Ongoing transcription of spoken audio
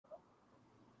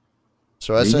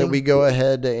So I say we go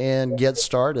ahead and get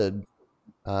started.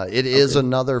 It is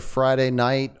another Friday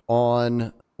night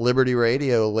on Liberty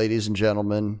Radio, ladies and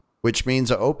gentlemen, which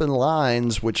means open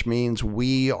lines, which means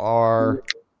we are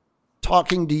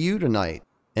talking to you tonight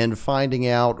and finding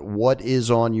out what is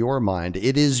on your mind.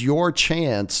 It is your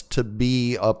chance to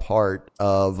be a part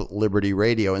of Liberty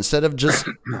Radio. Instead of just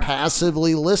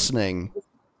passively listening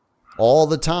all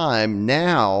the time,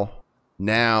 now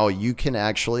you can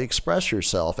actually express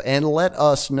yourself and let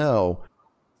us know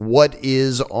what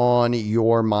is on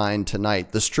your mind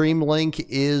tonight. The stream link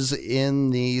is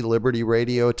in the Liberty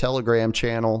Radio Telegram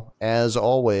channel, as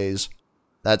always.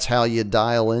 That's how you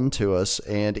dial into us.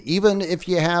 And even if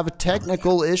you have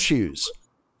technical issues,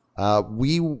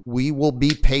 we will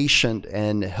be patient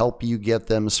and help you get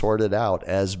them sorted out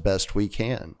as best we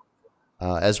can,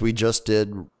 as we just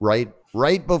did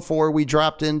right before we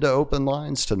dropped into open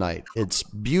lines tonight. It's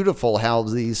beautiful how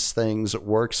these things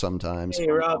work sometimes. Hey,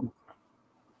 Rob.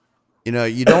 You know,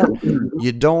 you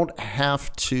don't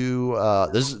have to.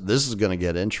 This is going to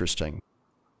get interesting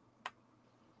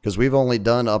because we've only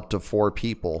done up to 4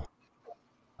 people,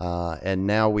 and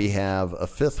now we have a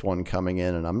 5th one coming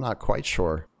in, and I'm not quite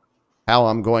sure how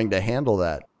I'm going to handle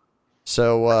that.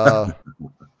 So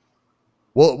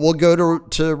we'll go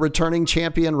to returning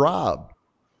champion Rob.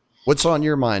 What's on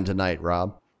your mind tonight,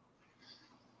 Rob?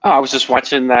 Oh, I was just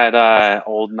watching that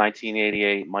old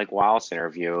 1988 Mike Wallace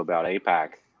interview about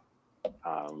APAC.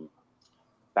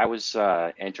 That was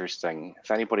interesting.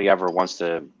 If anybody ever wants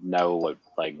to know what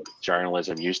like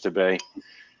journalism used to be,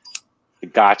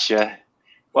 gotcha.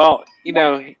 Well, you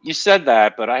know, you said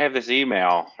that, but I have this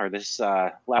email or this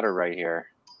letter right here,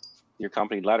 your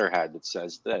company letterhead that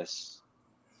says this.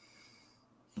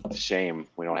 It's a shame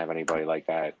we don't have anybody like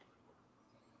that.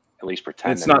 At least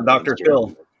pretend. It's not Dr.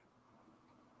 Phil.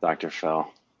 Dr. Phil.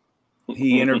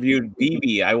 He interviewed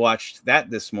BB. I watched that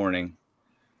this morning.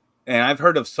 And I've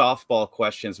heard of softball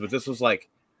questions, but this was like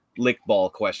lick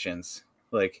ball questions.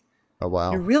 Like, oh,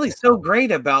 wow. You're really so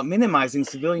great about minimizing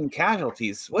civilian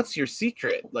casualties. What's your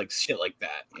secret? Like shit like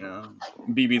that, you know?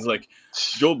 BB's like,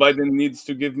 Joe Biden needs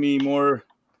to give me more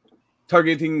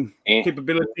targeting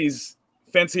capabilities,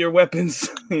 fancier weapons,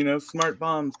 you know, smart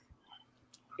bombs.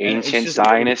 Ancient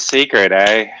Zionist secret,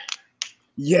 eh?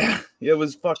 Yeah, it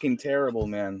was fucking terrible,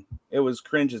 man. It was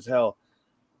cringe as hell.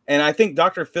 And I think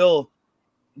Dr. Phil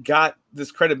got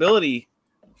this credibility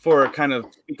for kind of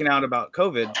speaking out about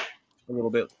COVID a little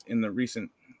bit in the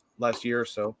recent last year or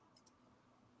so.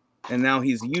 And now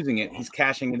he's using it. He's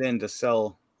cashing it in to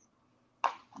sell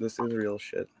this Israel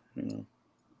shit, you know,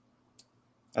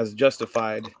 as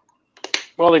justified.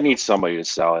 Well, they need somebody to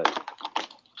sell it.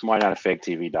 Why not a fake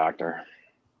TV doctor?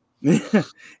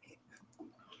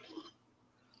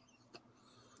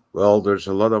 Well, there's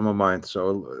a lot on my mind.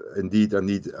 So indeed, I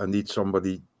need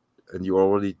somebody. And you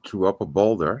already threw up a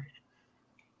ball there.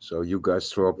 So you guys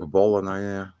throw up a ball, and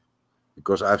I,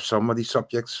 because I have so many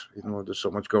subjects, you know, there's so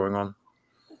much going on.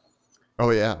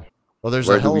 Oh, yeah. Well, there's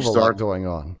a hell of a lot going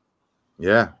on.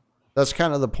 Yeah. That's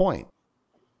kind of the point,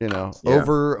 you know,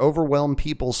 overwhelm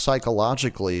people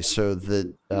psychologically so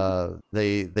that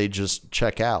they just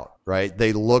check out, right?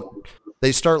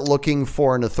 They start looking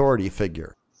for an authority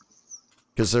figure.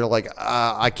 Because they're like,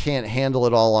 I can't handle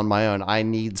it all on my own. I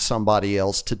need somebody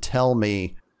else to tell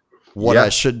me what I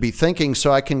should be thinking,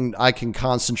 so I can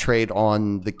concentrate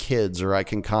on the kids, or I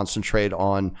can concentrate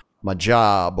on my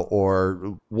job,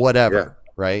 or whatever.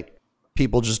 Right?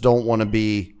 People just don't want to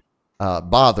be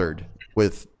bothered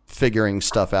with figuring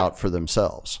stuff out for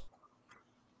themselves.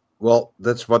 Well,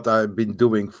 that's what I've been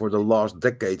doing for the last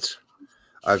decades.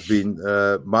 I've been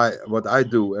what I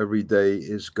do every day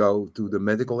is go to the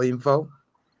medical info.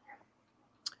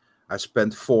 I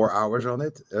spent 4 hours on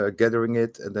it, gathering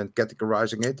it and then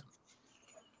categorizing it,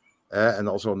 and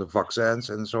also on the vaccines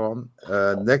and so on.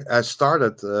 I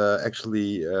started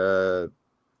actually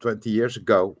 20 years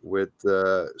ago with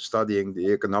studying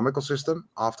the economical system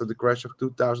after the crash of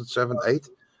 2007-8,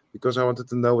 because I wanted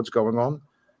to know what's going on.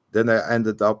 Then I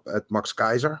ended up at Max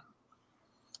Kaiser,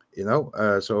 you know,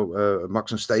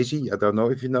 Max and Stacy. I don't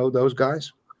know if you know those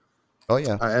guys. Oh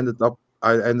yeah. I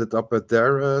ended up at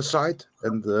their site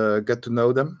and get to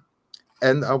know them.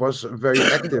 And I was very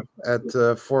active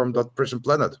at Forum.Prison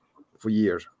Planet for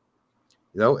years,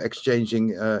 you know,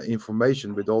 exchanging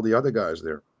information with all the other guys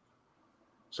there.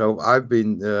 So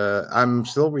I'm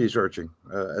still researching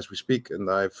as we speak, and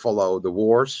I follow the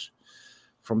wars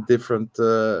from different,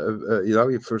 you know,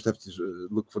 you first have to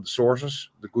look for the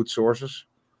sources, the good sources.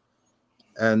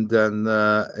 And then,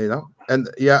 you know, and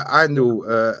yeah, I knew,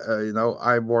 you know,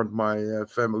 I warned my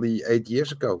family 8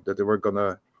 years ago that they were going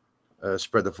to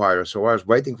spread the virus. So I was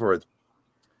waiting for it.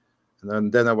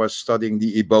 And then I was studying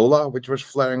the Ebola, which was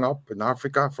flaring up in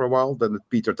Africa for a while. Then it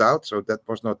petered out, so that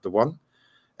was not the one.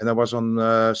 And I was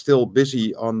on still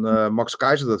busy on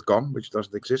maxkaiser.com, which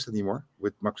doesn't exist anymore,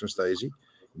 with Max and Stacey,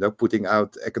 putting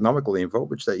out economical info,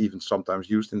 which they even sometimes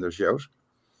used in their shows.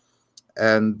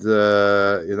 And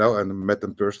and met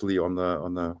them personally on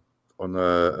a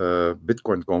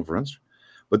Bitcoin conference.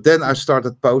 But then I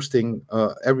started posting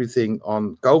everything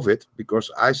on COVID, because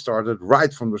I started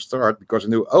right from the start, because I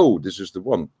knew, oh, this is the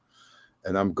one,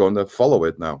 and I'm going to follow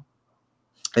it now.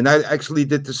 And I actually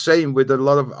did the same with a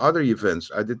lot of other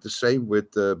events. I did the same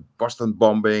with Boston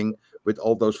bombing, with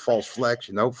all those false flags,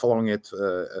 following it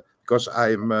because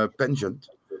I'm pensioned.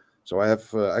 So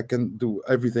I can do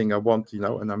everything I want,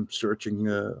 and I'm searching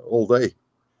all day.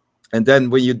 And then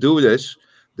when you do this,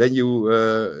 then you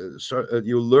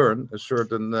learn a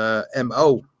certain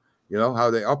MO, how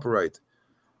they operate.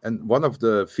 And one of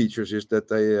the features is that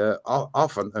they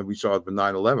often, and we saw it with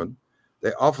 9/11,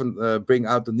 they often bring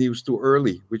out the news too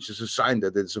early, which is a sign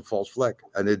that it's a false flag.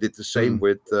 And they did the same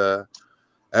with,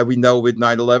 we know with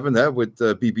 9/11, with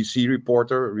the BBC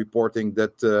reporter reporting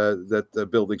that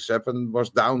Building 7 was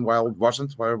down while it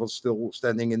wasn't, while it was still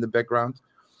standing in the background.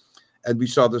 And we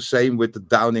saw the same with the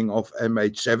downing of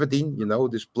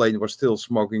MH17. This plane was still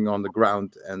smoking on the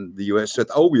ground, and the US said,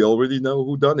 "Oh, we already know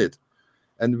who done it."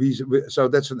 And so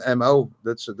that's an MO.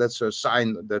 That's a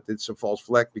sign that it's a false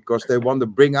flag, because they want to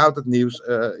bring out the news,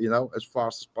 as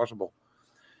fast as possible.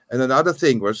 And another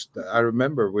thing was, I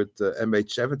remember with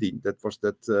MH17, that was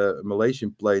that Malaysian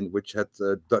plane which had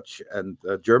Dutch and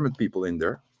German people in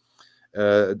there.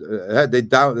 They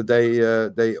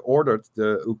ordered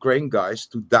the Ukraine guys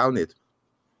to down it,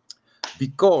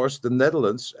 because the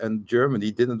Netherlands and Germany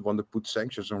didn't want to put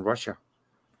sanctions on Russia.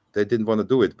 They didn't want to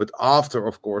do it. But after,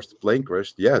 of course, the plane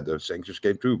crashed, the sanctions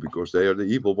came through, because they are the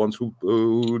evil ones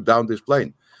who downed this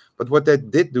plane. But what they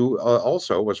did do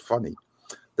also was funny.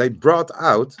 They brought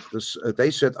out this.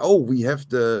 They said, "Oh, we have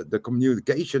the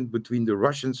communication between the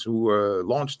Russians who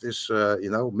launched this,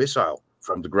 missile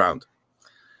from the ground."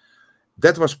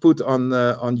 That was put on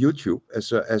YouTube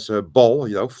as a ball,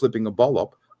 flipping a ball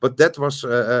up. But that was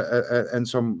and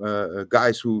some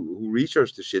guys who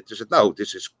researched the shit. They said, "No,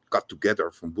 this is cut together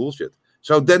from bullshit."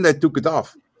 So then they took it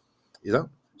off,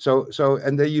 So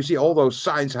and then you see all those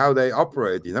signs how they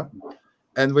operate,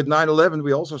 And with 9/11,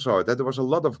 we also saw it, that there was a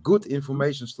lot of good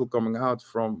information still coming out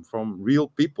from real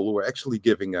people who were actually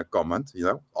giving a comment.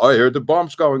 I heard the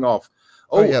bombs going off.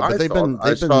 Oh yeah, but they've been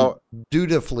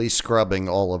dutifully scrubbing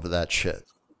all of that shit.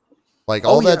 Like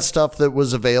all that stuff that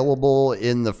was available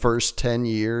in the first 10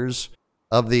 years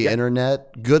of the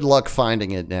internet, good luck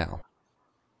finding it now.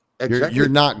 Exactly. You're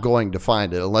not going to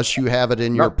find it unless you have it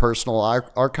in your personal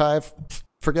archive.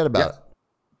 Forget about it.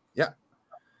 Yeah.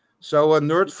 So a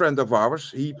nerd friend of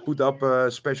ours, he put up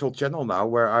a special channel now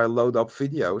where I load up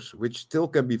videos, which still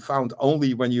can be found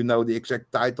only when you know the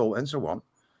exact title and so on.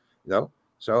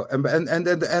 So and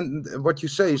what you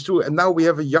say is true. And now we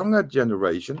have a younger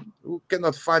generation who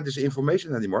cannot find this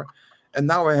information anymore. And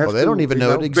now I have they don't even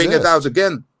know it exists. Bring it out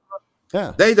again.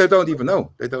 Yeah. They don't even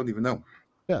know. They don't even know.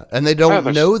 Yeah. And they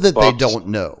don't know that they don't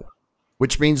know,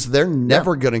 which means they're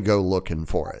never going to go looking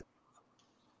for it.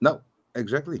 No,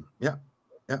 exactly. Yeah.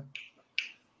 Yeah.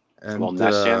 And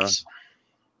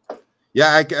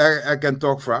I can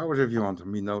talk for hours if you want. I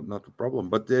mean, not a problem.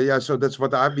 But so that's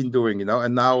what I've been doing,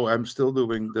 And now I'm still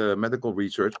doing the medical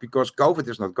research, because COVID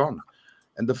is not gone.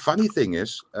 And the funny thing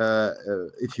is,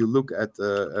 if you look at,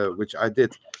 which I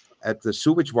did, at the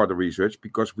sewage water research,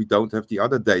 because we don't have the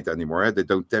other data anymore. They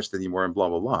don't test anymore and blah,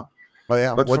 blah, blah. Oh,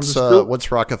 yeah. But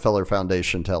what's Rockefeller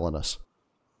Foundation telling us?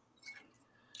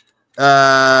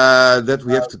 That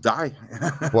we have to die.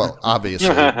 Well,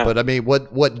 obviously. But I mean,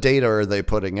 what data are they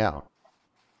putting out?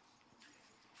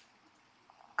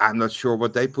 I'm not sure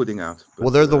what they're putting out. But,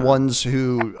 well, they're the ones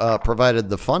who provided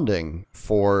the funding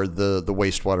for the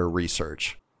wastewater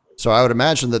research. So I would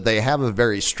imagine that they have a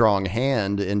very strong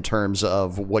hand in terms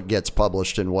of what gets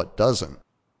published and what doesn't.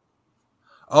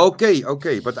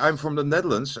 Okay. But I'm from the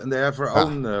Netherlands, and they have their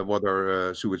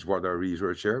own sewage water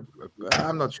research here.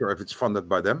 I'm not sure if it's funded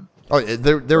by them. Oh,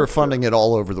 they were funding it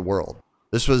all over the world.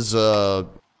 This was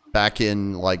back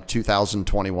in like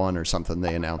 2021 or something.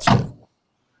 They announced it.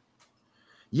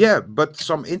 Yeah, but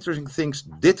some interesting things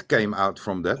did came out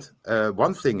from that.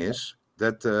 One thing is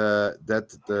that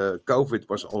the COVID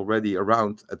was already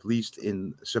around, at least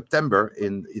in September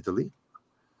in Italy.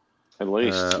 At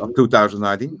least. Of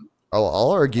 2019. Oh,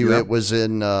 I'll argue it was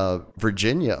in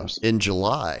Virginia in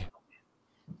July.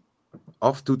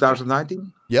 Of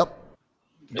 2019? Yep.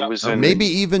 It was maybe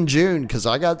even June, because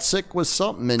I got sick with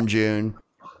something in June.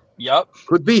 Yep.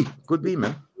 Could be,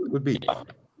 man. Could be.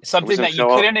 Something that you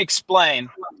couldn't explain.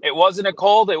 It wasn't a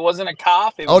cold. It wasn't a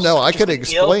cough. It Oh was no, I just could an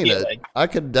explain ill it. feeling. I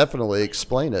could definitely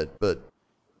explain it, but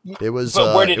it was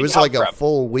But where did it it was come like a from?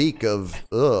 full week of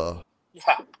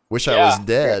Yeah. wish I was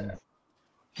dead.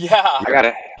 Yeah.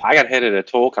 I got hit at a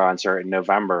Tool concert in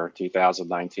November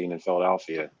 2019 in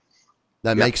Philadelphia.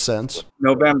 That makes sense.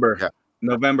 November. Yeah.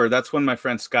 November. That's when my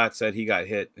friend Scott said he got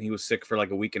hit. He was sick for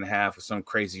like a week and a half with some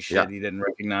crazy shit he didn't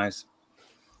recognize.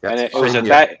 And it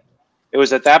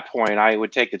was at that point I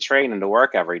would take the train into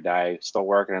work every day, still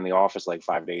working in the office like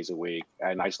 5 days a week.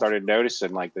 And I started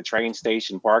noticing like the train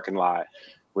station parking lot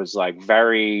was like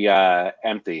very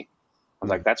empty. I was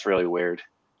like, that's really weird.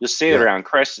 You'll see it around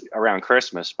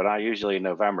Christmas, but not usually in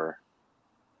November.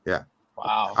 Yeah.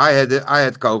 Wow. I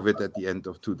had COVID at the end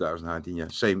of 2019. Yeah,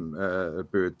 same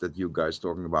period that you guys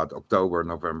talking about, October,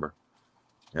 November.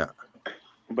 Yeah.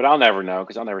 But I'll never know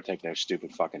because I'll never take no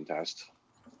stupid fucking test.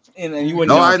 And you wouldn't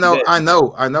No, know I if you know,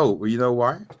 did. I know. You know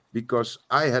why? Because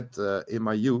I had in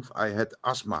my youth I had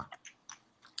asthma,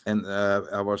 and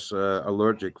I was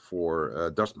allergic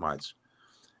for dust mites.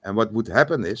 And what would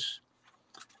happen is,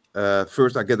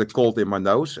 first I get a cold in my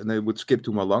nose, and it would skip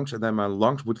to my lungs, and then my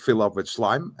lungs would fill up with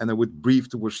slime, and I would breathe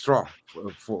to a straw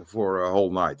for a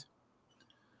whole night.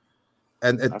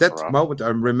 And at that moment, I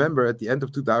remember at the end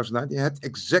of 2019, I had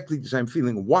exactly the same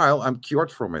feeling while I'm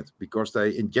cured from it, because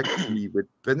they injected me with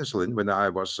penicillin when I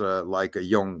was like a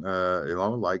young,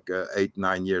 like 8,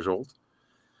 9 years old.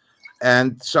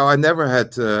 And so I never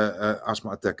had an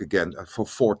asthma attack again for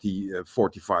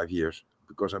 45 years,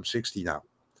 because I'm 60 now.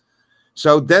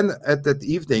 So then at that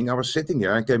evening, I was sitting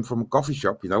there. I came from a coffee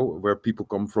shop, where people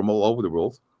come from all over the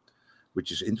world,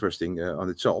 which is interesting on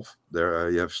itself. There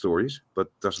you have stories,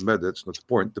 but doesn't matter. That's not the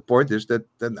point. The point is that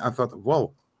then I thought,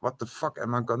 well, what the fuck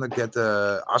am I going to get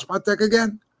an asthma attack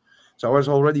again? So I was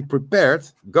already prepared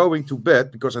going to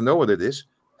bed, because I know what it is,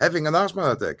 having an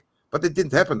asthma attack. But it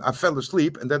didn't happen. I fell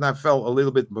asleep, and then I felt a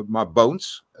little bit with my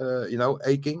bones,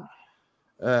 aching.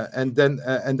 And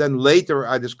then later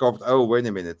I discovered, oh, wait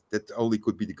a minute, that only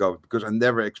could be the COVID, because I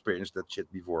never experienced that shit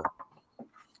before.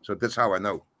 So that's how I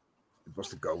know it was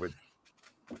the COVID.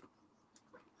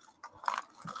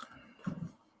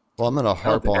 Well, I'm going to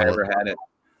harp on I it. ever had it.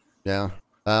 Yeah.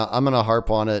 I'm going to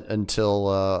harp on it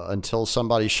until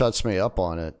somebody shuts me up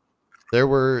on it. There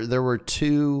were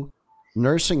 2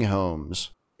 nursing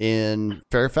homes in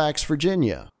Fairfax,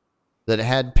 Virginia, that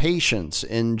had patients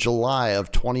in July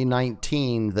of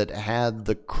 2019 that had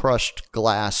the crushed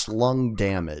glass lung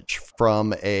damage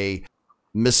from a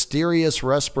mysterious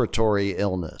respiratory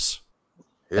illness.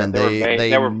 Yeah, and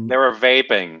they were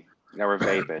vaping. They were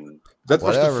vaping. That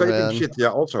was Whatever, the vaping man. shit, yeah,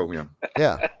 also, yeah.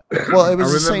 Yeah. Well, it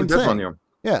was the same that thing. one, yeah.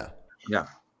 Yeah. Yeah.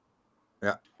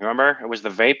 Yeah. Remember? It was the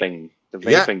vaping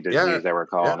disease they were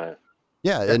calling it.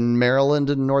 Yeah, in Maryland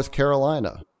and North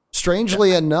Carolina.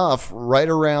 Strangely enough, right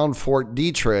around Fort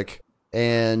Detrick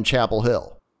and Chapel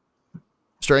Hill.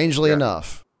 Strangely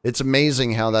enough. It's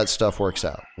amazing how that stuff works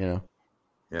out, Yeah.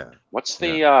 What's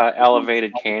the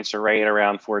elevated cancer rate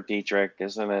around Fort Detrick?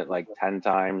 Isn't it like 10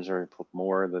 times or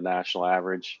more the national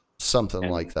average? Something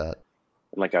like that.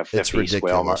 Like a 50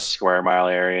 square mile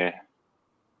area.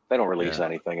 They don't release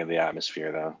anything in the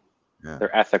atmosphere, though. Yeah.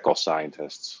 They're ethical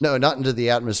scientists. No, not into the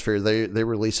atmosphere. They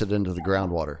release it into the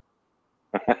groundwater.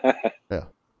 Yeah.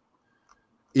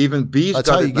 Even bees. That's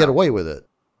how you get away with it.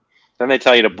 Then they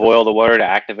tell you to boil the water to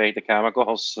activate the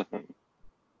chemicals.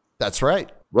 That's right.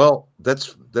 Well,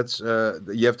 that's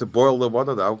you have to boil the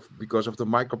water now because of the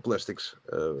microplastics.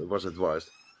 Was advised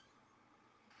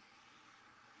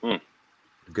to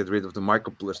get rid of the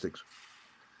microplastics.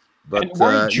 But and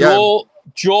weren't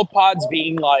jewel pods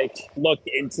being like looked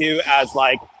into as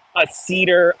like a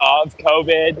cedar of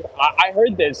COVID? I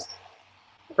heard this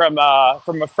from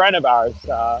a friend of ours,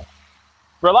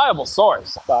 reliable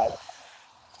source, but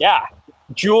yeah,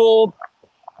 jewel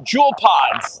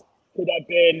pods could have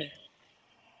been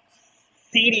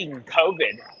feeding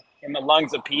COVID in the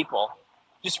lungs of people.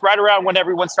 Just right around when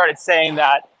everyone started saying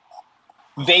that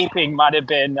vaping might have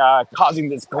been causing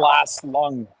this glass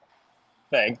lung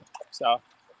thing. So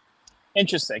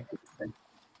interesting.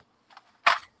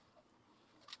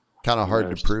 Kind of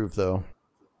hard to prove, though.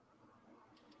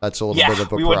 That's a little bit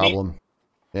of a problem.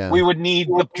 We would need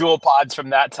the jewel pods from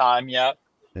that time. Yeah.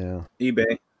 Yeah.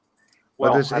 eBay.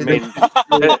 Well, I mean,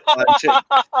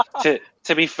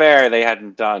 to be fair, they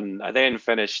hadn't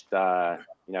finished,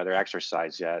 their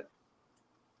exercise yet.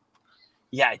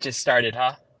 Yeah, it just started,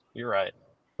 huh? You're right.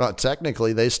 Well,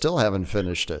 technically, they still haven't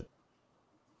finished it.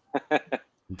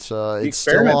 It's still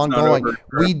experiment's not ongoing. over.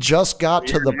 We just got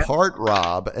to the part,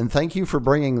 Rob, and thank you for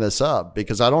bringing this up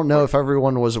because I don't know if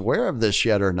everyone was aware of this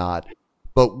yet or not,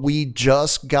 but we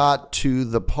just got to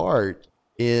the part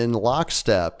in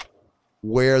Lockstep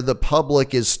where the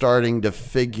public is starting to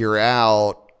figure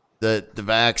out that the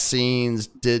vaccines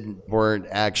weren't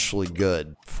actually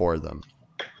good for them.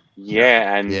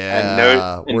 Yeah,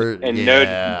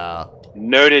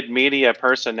 noted media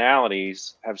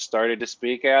personalities have started to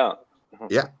speak out.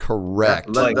 Yeah, correct.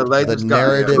 Yeah, like the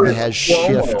narrative has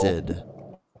shifted.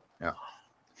 Yeah,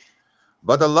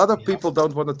 but a lot of people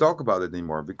don't want to talk about it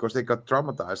anymore because they got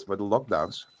traumatized by the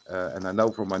lockdowns. And I know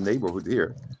from my neighborhood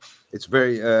here, it's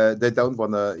very they don't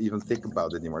want to even think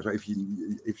about it anymore. So if you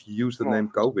use the name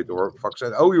COVID or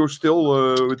vaccine, oh, you're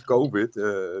still with COVID,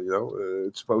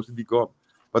 it's supposed to be gone.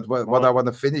 But what I want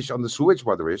to finish on the sewage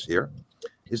water is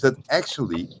that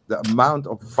actually the amount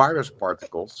of virus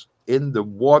particles in the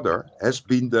water has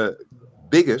been the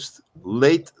biggest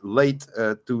late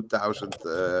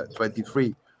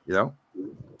 2023,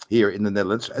 here in the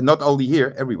Netherlands, and not only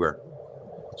here, everywhere.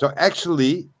 So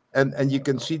actually, and you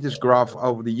can see this graph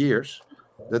over the years,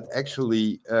 that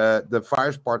actually the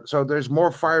virus so there's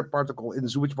more fire particle in the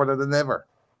sewage water than ever.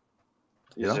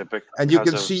 And you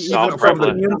can see even from the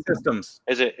immune systems.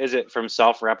 Is it from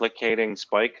self-replicating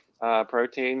spike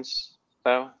proteins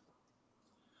though,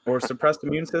 or suppressed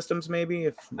immune systems? Maybe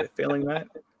if failing that.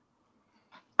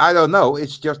 I don't know.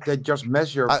 It's just they just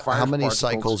measure. How many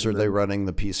cycles are they running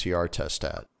the PCR test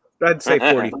at? I'd say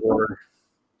 44.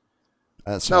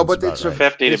 No, but it's right.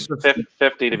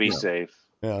 50 to be safe.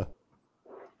 Yeah.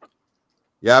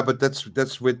 Yeah, but that's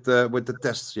with the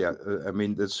tests. Yeah, I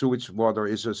mean the sewage water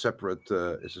is a separate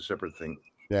thing.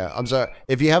 Yeah, I'm sorry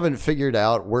if you haven't figured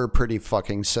out. We're pretty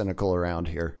fucking cynical around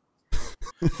here.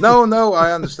 No,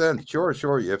 I understand. Sure.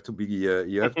 You have to be.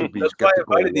 That's skeptical.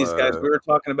 Why I invited these guys. We were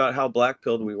talking about how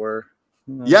black-pilled we were.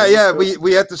 Yeah.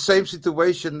 We had the same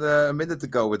situation a minute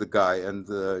ago with a guy, and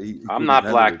I'm not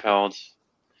black-pilled.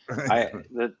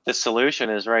 The solution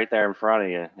is right there in front of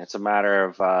you. It's a matter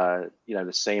of the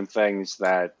same things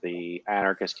that the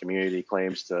anarchist community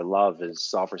claims to love is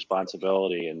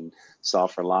self-responsibility and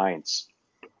self-reliance.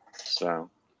 So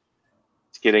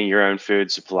it's getting your own food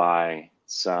supply,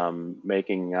 some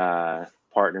making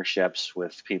partnerships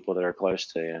with people that are close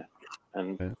to you,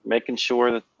 and making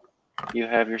sure that you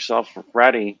have yourself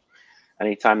ready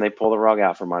anytime they pull the rug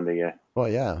out from under you. Well,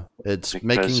 yeah, it's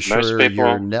making sure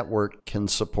your network can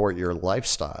support your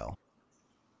lifestyle.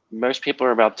 Most people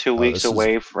are about 2 weeks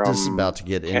away from. This is about to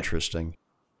get interesting.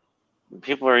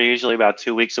 People are usually about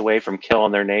 2 weeks away from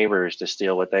killing their neighbors to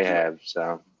steal what they have.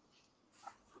 So.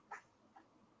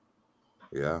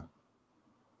 Yeah.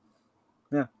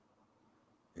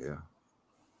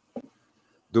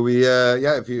 Do we?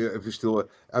 If you still,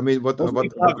 I mean, what? People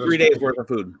have 3 days worth of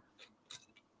food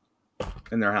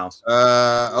in their house.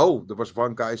 There was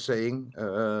one guy saying,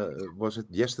 was it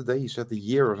yesterday? He said a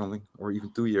year or something, or even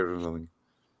 2 years or something.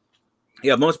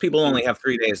 Yeah, most people only have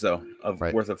 3 days though of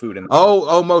worth of food in.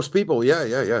 Most people,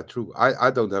 yeah, true.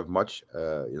 I don't have much,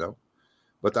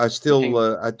 but I still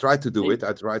I try to do it.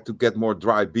 I try to get more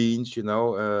dry beans,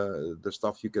 the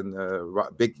stuff you can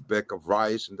big bag of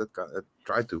rice and that kind. I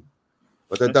try to.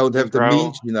 But I don't have the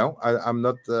means, I'm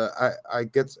not.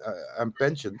 I'm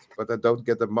pensioned, but I don't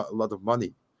get a lot of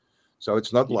money, so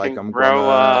it's not like I'm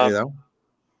gonna,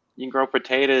 You can grow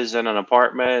potatoes in an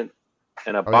apartment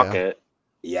in a bucket.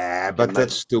 Yeah, but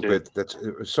that's stupid. That's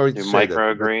sorry to say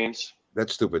microgreens.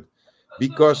 That's stupid,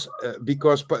 because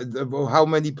how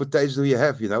many potatoes do you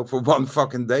have? For one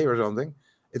fucking day or something.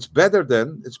 It's better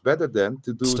than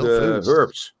to do the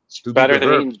herbs. It's better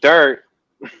than eating dirt.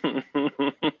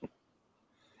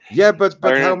 Yeah, but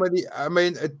how many? I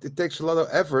mean, it takes a lot of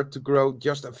effort to grow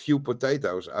just a few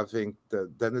potatoes. I think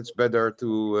then it's better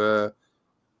to,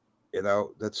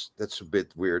 that's a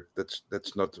bit weird. That's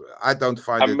not. I don't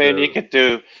find. I mean, you could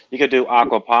do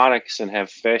aquaponics and have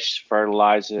fish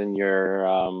fertilizing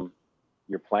your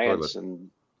plants and.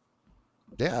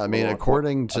 Yeah, I mean,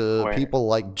 according to people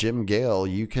like Jim Gale,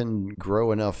 you can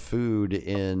grow enough food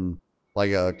in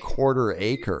like a quarter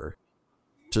acre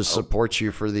to support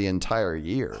you for the entire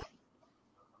year.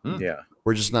 Yeah.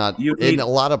 We're just not, in a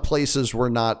lot of places, we're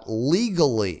not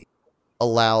legally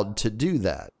allowed to do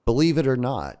that. Believe it or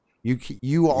not.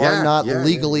 You are not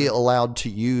legally allowed to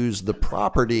use the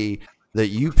property that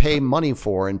you pay money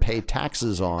for and pay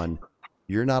taxes on.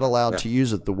 You're not allowed to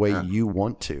use it the way you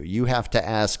want to. You have to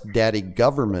ask daddy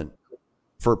government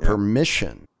for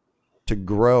permission to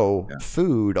grow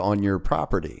food on your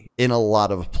property in a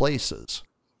lot of places.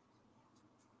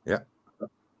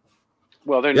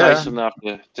 Well, they're Yeah. nice enough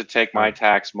to take my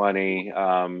tax money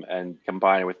and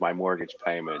combine it with my mortgage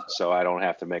payment, so I don't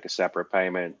have to make a separate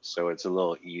payment. So it's a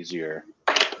little easier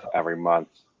every month.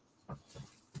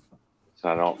 So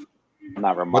I'm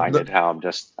not reminded how I'm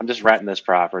just renting this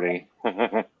property.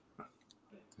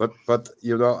 But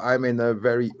you know, I'm in a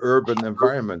very urban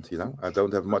environment. You know, I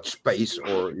don't have much space,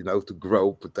 or you know, to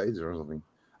grow potatoes or something.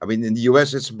 I mean, in the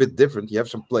US, it's a bit different. You have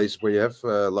some place where you have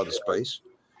a lot of space.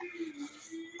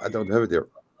 I don't have it there.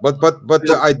 But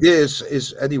the idea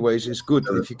is anyways is good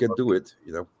if you can do it.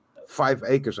 You know, 5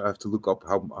 acres. I have to look up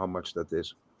how much that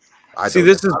is. See,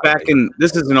 this is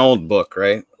this is an old book,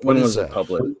 right? When was it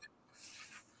published?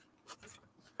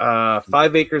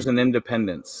 5 Acres in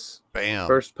Independence. Bam.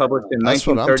 First published in That's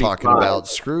what 1935. I'm talking about.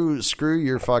 Screw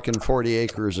your fucking 40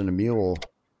 acres and a mule.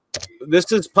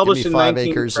 This is published Give me 5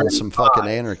 acres and some fucking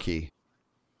anarchy.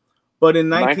 But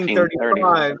in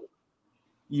 1935,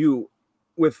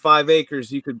 with 5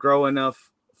 acres, you could grow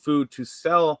enough food to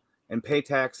sell and pay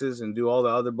taxes and do all the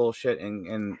other bullshit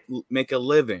and make a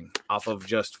living off of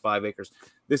just 5 acres.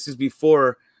 This is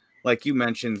before, like you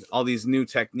mentioned, all these new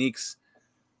techniques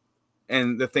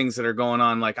and the things that are going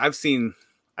on. Like I've seen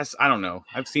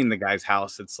the guy's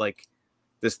house. It's like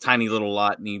this tiny little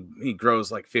lot, and he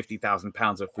grows like 50,000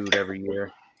 pounds of food every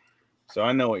year. So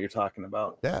I know what you're talking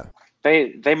about. Yeah.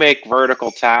 They make vertical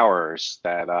towers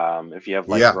that if you have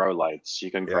like grow lights,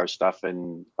 you can grow stuff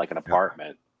in like an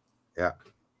apartment. Yeah.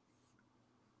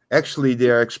 Actually, they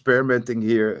are experimenting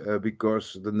here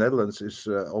because the Netherlands is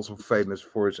also famous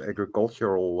for its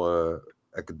agricultural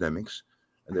academics,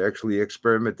 and they're actually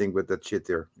experimenting with that shit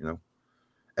there, you know.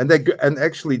 And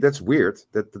actually, that's weird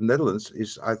that the Netherlands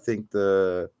is, I think,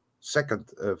 the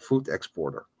second food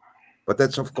exporter, but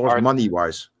that's of course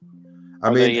money-wise. I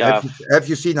mean, have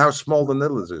you seen how small the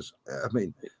Netherlands is? I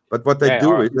mean, but what they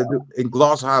do is they do in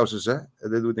glass houses.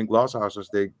 They do it in glass houses.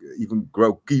 They even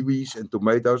grow kiwis and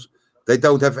tomatoes. They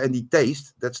don't have any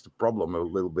taste. That's the problem a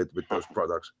little bit with those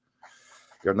products.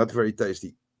 They're not very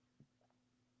tasty.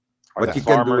 Are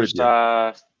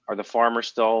the farmers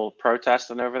still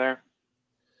protesting over there?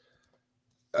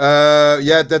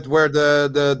 Yeah, that were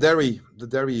the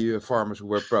dairy farmers who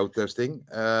were protesting.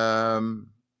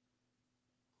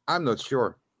 I'm not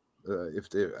sure if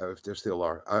they still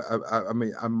are. I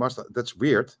mean, I must. That's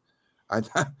weird.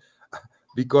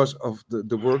 Because of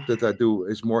the work that I do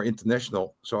is more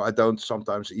international, so I don't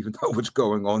sometimes even know what's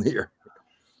going on here.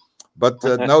 But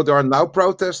no, there are now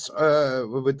protests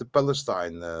with the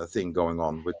Palestine thing going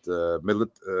on with the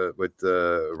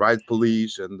riot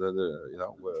police and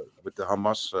with the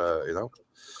Hamas,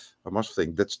 Hamas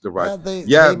thing. That's the right. They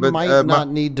might not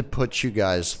need to put you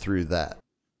guys through that.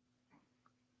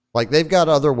 Like they've got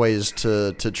other ways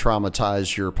to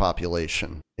traumatize your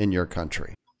population in your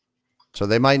country. So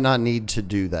they might not need to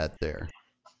do that there.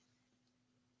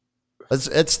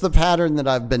 It's the pattern that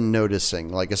I've been noticing,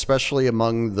 like especially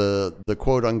among the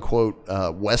quote unquote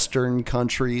Western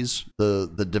countries,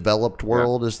 the developed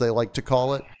world as they like to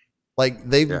call it. Like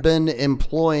they've been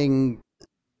employing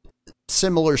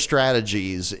similar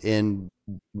strategies in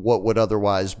what would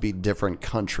otherwise be different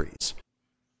countries.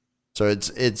 So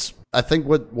it's I think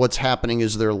what's happening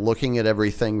is they're looking at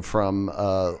everything from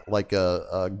like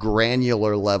a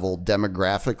granular level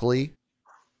demographically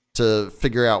to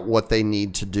figure out what they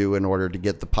need to do in order to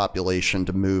get the population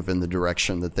to move in the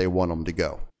direction that they want them to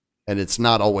go. And it's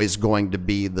not always going to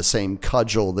be the same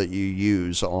cudgel that you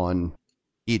use on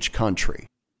each country.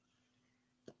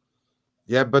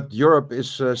 Yeah, but Europe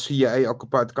is a CIA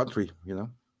occupied country, you know.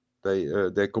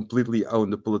 They completely own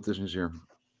the politicians here.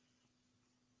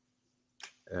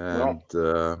 And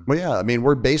well, yeah, I mean,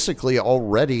 we're basically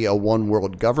already a one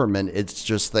world government. It's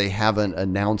just they haven't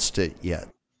announced it yet.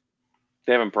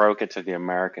 They haven't broke it to the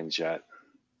Americans yet.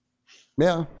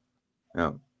 Yeah.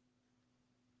 Yeah.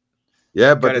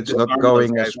 Yeah, but it's not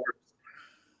going as...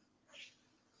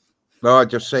 No, I'm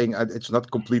just saying it's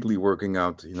not completely working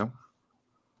out, you know.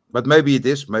 But maybe it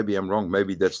is. Maybe I'm wrong.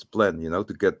 Maybe that's the plan, you know,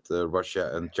 to get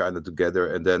Russia and China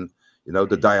together, and then, you know,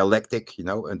 the dialectic, you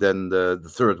know, and then the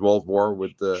Third World War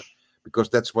with the... Because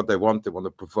that's what they want. They want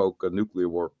to provoke a nuclear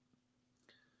war.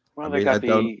 Well, they got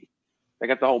the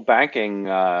whole banking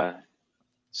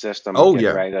system. Oh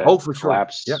yeah, for sure.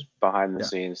 Collapse behind the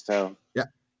scenes too. Yeah,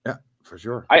 for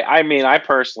sure. I mean, I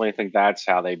personally think that's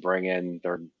how they bring in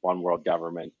their one world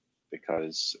government,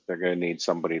 because they're going to need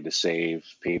somebody to save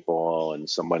people and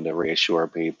someone to reassure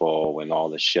people when all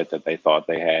the shit that they thought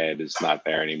they had is not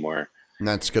there anymore. And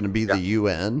that's going to be the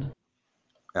UN.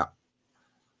 Yeah.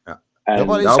 And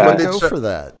nobody's going to go for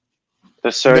that.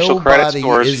 The social credit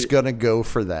scores is going to go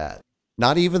for that.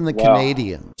 Not even the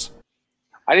Canadians.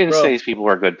 I didn't Bro. say these people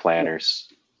are good planners.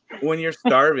 When you're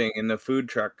starving and the food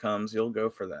truck comes, you'll go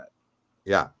for that.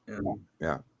 Yeah, You know?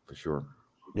 yeah, for sure.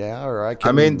 Yeah, or I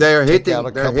can. mean, they're take hitting. out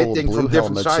a They're couple of hitting blue from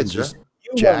different helmets and sides. just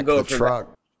You jack won't go the for truck.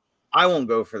 that. I won't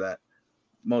go for that.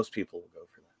 Most people will go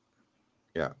for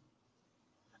that. Yeah,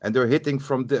 and they're hitting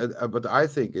from the. What I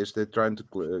think is they're trying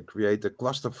to create a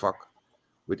clusterfuck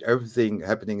with everything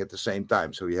happening at the same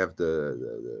time. So you have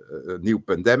the new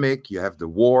pandemic, you have the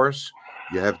wars,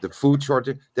 you have the food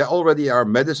shortage. There already are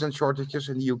medicine shortages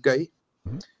in the UK,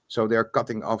 so they're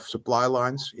cutting off supply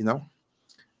lines.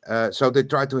 So they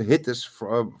try to hit us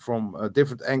from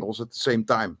different angles at the same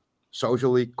time,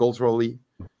 socially, culturally,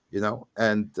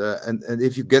 and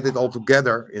if you get it all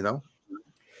together,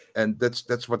 and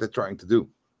that's what they're trying to do.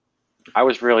 I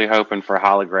was really hoping for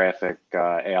holographic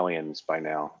aliens by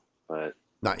now, but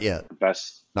Not yet.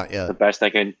 Not yet. The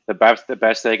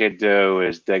best they could do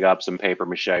is dig up some paper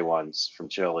mache ones from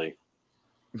Chile.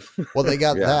 Well, they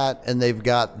got Yeah. that, and they've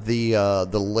got the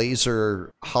laser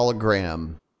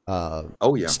hologram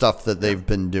stuff that they've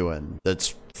been doing.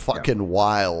 That's fucking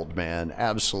wild, man.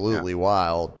 Absolutely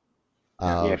wild.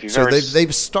 So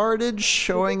they've started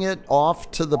showing it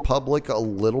off to the public a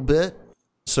little bit,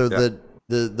 so that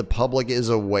the public is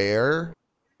aware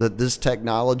that this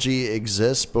technology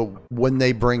exists. But when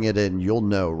they bring it in, you'll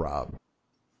know, Rob.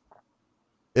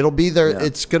 It'll be their.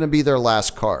 It's going to be their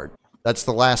last card. That's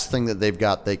the last thing that they've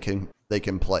got. They can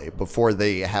play before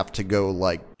they have to go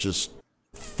like just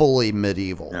fully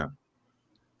medieval. Yeah,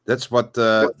 that's what.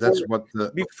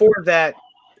 Before that,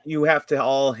 you have to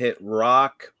all hit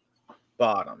rock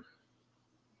bottom,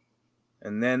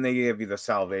 and then they give you the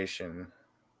salvation,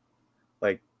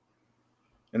 like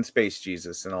in Space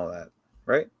Jesus and all that,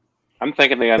 right? I'm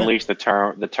thinking they unleash the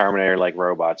Terminator like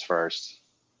robots first.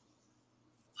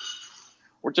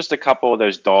 Or just a couple of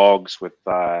those dogs with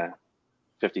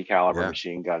 50 caliber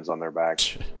machine guns on their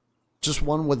backs. Just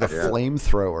one with a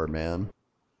flamethrower, man.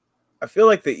 I feel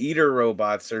like the eater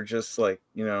robots are just like,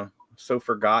 so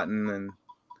forgotten and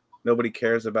nobody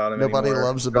cares about them Nobody anymore.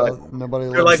 loves about. Nobody.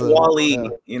 They're loves like Wall-E,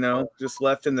 just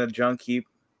left in the junk heap,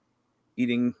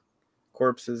 eating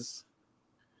corpses.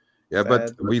 Yeah,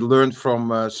 but we learned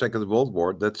from Second World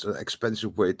War that's an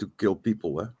expensive way to kill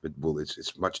people with bullets.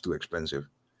 It's much too expensive.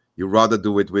 You rather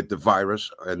do it with the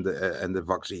virus and the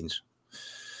vaccines.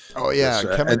 Oh yeah,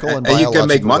 chemical and you can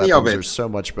make money of it. Are so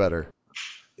much better.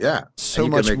 Yeah, so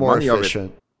much more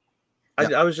efficient.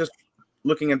 I was just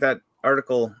looking at that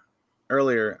article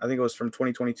earlier. I think it was from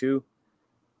 2022.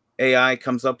 AI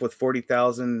comes up with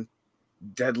 40,000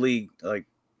 deadly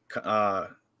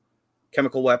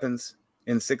chemical weapons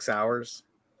in 6 hours.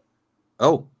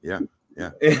 Oh yeah.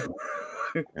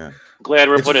 Glad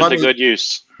we're putting it to good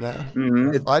use. Yeah.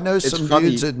 Mm-hmm. I know some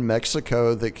dudes in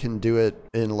Mexico that can do it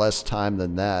in less time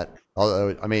than that.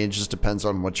 Although, I mean, it just depends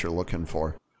on what you're looking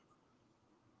for.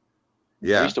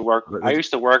 Yeah. I used to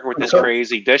work with this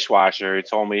crazy dishwasher who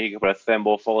told me he could put a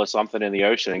thimble full of something in the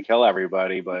ocean and kill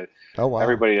everybody, but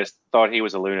everybody just thought he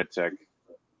was a lunatic.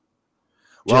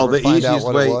 Well, the easiest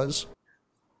way was?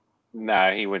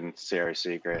 No, he wouldn't share a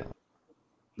secret.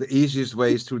 The easiest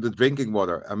way is through the drinking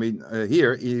water. I mean,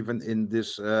 here, even in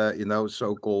this,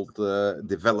 so-called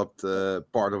developed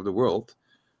part of the world,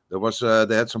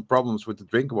 they had some problems with the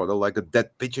drinking water, like a dead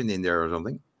pigeon in there or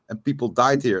something, and people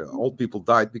died here. Old people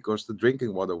died because the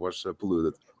drinking water was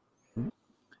polluted.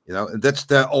 And that's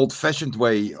the old-fashioned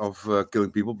way of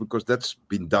killing people, because that's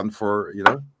been done for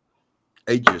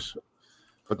ages.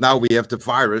 But now we have the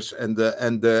virus and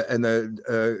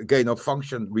the gain of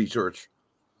function research.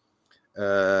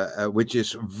 Which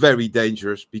is very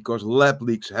dangerous because lab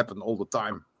leaks happen all the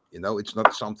time. It's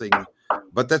not something,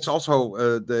 but that's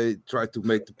also they try to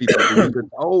make the people believe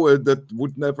that that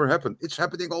would never happen. It's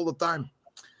happening all the time.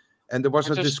 And there was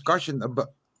a discussion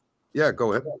about. Yeah,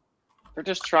 go ahead. They're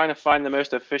just trying to find the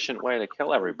most efficient way to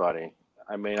kill everybody.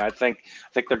 I mean, I think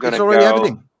they're going to go. It's already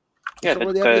happening.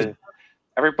 Yeah,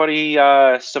 everybody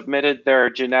submitted their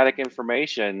genetic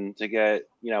information to get,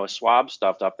 a swab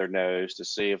stuffed up their nose to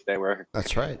see if they were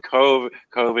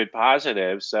COVID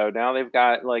positive. So now they've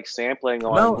got like sampling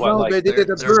on they did it at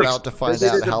birth. They're about to find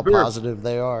out how positive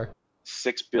they are.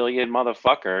 6 billion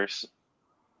motherfuckers.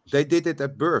 They did it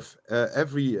at birth.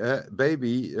 Every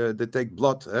baby, they take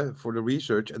blood for the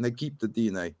research and they keep the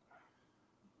DNA.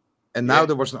 And now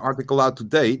there was an article out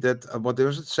today that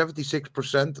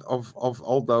 76% of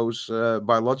all those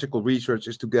biological research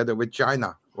is together with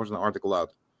China. Was an article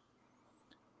out.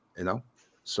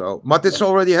 So, but it's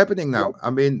already happening now. I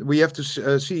mean, we have to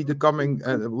see the coming.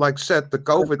 Like said, the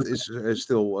COVID is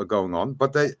still going on,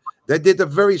 but they did a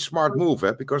very smart move,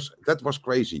 because that was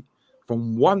crazy.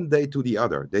 from one day to the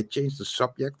other. They changed the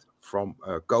subject from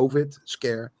COVID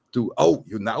scare to, oh,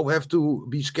 you now have to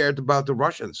be scared about the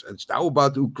Russians. And it's now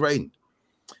about Ukraine.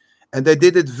 And they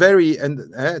did it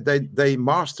they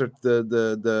mastered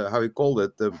the how you call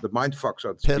it, the mind fuck,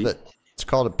 so to speak. Pivot. It's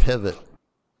called a pivot.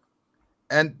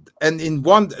 And in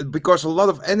one, because a lot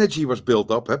of energy was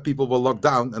built up, people were locked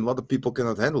down, and a lot of people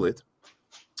cannot handle it.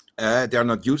 They are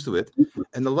not used to it,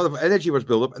 and a lot of energy was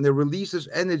built up, and they released this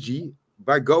energy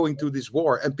by going to this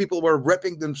war, and people were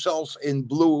wrapping themselves in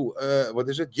blue,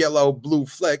 yellow, blue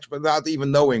flags, without even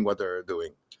knowing what they're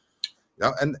doing.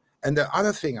 And the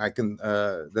other thing I can,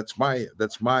 that's my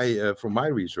from my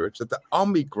research, that the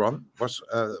Omicron was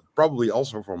probably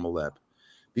also from a lab.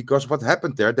 Because what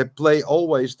happened there, they play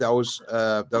always those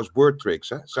word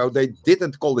tricks. So they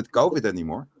didn't call it COVID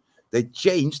anymore. They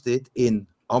changed it in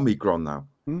Omicron now.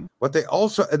 But they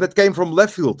also, and that came from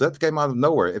left field. That came out of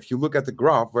nowhere. If you look at the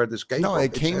graph where this came from. No,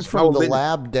 it came from the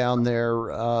lab down there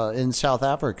in South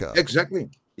Africa. Exactly.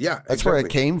 Yeah. That's where it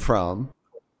came from.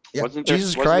 Yeah.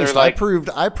 Jesus Christ, I proved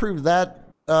that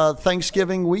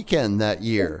Thanksgiving weekend that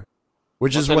year,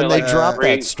 which is when they dropped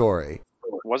that story.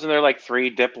 Wasn't there like 3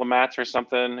 diplomats or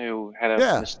something who had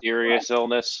a mysterious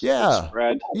illness that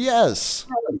spread? Yes.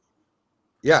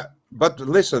 Yeah, but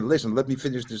listen, let me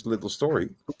finish this little story.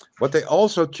 What they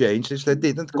also changed is they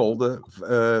didn't call the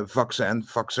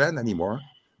vaccine anymore.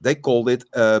 They called it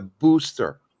a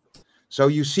booster. So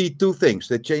you see 2 things.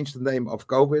 They changed the name of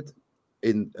COVID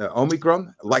in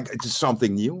Omicron, like it is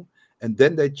something new. And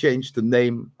then they changed the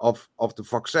name of the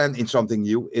vaccine in something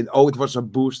new. It was a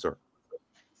booster.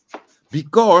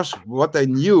 Because what they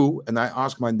knew, and I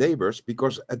asked my neighbors,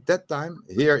 because at that time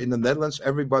here in the Netherlands,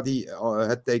 everybody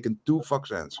had taken 2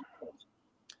 vaccines.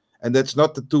 And that's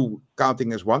not the 2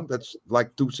 counting as one, that's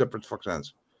like 2 separate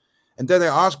vaccines. And then I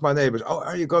asked my neighbors, oh,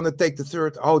 are you going to take the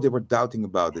 3rd? Oh, they were doubting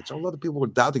about it. So a lot of people were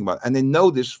doubting about it. And they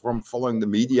know this from following the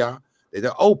media. They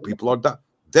know, oh, people are doubting.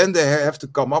 Then they have to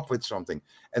come up with something.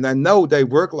 And I know they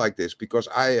work like this because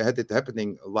I had it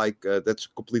happening like, that's a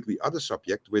completely other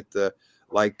subject with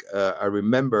I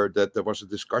remember that there was a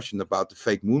discussion about the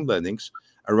fake moon landings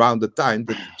around the time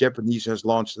that the Japanese has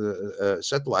launched a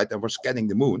satellite and were scanning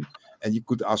the moon. And you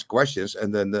could ask questions.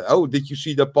 And then, oh, did you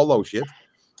see the Apollo shit?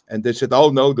 And they said, oh,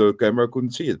 no, the camera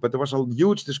couldn't see it. But there was a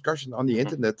huge discussion on the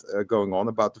internet going on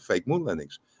about the fake moon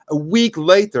landings. A week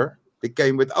later, they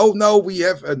came with, oh, no, we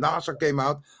have, NASA came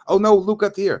out. Oh, no, look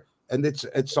at here. And it's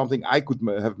something I could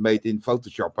have made in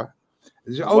Photoshop. Huh?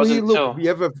 Said, oh, here, look,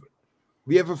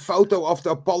 we have a photo of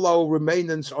the Apollo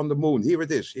remains on the moon. Here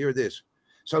it is.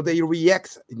 So they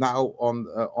react now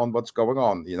on what's going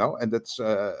on, you know, and that's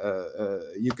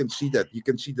you can see that. You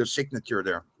can see the signature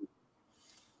there.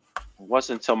 It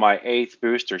wasn't until my 8th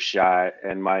booster shot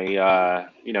and my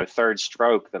 3rd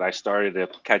stroke that I started to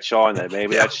catch on that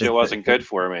maybe that shit wasn't good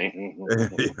for me.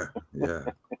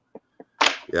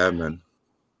 Yeah, man.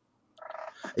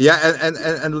 Yeah,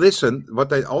 and listen,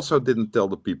 what I also didn't tell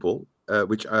the people,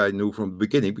 which I knew from the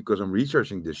beginning because I'm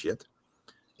researching this shit,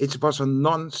 it was a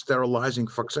non-sterilizing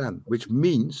vaccine, which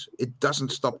means it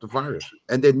doesn't stop the virus.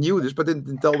 And they knew this, but they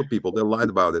didn't tell the people. They lied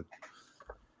about it.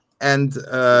 And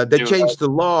they changed the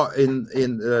law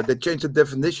they changed the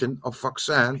definition of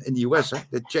vaccine in the US.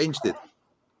 They changed it.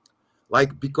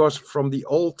 Because from the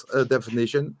old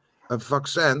definition, a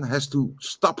vaccine has to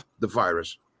stop the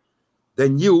virus. They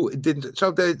knew it didn't.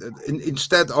 So they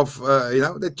instead of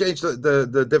they changed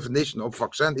the definition of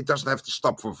vaccine. It doesn't have to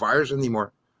stop for virus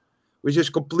anymore, which is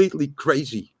completely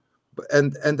crazy.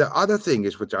 And the other thing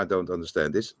is, which I don't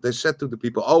understand, is they said to the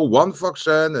people, "Oh, 1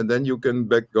 vaccine, and then you can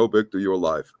go back to your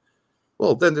life."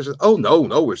 Well, then they said, "Oh no,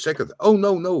 a 2nd. Oh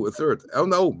no, a 3rd. Oh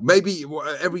no, maybe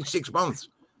every 6 months."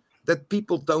 That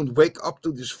people don't wake up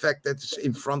to this fact that it's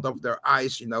in front of their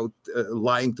eyes,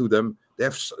 lying to them. They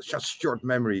have such short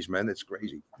memories, man. It's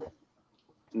crazy.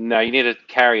 No, you need to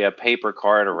carry a paper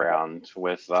card around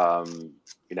with,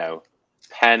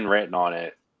 pen written on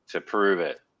it to prove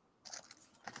it.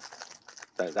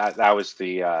 That was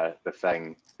the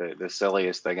thing, the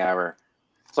silliest thing ever.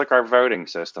 It's like our voting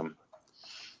system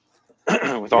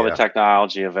with all the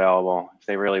technology available. If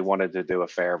they really wanted to do a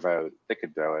fair vote, they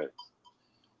could do it.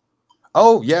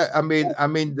 Oh yeah, I mean,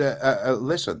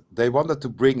 listen, they wanted to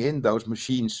bring in those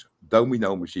machines,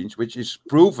 domino machines, which is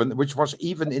proven, which was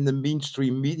even in the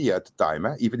mainstream media at the time,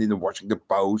 even in the Washington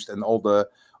Post and all the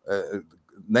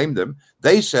name them.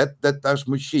 They said that those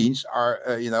machines are,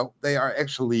 they are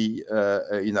actually,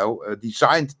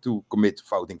 designed to commit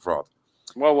voting fraud.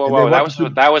 Whoa!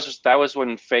 That was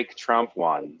when fake Trump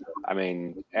won. I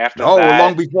mean, after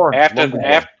long before.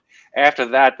 After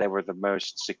that, they were the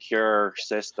most secure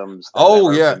systems.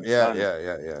 Oh yeah.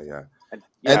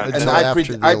 Yeah, and until I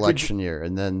after the election year,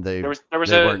 and then they there weren't any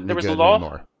was a good law.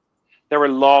 anymore. There were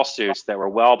lawsuits that were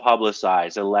well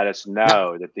publicized that let us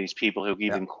know that these people who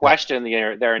even questioned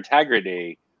their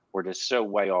integrity were just so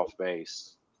way off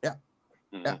base. Yeah.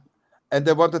 Mhm. Yeah. And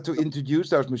they wanted to introduce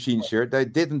those machines here. They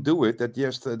didn't do it. That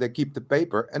just they keep the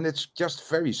paper, and it's just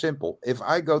very simple. If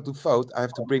I go to vote, I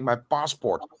have to bring my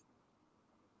passport,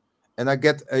 and I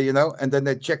get and then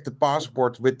they check the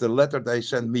passport with the letter they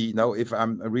send me. If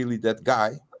I'm really that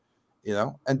guy,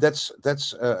 and that's.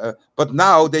 But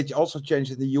now they also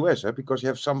changed in the US, because you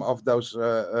have some of those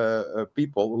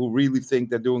people who really think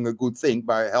they're doing a good thing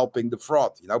by helping the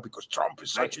fraud. Because Trump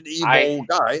is such an evil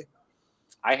guy.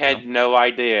 I had no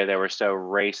idea they were so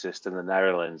racist in the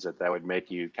Netherlands that would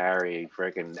make you carry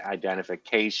freaking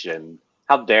identification.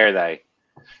 How dare they?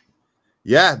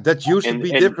 Yeah, that used to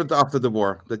be different after the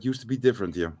war. That used to be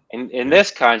different here. In this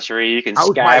country, you can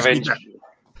Ausweis scavenge.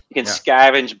 You can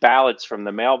scavenge ballots from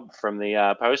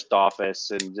the post office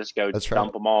and just go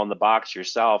dump them all in the box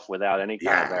yourself without any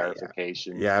kind of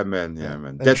verification. Yeah, man. Yeah,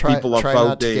 man. And try voting,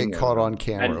 not to get caught on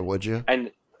camera, would you?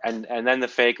 And then the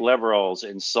fake liberals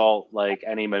insult like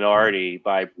any minority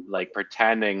by like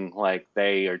pretending like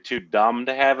they are too dumb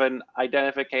to have an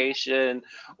identification,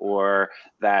 or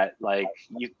that like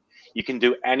you can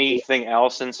do anything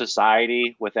else in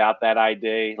society without that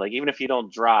ID. Like even if you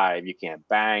don't drive, you can't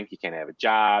bank, you can't have a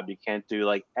job, you can't do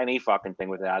like any fucking thing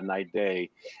without an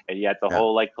ID. And yet the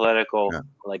whole like political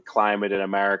like climate in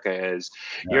America is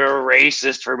you're a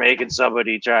racist for making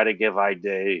somebody try to give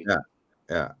ID.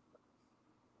 Yeah.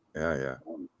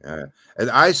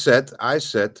 And I said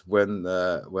when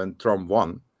Trump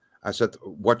won, I said,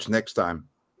 watch next time,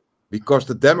 because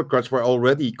the Democrats were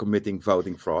already committing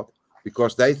voting fraud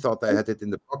because they thought they had it in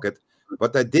the pocket,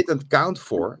 but they didn't count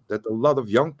for that a lot of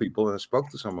young people, and I spoke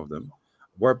to some of them,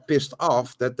 were pissed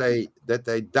off that they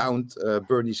downed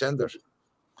Bernie Sanders.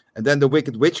 And then the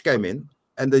Wicked Witch came in,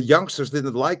 and the youngsters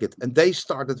didn't like it, and they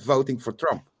started voting for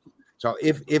Trump. So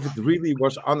if it really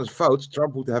was honest votes,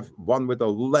 Trump would have won with a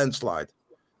landslide.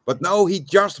 But no, he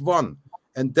just won.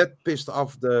 And that pissed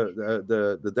off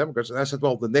the Democrats. And I said,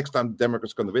 well, the next time the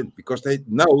Democrats are going to win, because they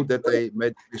know that they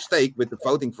made a mistake with the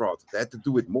voting fraud. They had to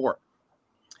do it more.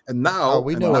 And now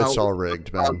we know it's all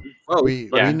rigged, man. We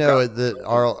know that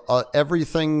our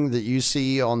everything that you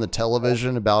see on the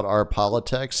television about our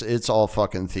politics, it's all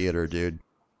fucking theater, dude.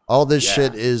 All this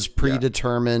shit is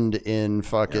predetermined in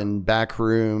fucking back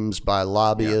rooms by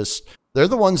lobbyists. They're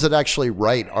the ones that actually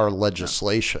write our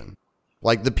legislation.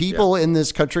 Like the people in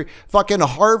this country, fucking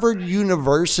Harvard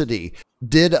University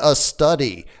did a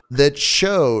study that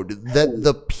showed that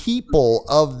the people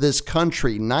of this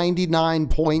country,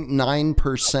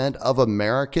 99.9% of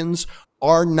Americans,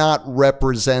 are not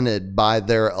represented by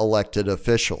their elected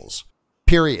officials.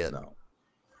 Period.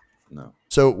 No.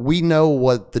 So we know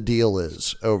what the deal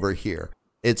is over here.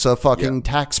 It's a fucking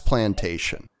tax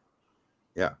plantation.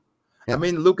 Yeah. I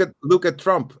mean, look at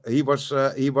Trump. He was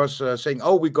saying,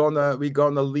 "Oh, we're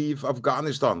gonna leave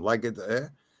Afghanistan," like it,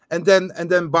 and then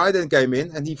Biden came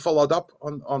in and he followed up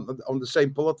on the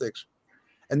same politics.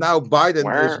 And now Biden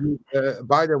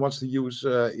wants to use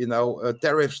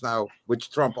tariffs now, which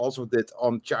Trump also did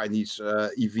on Chinese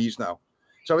EVs now.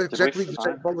 So it's exactly the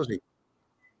same policy.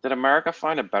 Did America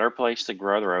find a better place to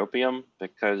grow their opium?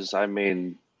 Because I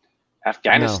mean,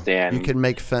 Afghanistan. No, you can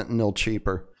make fentanyl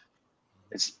cheaper.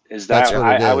 Is that that's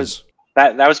what it is?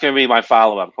 That was going to be my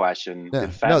follow-up question. Yeah.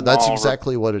 No, that's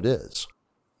exactly what it is.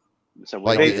 So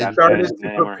like they started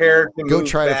to prepare to go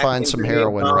try to find some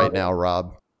heroin right now,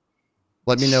 Rob.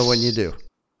 Let me know when you do.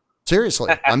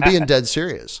 Seriously, I'm being dead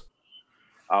serious.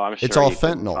 Oh, I'm sure it's all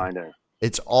fentanyl.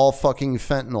 It's all fucking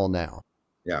fentanyl now.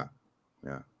 Yeah,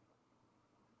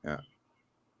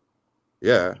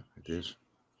 it is.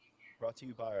 Brought to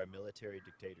you by our military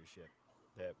dictatorship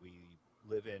that we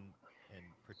live in and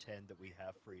pretend that we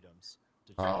have freedoms.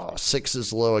 Oh, 6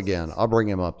 is low again. I'll bring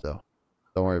him up, though.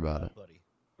 Don't worry about it. Buddy,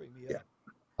 bring me up.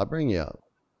 I'll bring you up.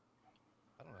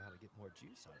 I don't know how to get more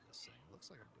juice out of this thing.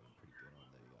 Looks like I'm doing pretty good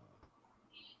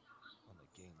on the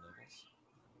gain levels.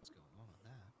 What's going on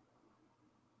that?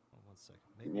 Hold on 1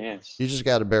 second. Maybe yes. You just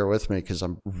got to bear with me because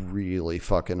I'm really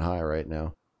fucking high right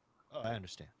now. Oh, I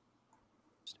understand.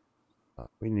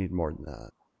 We need more than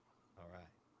that. All right.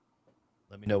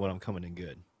 Let me know when I'm coming in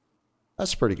good.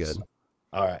 That's pretty good.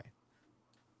 All right.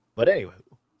 But anyway,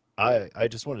 I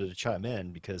just wanted to chime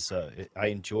in because I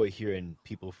enjoy hearing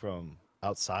people from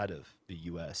outside of the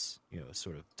U.S.,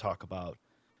 sort of talk about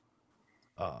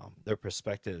their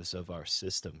perspectives of our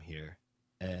system here.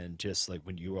 And just like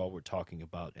when you all were talking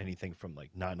about anything from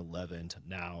like 9/11 to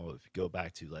now, if you go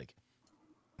back to like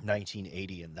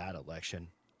 1980 and that election,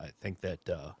 I think that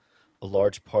a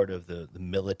large part of the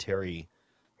military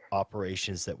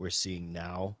operations that we're seeing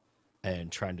now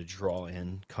and trying to draw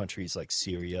in countries like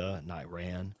Syria and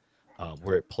Iran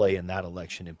were at play in that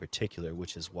election in particular,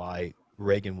 which is why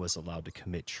Reagan was allowed to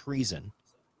commit treason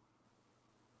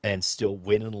and still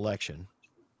win an election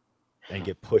and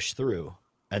get pushed through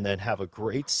and then have a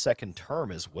great second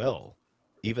term as well,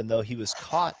 even though he was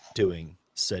caught doing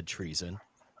said treason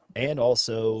and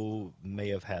also may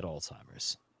have had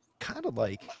Alzheimer's. Kind of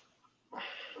like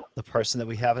the person that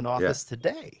we have in office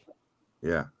today.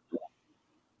 Yeah,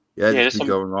 Yeah, it's been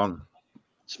going on.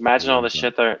 Just imagine all the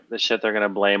shit they're gonna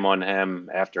blame on him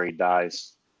after he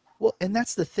dies. Well, and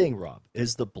that's the thing, Rob,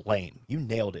 is the blame. You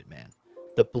nailed it, man.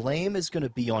 The blame is going to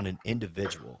be on an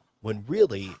individual, when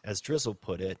really, as Drizzle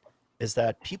put it, is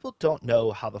that people don't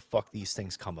know how the fuck these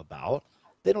things come about.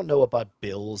 They don't know about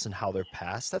bills and how they're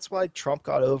passed. That's why Trump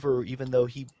got over, even though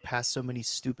he passed so many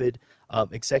stupid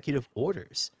executive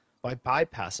orders by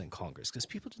bypassing Congress, because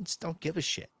people just don't give a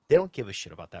shit. They don't give a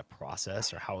shit about that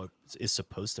process or how it is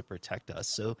supposed to protect us.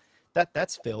 So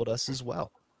that's failed us as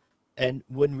well. And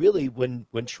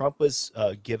when Trump was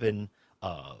given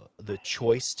the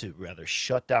choice to rather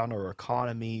shut down our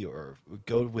economy or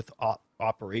go with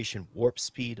Operation Warp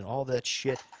Speed and all that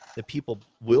shit that people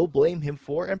will blame him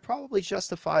for, and probably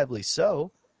justifiably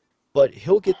so, but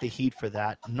he'll get the heat for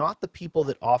that, not the people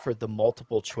that offered the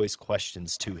multiple choice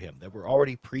questions to him that were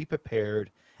already pre-prepared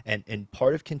and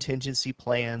part of contingency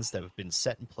plans that have been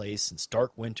set in place since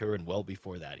Dark Winter and well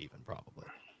before that even, probably.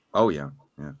 Oh, yeah.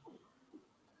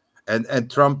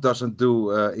 And Trump doesn't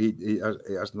do, he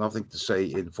has nothing to say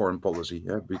in foreign policy,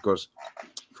 because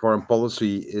foreign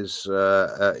policy is,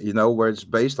 where it's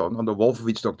based on the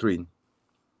Wolfowitz doctrine.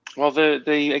 Well,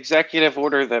 the executive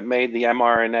order that made the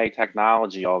mRNA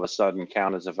technology all of a sudden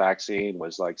count as a vaccine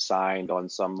was like signed on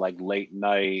some like late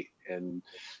night and,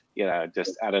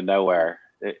 just out of nowhere.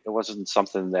 It wasn't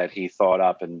something that he thought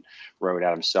up and wrote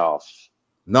out himself.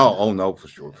 No, oh no, for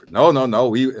sure.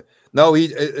 No. He.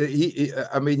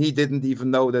 I mean, he didn't even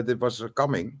know that it was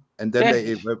coming, and then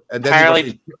he was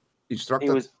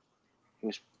instructed.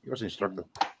 He was instructed.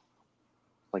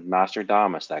 Like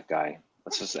Nostradamus, that guy.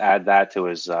 Let's just add that to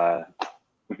his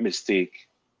mystique.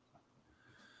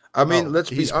 I mean, let's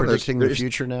be honest. He's predicting the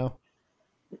future now.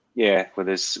 Yeah, with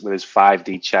his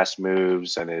 5D chess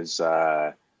moves and his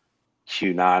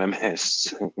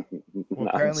Q-nonymous. Well,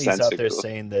 apparently he's out there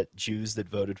saying that Jews that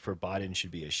voted for Biden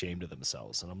should be ashamed of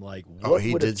themselves, and I'm like, what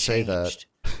he would did have say changed?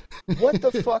 that. What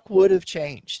the fuck would have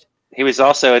changed? He was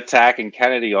also attacking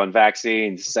Kennedy on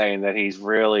vaccines, saying that he's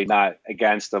really not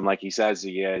against them like he says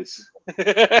he is.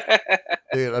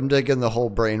 Dude, I'm digging the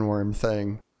whole brainworm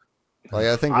thing. Like,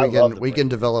 I think we can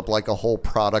develop like a whole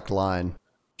product line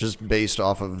just based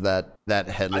off of that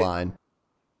headline.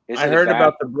 I heard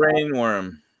about the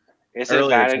brainworm. Is it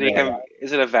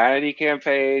a vanity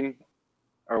campaign,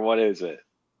 or what is it?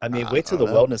 I mean, wait till the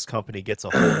wellness company gets a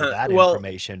hold of that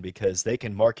information, because they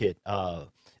can market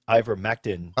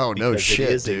ivermectin. Oh no shit,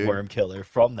 it is dude. A worm killer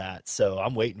from that. So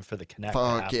I'm waiting for the connect.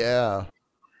 Fuck yeah!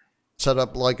 Set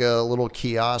up like a little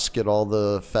kiosk at all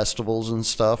the festivals and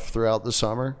stuff throughout the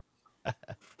summer.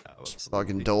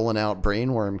 Fucking doling out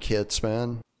brainworm kits,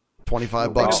 man.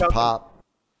 $25 a pop.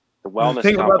 The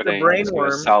wellness company is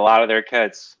going to sell a lot of their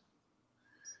kits.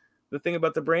 The thing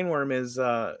about the brainworm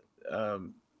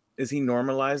is he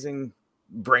normalizing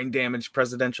brain damaged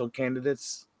presidential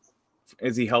candidates?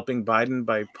 Is he helping Biden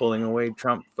by pulling away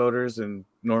Trump voters and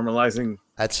normalizing?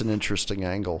 That's an interesting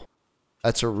angle.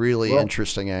 That's a really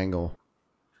interesting angle.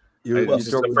 You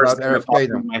talk about RFK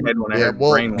in my head when I heard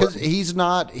brainworm. Because he's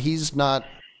not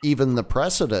even the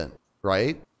precedent,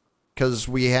 right? Because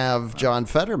we have John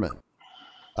Fetterman,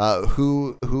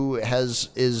 who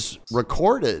is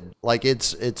recorded, like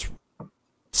it's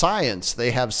science.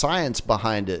 They have science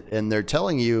behind it, and they're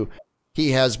telling you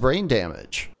he has brain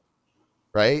damage,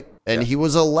 right? And he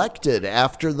was elected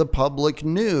after the public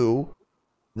knew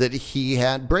that he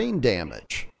had brain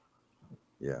damage.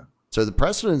 Yeah. So the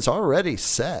precedent's already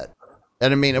set.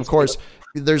 And I mean, of course,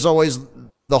 there's always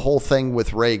the whole thing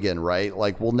with Reagan, right?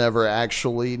 Like, we'll never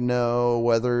actually know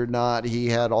whether or not he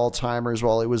had Alzheimer's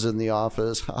while he was in the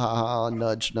office. Ha ha ha,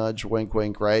 nudge, nudge, wink,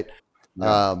 wink, right?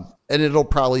 Yeah. And it'll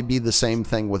probably be the same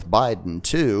thing with Biden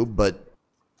too, but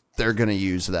they're going to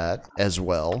use that as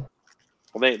well.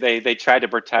 Well, they tried to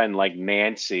pretend like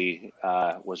Nancy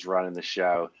was running the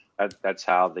show. That's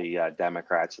how the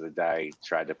Democrats of the day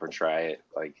tried to portray it.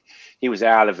 Like, he was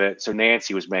out of it, so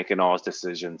Nancy was making all his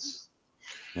decisions.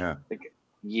 Yeah.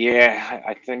 Yeah,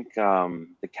 I think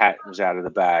the cat was out of the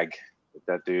bag.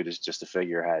 That dude is just a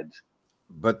figurehead.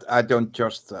 but I don't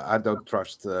trust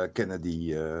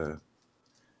Kennedy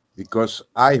because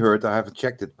I heard, I haven't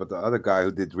checked it, but the other guy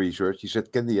who did research, he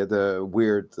said Kennedy had a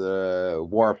weird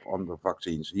warp on the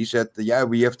vaccines. He said, yeah,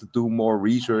 we have to do more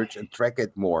research and track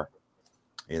it more.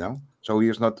 So he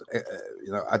is not.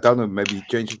 I don't know. Maybe he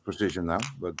changed his position now,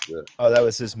 but Oh, that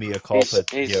was his mea culpa.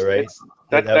 He's Yeah, right.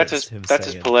 that's him his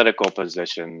saying. political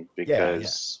position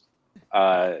because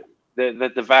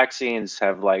the vaccines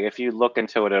have, like, if you look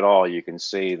into it at all, you can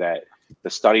see that the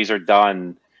studies are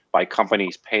done by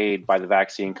companies paid by the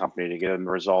vaccine company to get them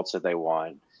the results that they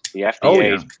want. The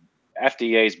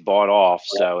FDA's bought off,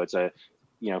 so it's a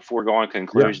foregone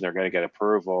conclusion they're going to get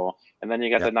approval. And then you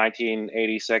got the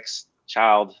 1986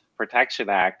 Child Protection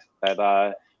Act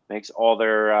that makes all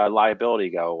their liability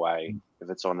go away if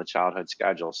it's on the childhood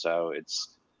schedule. So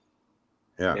it's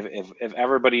if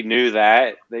everybody knew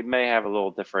that, they may have a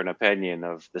little different opinion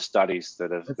of the studies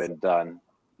that have been done.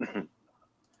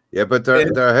 Yeah, but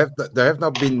there have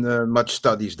not been much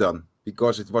studies done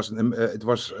because it was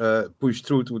pushed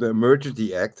through to the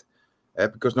Emergency Act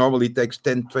because normally it takes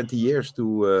 10-20 years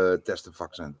to test a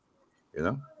vaccine,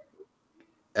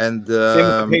 And same with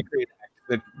the Patriot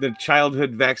Act, the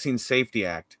Childhood Vaccine Safety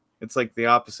Act. It's like the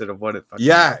opposite of what it fucking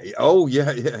is. Oh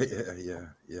yeah.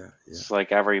 It's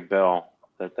like every bill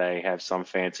that they have some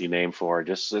fancy name for.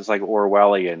 It's like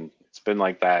Orwellian. It's been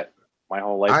like that my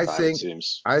whole lifetime, it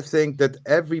seems. I think that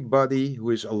everybody who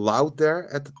is allowed there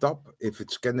at the top, if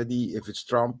it's Kennedy, if it's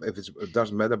Trump, it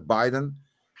doesn't matter, Biden,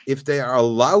 if they are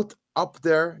allowed up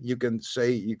there, you can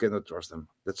say you cannot trust them.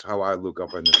 That's how I look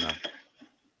up on it now.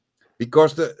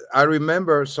 Because I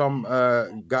remember some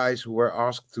guys who were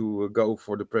asked to go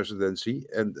for the presidency,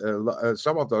 and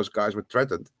some of those guys were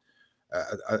threatened.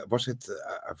 Was it?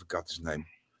 I forgot his name.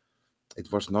 It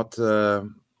was not.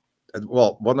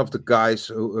 One of the guys,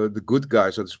 the good guy,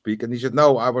 so to speak, and he said,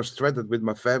 "No, I was threatened with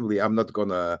my family. I'm not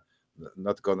gonna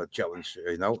challenge.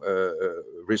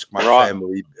 Risk my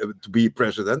family to be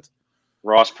president."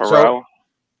 Ross Perot.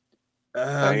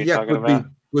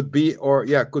 Could be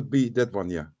that one.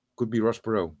 Yeah, could be Ross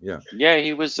Perot. Yeah. Yeah,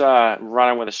 he was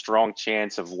running with a strong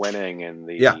chance of winning in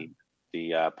the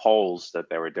polls that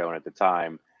they were doing at the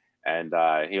time, and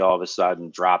he all of a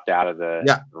sudden dropped out of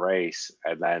the race,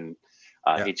 and then.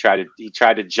 He tried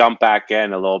to jump back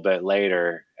in a little bit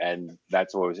later, and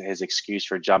that's what was his excuse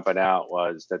for jumping out,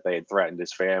 was that they had threatened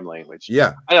his family, which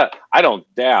I don't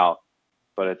doubt,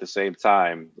 but at the same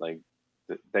time, like,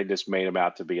 they just made him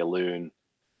out to be a loon.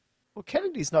 Well,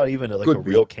 Kennedy's not even a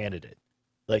real candidate.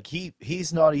 Like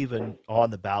he's not even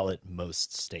on the ballot in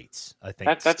most states, I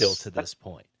think, still to this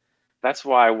point. That's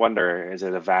why I wonder, is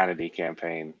it a vanity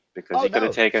campaign? Because he could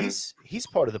have taken. He's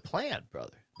part of the plan,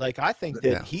 brother. Like, I think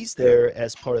that he's there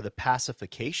as part of the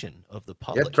pacification of the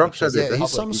public. Yeah, Trump said that.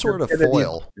 He's some sort of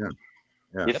foil.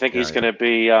 Yeah. You think he's going to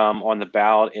be on the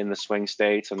ballot in the swing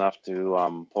states enough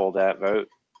to pull that vote?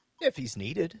 If he's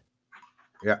needed.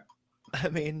 Yeah. I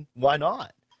mean, why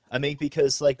not? I mean,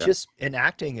 because just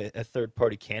enacting a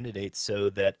third-party candidate so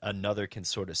that another can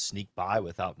sort of sneak by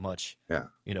without much,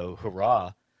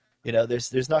 hurrah.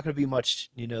 There's not going to be much,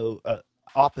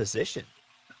 opposition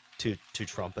to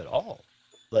Trump at all.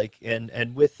 Like,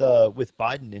 and with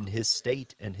Biden in his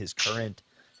state and his current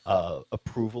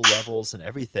approval levels and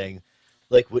everything,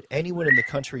 like, would anyone in the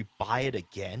country buy it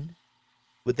again?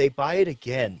 Would they buy it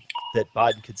again that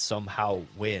Biden could somehow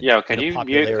win in a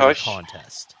popularity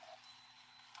contest?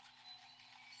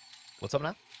 What's up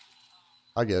now?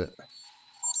 I get it.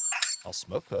 I'll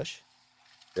smoke Kush.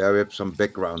 Yeah, we have some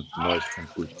background noise from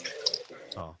Kush.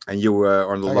 Oh. And you were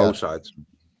on the low side.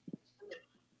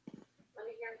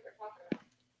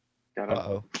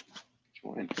 Uh-oh.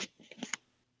 I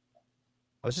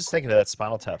was just thinking of that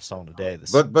Spinal Tap song today.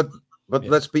 But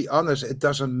let's be honest, it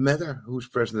doesn't matter who's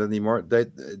president anymore.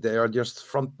 They are just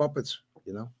front puppets,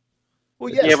 Well,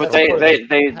 yes, but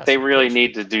they really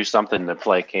need to do something to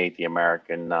placate the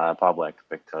American public,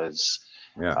 because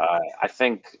I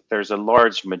think there's a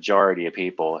large majority of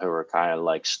people who are kind of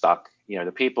like stuck. The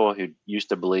people who used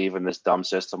to believe in this dumb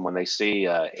system, when they see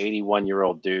a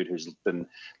 81-year-old dude who's been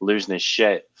losing his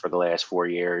shit for the last 4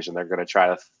 years, and they're going to try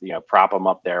to, prop him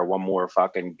up there one more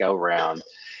fucking go round,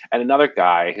 and another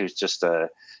guy who's just a,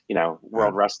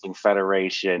 World Wrestling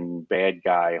Federation bad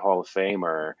guy, Hall of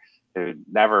Famer, who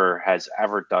never has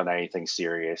ever done anything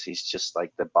serious. He's just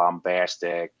like the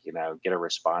bombastic, get a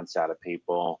response out of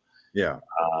people,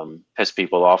 piss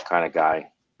people off kind of guy.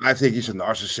 I think he's a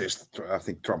narcissist. I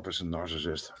think Trump is a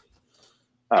narcissist.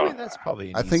 I mean, that's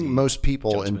probably. I think most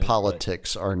people in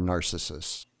politics are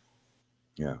narcissists.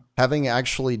 Yeah. Having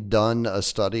actually done a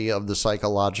study of the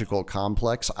psychological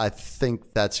complex, I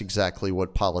think that's exactly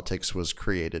what politics was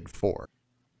created for,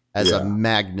 as a Yeah.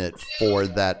 magnet for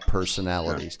that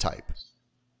personality type.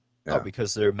 Oh, Yeah.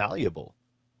 because they're malleable.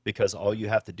 Because all you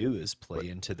have to do is play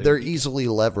into their They're weakness. easily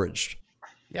leveraged.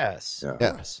 Yes, Yeah. of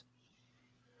course.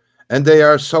 And they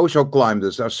are social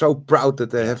climbers. They're so proud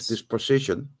that they have Yes. this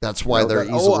position. That's why they're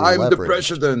that, easily I'm the leveraged.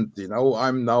 president.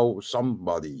 I'm now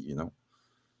somebody.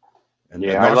 And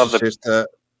Yeah, the I love the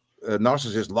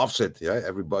narcissist loves it. Yeah,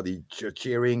 everybody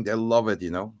cheering. They love it.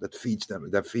 That feeds them.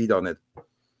 They feed on it.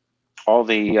 all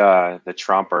the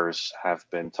Trumpers have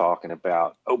been talking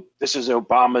about. Oh, this is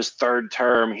Obama's third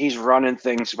term. He's running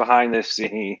things behind the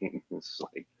scenes.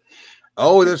 Like,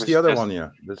 Oh, he that's was the other just- one. Yeah,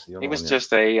 that's the other He was one.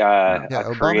 just a Yeah,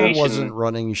 Obama creation. wasn't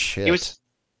running shit.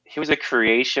 He was a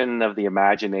creation of the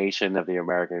imagination of the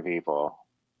American people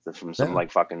from some Yeah.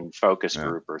 like fucking focus Yeah.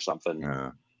 group or something.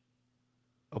 Yeah.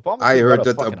 Obama I could run heard a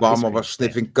that fucking ice Obama cream was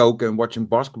stand. sniffing coke and watching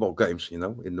basketball games. In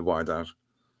the White House.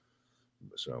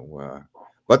 So,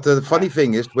 but the funny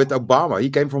thing is, with Obama, he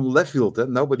came from left field.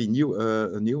 Nobody knew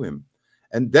him.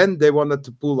 And then they wanted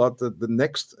to pull out the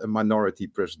next minority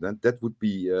president. That would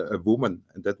be a woman,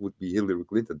 and that would be Hillary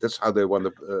Clinton. That's how they want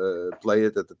to play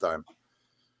it at the time.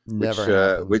 Never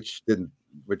happened. Which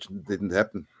didn't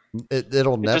happen.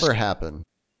 It'll never just- happen.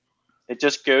 It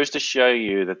just goes to show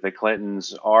you that the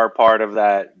Clintons are part of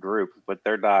that group, but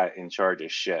they're not in charge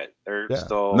of shit. They're Yeah.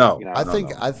 still, No,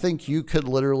 I think you could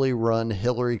literally run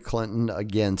Hillary Clinton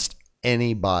against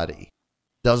anybody.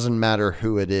 Doesn't matter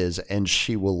who it is, and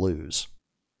she will lose.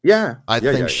 Yeah, I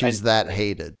think she's that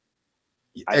hated.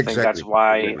 I think that's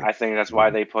why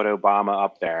they put Obama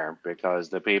up there, because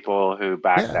the people who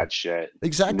back that shit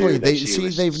Exactly. knew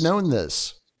that They've known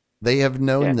this. They have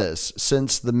known Yeah. this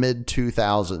since the mid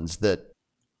 2000s that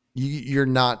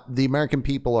the American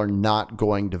people are not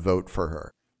going to vote for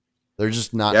her. They're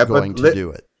just not going to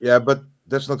do it. Yeah, but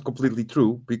that's not completely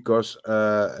true, because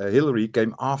Hillary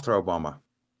came after Obama,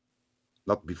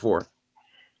 not before.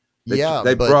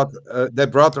 They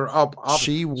brought her up.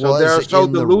 She was so they're so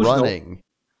in the delusional. running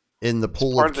in the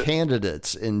pool of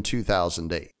candidates in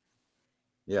 2008.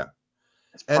 Yeah.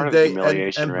 It's part And of the they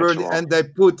humiliation and Bernie ritual.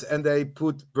 and they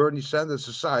put Bernie Sanders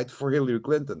aside for Hillary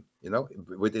Clinton,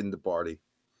 within the party,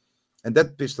 and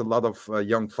that pissed a lot of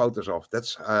young voters off.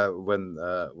 That's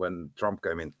when Trump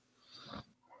came in.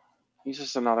 He's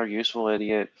just another useful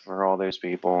idiot for all those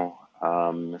people.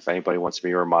 If anybody wants to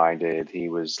be reminded, he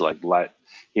was like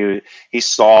he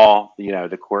saw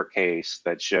the court case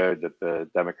that showed that the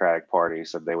Democratic Party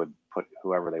said they would put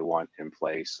whoever they want in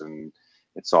place, and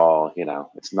it's all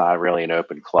it's not really an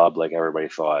open club like everybody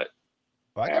thought.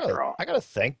 Well, I gotta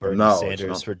thank Bernie No, it's Sanders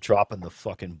not. for dropping the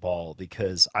fucking ball,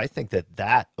 because I think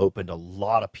that opened a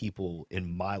lot of people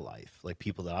in my life, like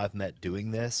people that I've met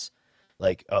doing this,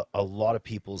 like a lot of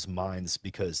people's minds,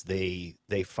 because they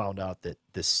found out that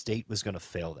the state was going to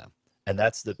fail them, and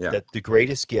that's the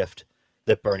greatest gift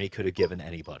that Bernie could have given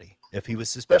anybody,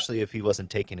 especially if he wasn't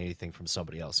taking anything from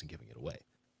somebody else and giving it away.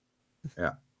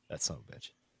 Yeah, that son of a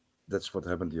bitch. That's what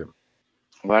happened here.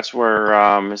 Well, that's where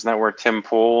isn't that where Tim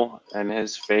Pool and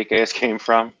his fake ass came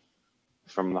from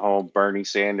the whole Bernie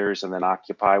Sanders and then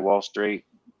Occupy Wall Street?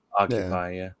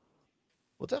 Occupy, yeah.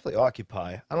 Well, definitely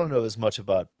Occupy. I don't know as much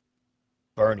about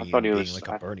Bernie and being like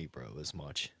a Bernie bro as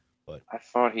much, but I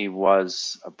thought he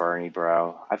was a Bernie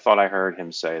bro. I thought I heard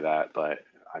him say that, but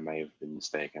I may have been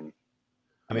mistaken.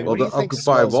 I mean, Well, the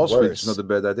Occupy Wall Street is not a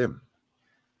bad idea.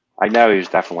 I know he was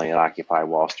definitely an Occupy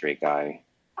Wall Street guy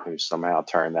who somehow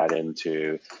turned that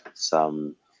into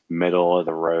some middle of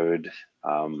the road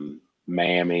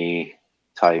mammy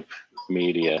type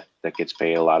media that gets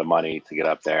paid a lot of money to get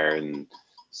up there and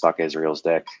suck Israel's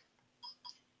dick.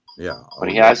 Yeah, but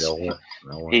he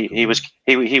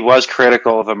was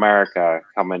critical of America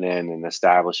coming in and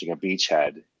establishing a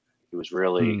beachhead. He was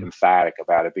really emphatic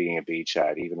about it being a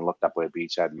beachhead. He even looked up what a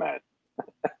beachhead meant.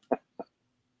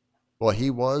 Well,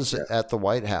 he was at the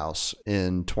White House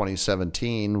in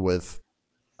 2017 with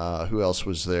who else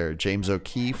was there? James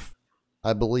O'Keefe,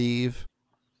 I believe.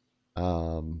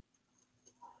 Some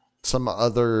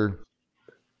other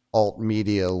alt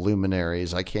media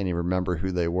luminaries. I can't even remember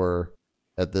who they were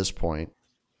at this point.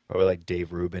 Or like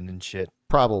Dave Rubin and shit.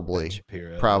 Probably. Ben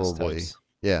Shapiro, probably.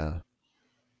 Yeah.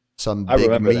 Some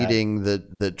big meeting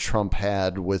that Trump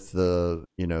had with the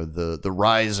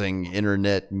rising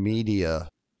internet media.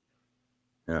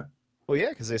 Yeah. Well, yeah,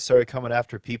 because they started coming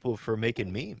after people for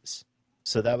making memes.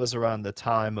 So that was around the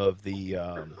time of the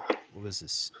what was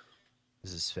this? What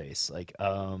was his face? Like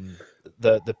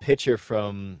the picture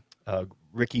from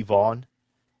Ricky Vaughn.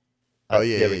 There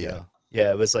we go.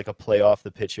 Yeah, it was like a play off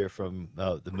the picture from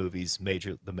the movies,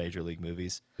 the Major League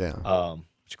movies. Yeah.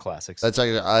 Which classics. That's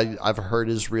like I've heard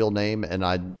his real name, and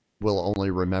I will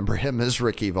only remember him as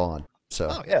Ricky Vaughn. So.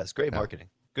 Oh yeah, it's great Yeah. marketing.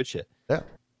 Good shit. Yeah.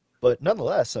 But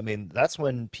nonetheless, I mean, that's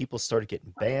when people started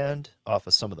getting banned off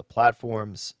of some of the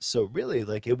platforms. So really,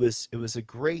 like it was a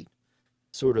great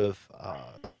sort of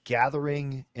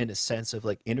gathering in a sense of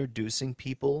like introducing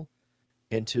people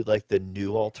into like the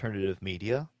new alternative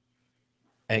media,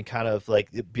 and kind of like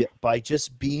by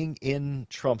just being in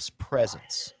Trump's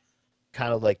presence,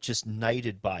 kind of like just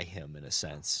knighted by him in a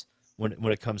sense when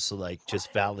it comes to like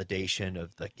just validation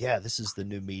of like, yeah, this is the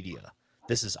new media,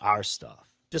 this is our stuff.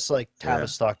 Just like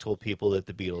Tavistock told people that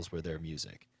the Beatles were their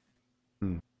music.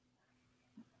 Hmm.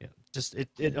 Yeah, just it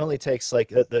only takes like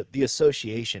the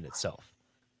association itself,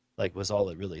 like was all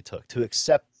it really took to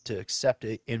accept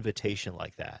an invitation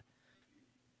like that.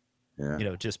 Yeah. You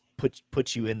know, just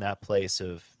put you in that place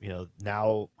of, you know,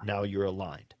 now you're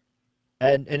aligned.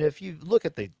 And if you look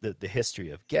at the history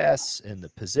of guests and the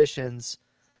positions,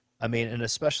 I mean, and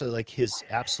especially like his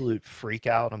absolute freak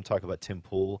out, I'm talking about Tim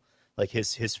Pool, like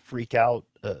his freak out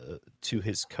to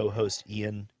his co-host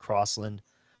Ian Crossland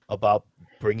about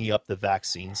bringing up the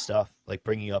vaccine stuff, like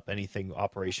bringing up anything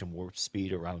Operation Warp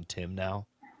Speed around Tim now.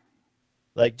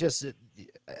 Like just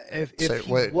if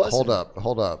he wait, wasn't,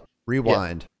 hold up,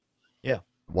 rewind. Yeah.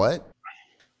 What?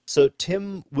 So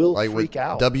Tim will Like freak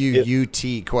out.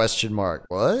 WUT question mark.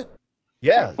 What?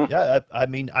 Yeah. I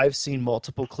mean, I've seen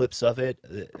multiple clips of it,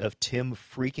 of Tim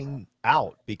freaking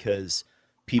out because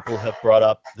people have brought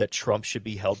up that Trump should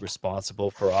be held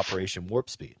responsible for Operation Warp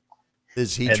Speed.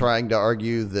 Is he trying to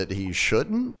argue that he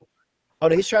shouldn't? Oh,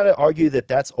 no, he's trying to argue that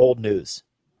that's old news.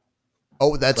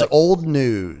 Oh, that's Like, old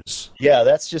news. Yeah,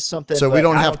 that's just something. So we like,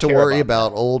 don't I have to care worry about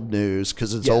about old news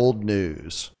because it's Yeah. old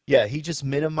news. Yeah, he just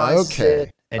minimizes Okay.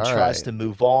 it and All tries right. to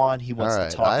move on. He All wants right,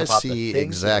 to talk I about see the things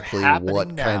exactly that are happening what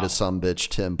now. kind of sumbitch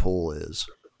Tim Pool is.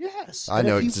 Yes, I and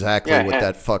know if he- exactly Yeah. what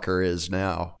that fucker is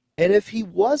now. And if he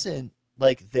wasn't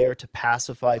like there to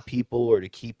pacify people or to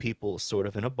keep people sort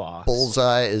of in a box,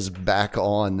 Bullseye is back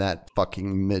on that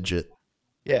fucking midget.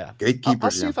 yeah, Gatekeepers, I'll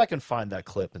see yeah. if I can find that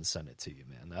clip and send it to you,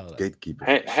 man. Now that I-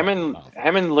 Gatekeepers.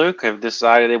 Him and Luke have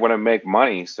decided they want to make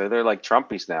money, so they're like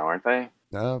Trumpies now, aren't they?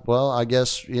 Well, I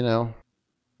guess,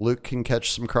 Luke can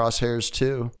catch some crosshairs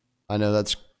too. I know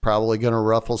that's probably going to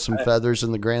ruffle some feathers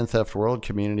in the Grand Theft World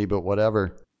community, but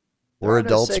whatever. There We're are no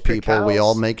adults, sacred people. We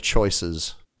all cows. make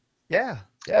choices. Yeah.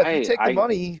 If Hey, you take the I-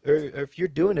 money, or if you're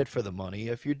doing it for the money,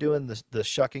 if you're doing the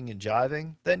shucking and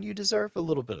jiving, then you deserve a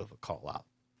little bit of a call out.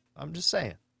 I'm just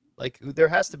saying. Like, there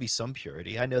has to be some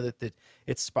purity. I know that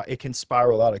it can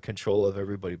spiral out of control of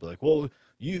everybody. Be like, well,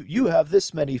 you have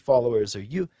this many followers, or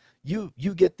you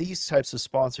get these types of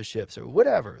sponsorships, or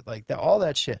whatever. Like all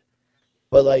that shit.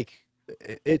 But like,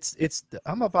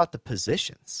 I'm about the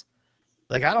positions.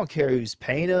 Like, I don't care who's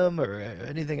paying him or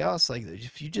anything else. Like,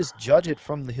 if you just judge it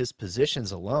from his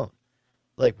positions alone,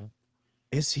 like,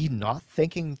 is he not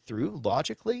thinking through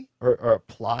logically or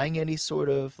applying any sort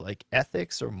of like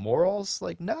ethics or morals?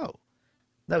 Like, no,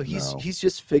 he's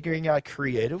just figuring out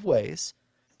creative ways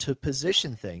to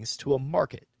position things to a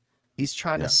market. He's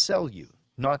trying to sell you,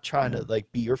 not trying to like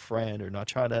be your friend or not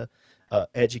trying to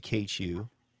educate you.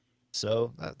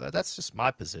 So that's just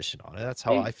my position on it. That's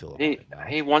how I feel about it now.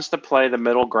 He wants to play the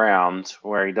middle ground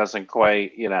where he doesn't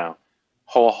quite,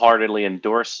 wholeheartedly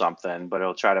endorse something, but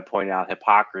he'll try to point out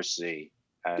hypocrisy.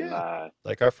 And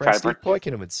like our friend try to Steve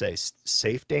Poikin would say,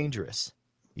 safe, dangerous.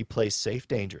 He plays safe,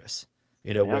 dangerous.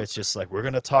 Where it's just like, we're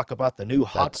going to talk about the new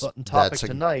hot button topic that's a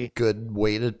tonight. Good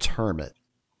way to term it.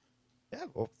 Yeah,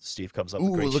 well, Steve comes up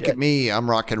Ooh, with great look shit. at me. I'm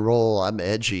rock and roll. I'm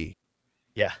edgy.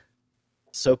 Yeah.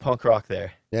 So punk rock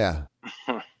there. Yeah.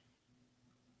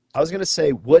 I was going to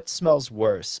say, what smells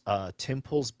worse, Tim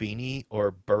Pool's beanie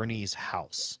or Bernie's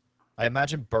house? I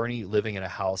imagine Bernie living in a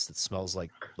house that smells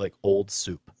like old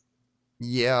soup.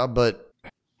 Yeah, but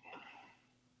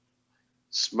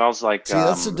smells like. see,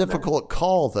 that's a difficult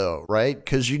call, though, right?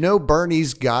 Because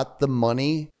Bernie's got the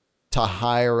money to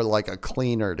hire like a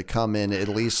cleaner to come in at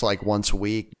least like once a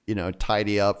week,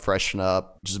 tidy up, freshen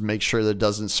up, just make sure that it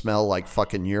doesn't smell like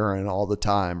fucking urine all the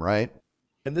time, right?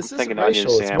 And this I'm is thinking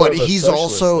racial. onion It's sandwich. more But of a he's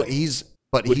socialist also thing.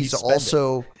 but Would he he's spend it?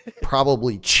 also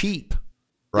probably cheap,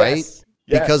 right? Yes.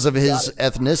 Because of Got his it.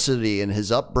 ethnicity and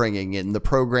his upbringing and the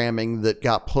programming that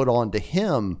got put onto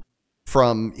him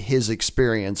from his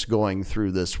experience going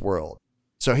through this world.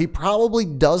 So he probably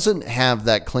doesn't have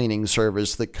that cleaning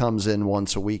service that comes in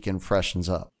once a week and freshens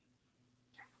up.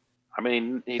 I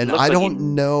mean, he And looks I like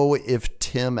don't know if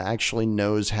Tim actually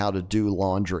knows how to do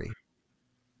laundry.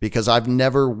 because I've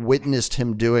never witnessed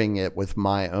him doing it with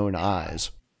my own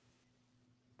eyes.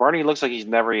 Barney looks like he's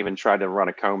never even tried to run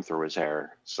a comb through his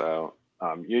hair. So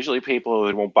usually people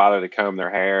who won't bother to comb their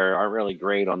hair aren't really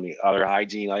great on the other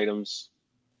hygiene items.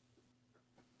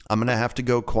 I'm going to have to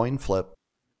go coin flip.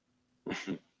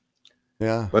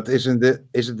 Yeah. But isn't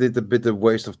it a bit of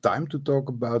waste of time to talk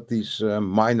about these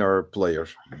minor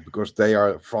players, because they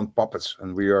are front puppets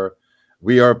and we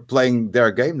are playing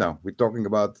their game now. We're talking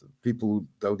about people who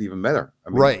don't even matter. I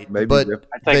mean, right. Maybe but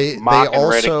I think mock and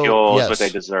ridicule is what they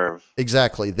deserve.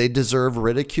 Exactly. They deserve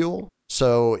ridicule.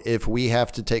 So if we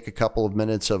have to take a couple of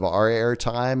minutes of our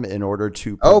airtime in order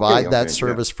to provide that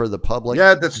service for the public,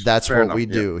 that's what we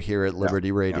do here at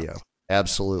Liberty Radio.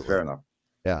 Absolutely. Fair enough.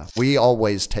 Yeah. We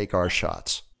always take our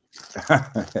shots.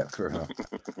 Yeah, fair enough.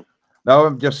 No,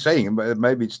 I'm just saying,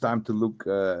 maybe it's time to look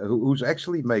who's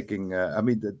actually making. I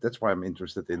mean, that's why I'm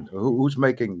interested in who's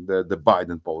making the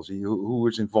Biden policy. Who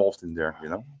is involved in there? You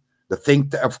know, the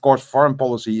think. Of course, foreign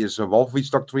policy is a Wolfowitz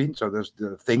doctrine. So there's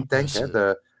the think tank,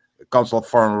 the Council of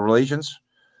Foreign Relations.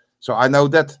 So I know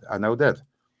that,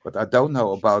 but I don't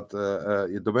know about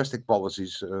domestic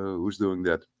policies. Who's doing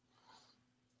that?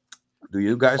 Do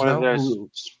you guys know?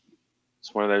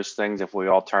 It's one of those things. If we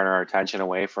all turn our attention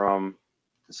away from,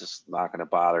 it's just not going to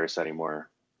bother us anymore,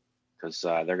 because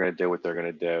they're going to do what they're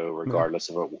going to do regardless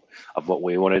of what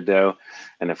we want to do.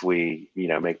 And if we,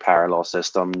 make parallel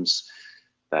systems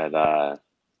that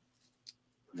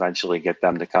eventually get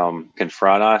them to come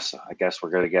confront us, I guess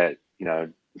we're going to get,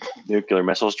 nuclear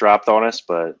missiles dropped on us.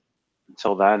 But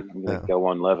until then, I'm going to go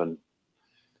on living.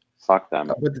 Fuck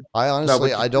them. I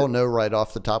honestly, I don't know right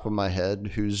off the top of my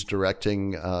head who's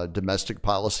directing domestic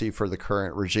policy for the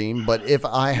current regime. But if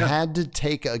I had to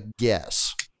take a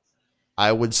guess,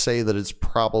 I would say that it's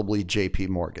probably J.P.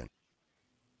 Morgan.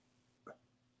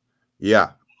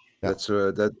 Yeah. That's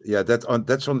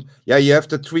on. Yeah, you have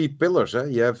the three pillars.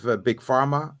 You have big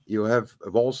pharma, you have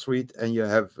Wall Street, and you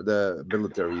have the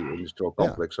military industrial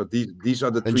complex. So these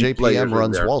are the three and players. JPM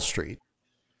runs Wall Street.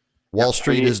 Wall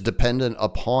Street is dependent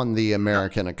upon the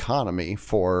American economy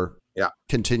for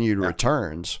continued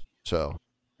returns. So,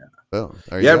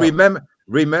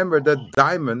 remember that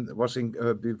Diamond was in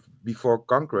before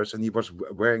Congress, and he was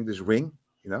wearing this ring,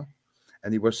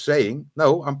 and he was saying,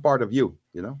 "No, I'm part of you.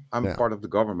 I'm part of the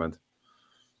government."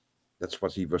 That's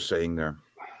what he was saying there.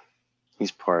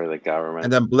 He's part of the government.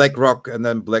 And then BlackRock,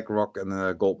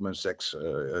 and Goldman Sachs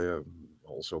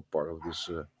also part of this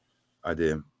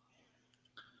idea.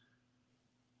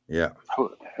 Yeah.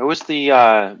 Who was the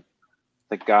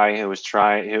guy who was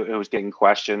who was getting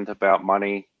questioned about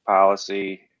money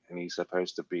policy, and he's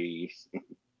supposed to be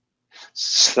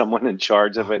someone in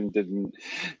charge of it, and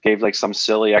gave like some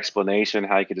silly explanation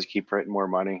how he could just keep printing more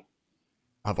money?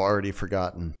 I've already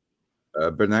forgotten.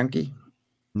 Bernanke?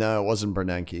 No, it wasn't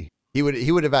Bernanke. He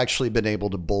would have actually been able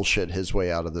to bullshit his way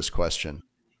out of this question.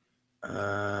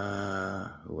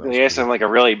 They asked him like a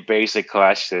really basic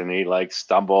question. He like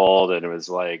stumbled, and it was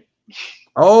like,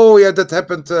 "Oh yeah, that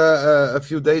happened a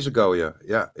few days ago." Yeah.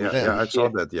 I saw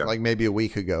that. Yeah, like maybe a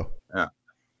week ago.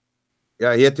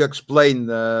 Yeah. He had to explain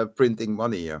printing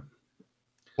money. Yeah.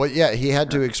 Well, yeah, he had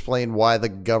to explain why the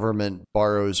government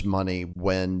borrows money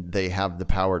when they have the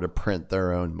power to print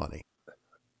their own money.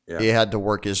 Yeah. He had to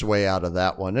work his way out of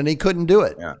that one, and he couldn't do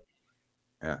it. Yeah.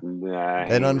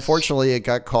 And unfortunately, it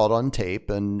got caught on tape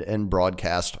and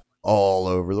broadcast all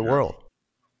over the world.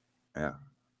 Yeah.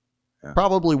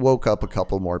 Probably woke up a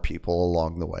couple more people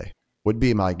along the way, would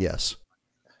be my guess.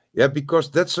 Yeah, because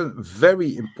that's a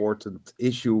very important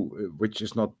issue, which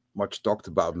is not much talked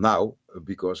about now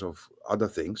because of other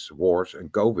things, wars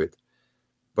and COVID.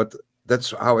 But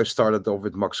that's how I started off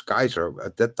with Max Kaiser.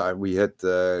 At that time, we had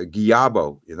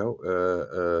Guiabo,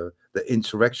 the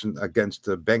insurrection against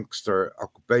the bankster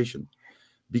occupation,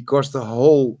 because the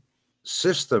whole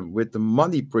system with the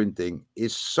money printing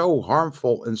is so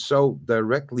harmful and so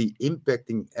directly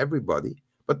impacting everybody,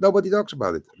 but nobody talks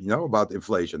about it, about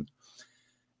inflation.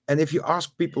 And if you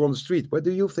ask people on the street, where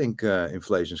do you think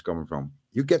inflation is coming from?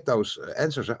 You get those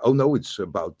answers. Oh no, it's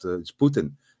about it's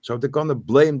Putin. So they're gonna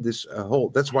blame this whole.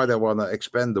 That's why they want to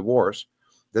expand the wars.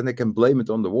 Then they can blame it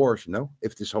on the wars.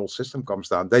 If this whole system comes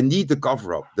down, they need the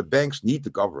cover up. The banks need the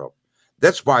cover up.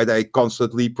 That's why they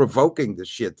constantly provoking the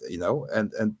shit.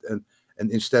 And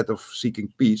instead of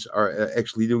seeking peace, are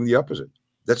actually doing the opposite.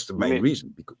 That's the main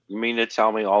reason. You mean to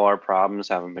tell me all our problems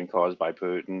haven't been caused by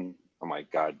Putin? Oh my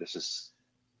God, this is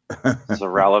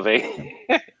irrelevant.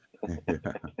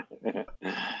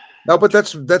 No, but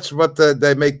that's what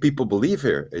they make people believe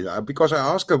here. Because I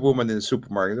asked a woman in the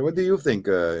supermarket, "What do you think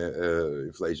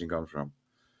inflation comes from?"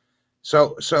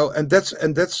 So and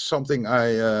that's something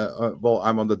I well,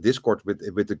 I'm on the Discord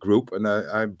with the group, and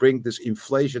I bring this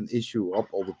inflation issue up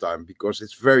all the time because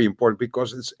it's very important,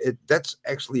 because that's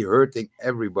actually hurting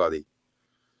everybody,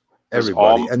 'Cause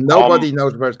and nobody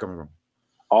knows where it's coming from.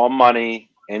 all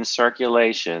money in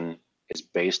circulation is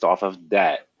based off of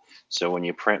debt. So when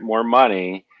you print more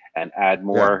money and add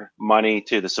more money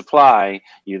to the supply,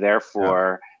 you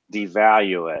therefore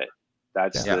devalue it.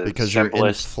 That's the because simplest, you're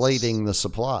inflating the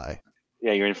supply.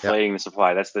 Yeah, you're inflating the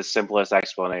supply. That's the simplest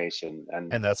explanation.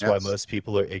 And that's why most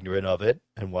people are ignorant of it,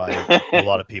 and why a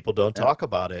lot of people don't talk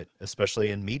about it, especially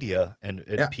in media and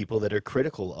people that are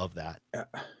critical of that.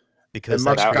 Because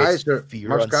Max Kaiser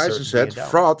said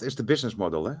fraud is the business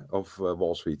model of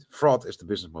Wall Street. Fraud is the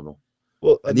business model.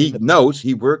 Well, and he knows,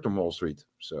 he worked on Wall Street,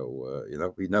 so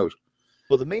he knows.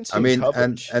 Well, the mainstream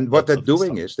coverage and what they're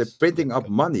doing is they're printing up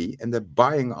money and they're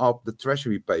buying up the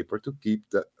treasury paper to keep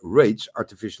the rates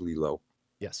artificially low.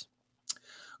 Yes.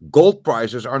 Gold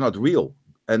prices are not real,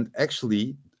 and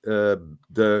actually,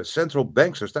 the central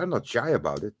bankers, they're not shy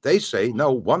about it. They say,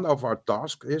 no, one of our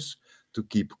tasks is to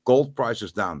keep gold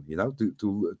prices down.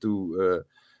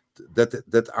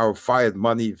 That our fiat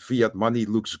money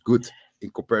looks good in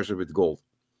comparison with gold.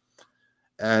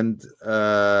 And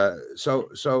so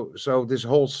this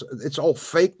whole, it's all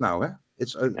fake now, eh?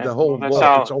 It's the whole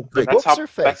world, it's all fake. The books are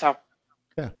fake.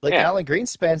 Alan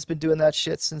Greenspan's been doing that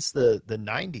shit since the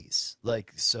 90s.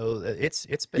 Like, so it's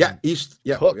been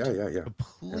cooked,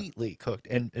 completely cooked.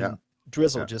 And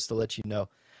Drizzle, just to let you know,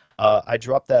 I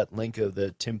dropped that link of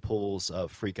the Tim Pool's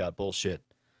Freak Out Bullshit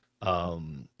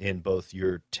in both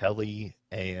your telly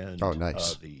and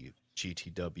the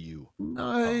GTW.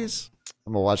 Nice.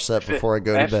 I'm gonna watch that before I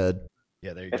go to bed.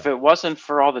 Yeah, there you if go. it wasn't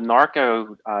for all the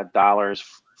narco dollars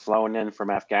flowing in from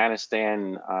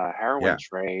Afghanistan heroin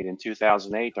trade in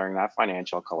 2008 during that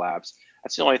financial collapse,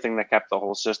 that's the only thing that kept the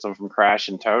whole system from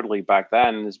crashing totally back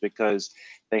then, is because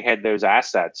they had those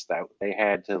assets that they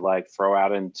had to like throw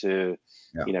out into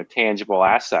tangible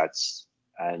assets,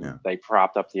 and they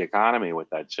propped up the economy with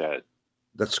that shit.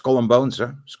 That's Skull and Bones,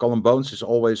 huh? Skull and Bones is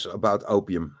always about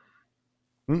opium,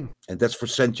 and that's for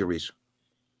centuries.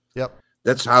 Yep.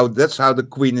 That's how the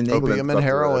Queen in England. Opium and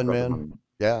heroin, man.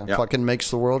 Yeah, fucking makes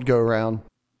the world go round.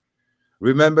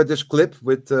 Remember this clip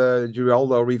with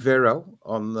Geraldo Rivero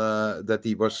on that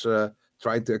he was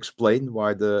trying to explain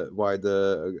why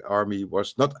the army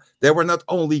was not. They were not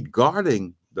only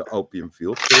guarding the opium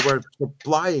fields; they were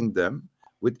supplying them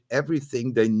with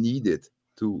everything they needed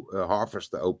to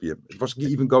harvest the opium. It was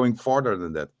even going farther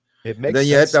than that. It makes then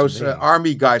you had sense those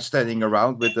army guys standing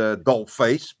around with a dull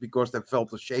face because they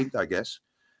felt ashamed, I guess.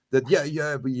 That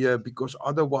because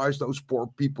otherwise those poor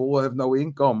people have no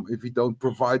income if we don't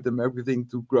provide them everything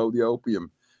to grow the opium.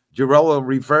 Geraldo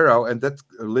Rivero, and that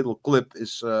little clip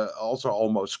is also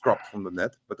almost scrubbed from the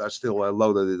net, but I still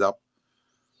loaded it up.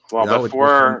 Well,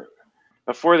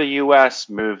 before the U.S.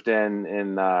 moved in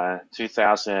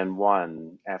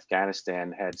 2001,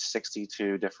 Afghanistan had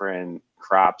 62 different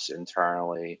crops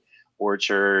internally,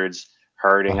 orchards,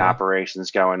 herding operations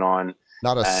going on.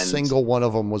 Not a single one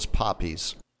of them was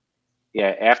poppies.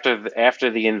 Yeah, after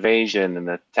the invasion and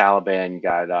the Taliban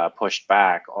got pushed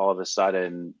back, all of a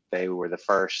sudden they were the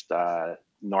first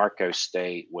narco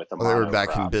state with a they were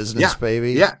back in business,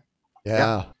 baby. Yeah.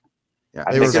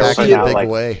 They were back in a big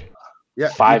way. Yeah,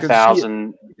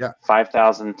 5,000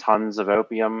 tons of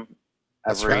opium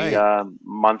every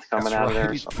month coming out of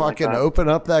there. Fucking open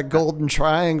up that golden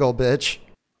triangle, bitch.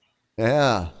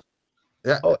 Yeah.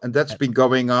 Yeah, and that's been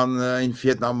going on in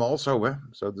Vietnam also, eh?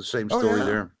 So the same story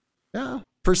there. Yeah,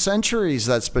 for centuries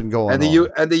that's been going on.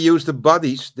 And they use the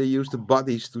bodies. They use the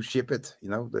bodies to ship it.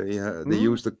 They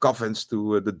use the coffins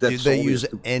to the dead. They use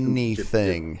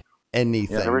anything.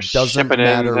 Doesn't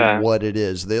matter what it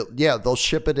is. They'll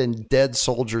ship it in dead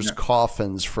soldiers'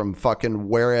 coffins from fucking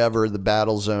wherever the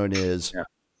battle zone is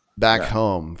back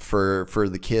home for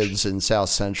the kids in South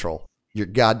Central. You're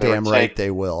goddamn right, they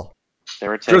will.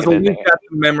 There's a week after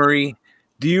memory.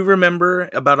 Do you remember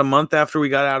about a month after we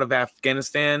got out of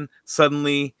Afghanistan,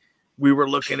 suddenly we were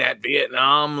looking at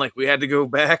Vietnam like we had to go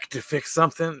back to fix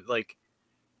something, like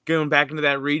going back into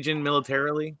that region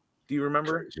militarily? Do you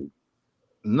remember?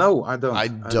 No, I don't. I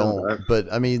don't.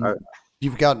 But I mean,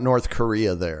 you've got North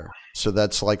Korea there, so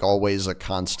that's like always a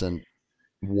constant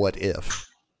what if.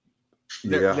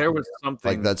 There was something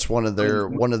like that's one of their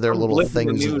little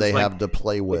things that they have to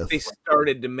play with. They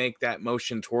started to make that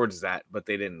motion towards that, but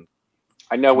they didn't.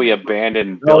 I know we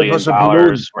abandoned $1 billion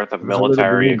worth of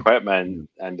military equipment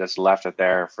and just left it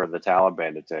there for the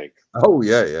Taliban to take. Oh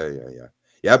yeah.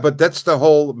 Yeah, but that's the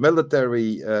whole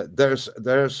military. There's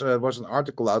was an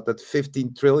article out that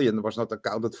 15 trillion was not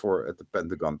accounted for at the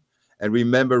Pentagon. And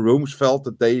remember Rumsfeld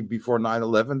the day before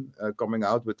 9/11 coming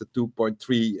out with the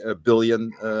 2.3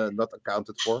 billion not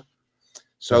accounted for.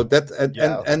 So that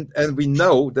and we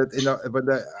know that when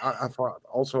they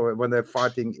also when they're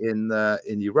fighting in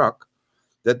Iraq,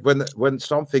 that when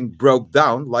something broke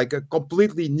down, like a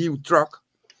completely new truck,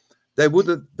 they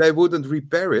wouldn't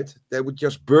repair it. They would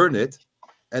just burn it,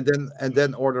 and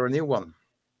then order a new one.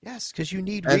 Yes, because you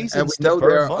need And reasons we know to burn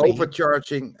they're money.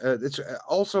 overcharging. It's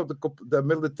also the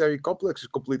military complex is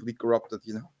completely corrupted.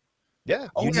 Yeah,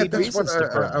 Oh yeah, that's what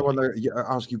I want to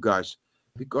ask you guys,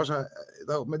 because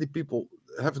many people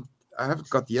I haven't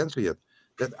got the answer yet.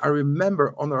 That I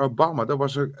remember under Obama, there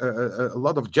was a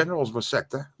lot of generals were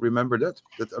sacked. Remember that?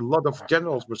 That a lot of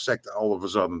generals were sacked all of a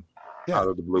sudden out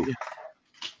of the blue.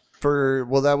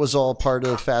 Well, that was all part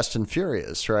of Fast and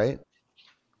Furious, right?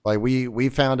 Like we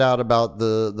found out about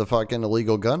the fucking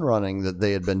illegal gun running that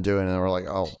they had been doing, and we're like,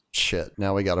 oh shit,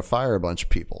 now we got to fire a bunch of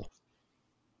people.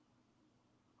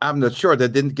 I'm not sure. They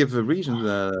didn't give a reason.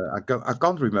 I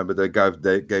can't remember they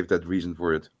gave that reason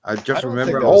for it. I just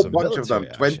remember a whole bunch of them,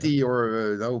 20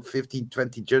 or 15,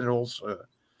 20 generals.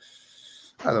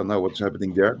 I don't know what's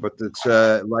happening there, but it's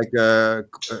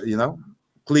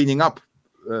cleaning up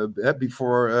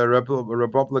before a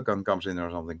Republican comes in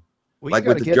or something. Well, you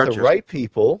got to get the right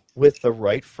people with the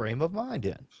right frame of mind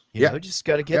in. You know, just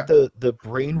got to get the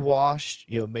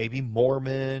brainwashed, maybe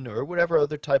Mormon or whatever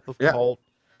other type of cult.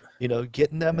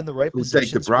 Getting them in the right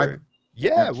positions. Take the bribe.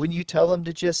 When you tell them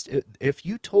to if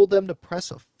you told them to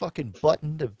press a fucking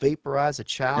button to vaporize a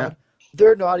child,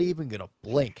 they're not even going to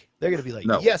blink. They're going to be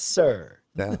like, yes, sir.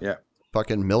 Yeah.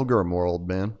 Fucking Milgram world,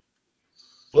 man.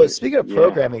 Well, speaking of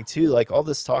programming too, like all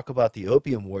this talk about the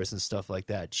opium wars and stuff like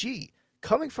that. Gee,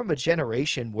 coming from a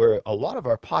generation where a lot of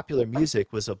our popular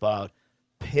music was about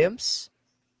pimps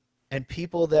and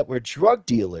people that were drug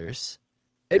dealers,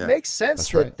 it makes sense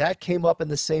that came up in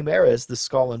the same era as the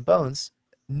Skull and Bones,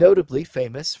 notably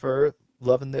famous for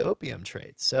loving the opium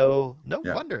trade. So no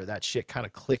wonder that shit kind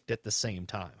of clicked at the same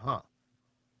time, huh?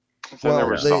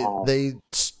 Well, they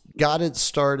got it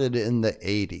started in the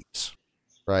 80s,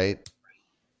 right?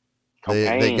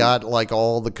 They got like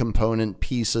all the component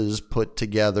pieces put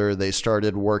together. They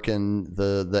started working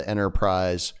the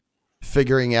enterprise,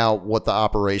 figuring out what the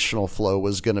operational flow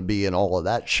was going to be and all of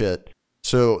that shit.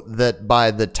 So that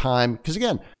by the time, because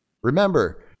again,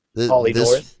 remember Ollie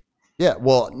North. Yeah,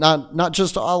 well, not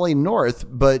just Ollie North,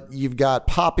 but you've got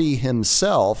Poppy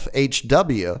himself,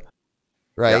 HW,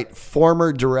 right? Yeah.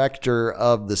 Former director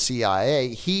of the CIA.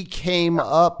 He came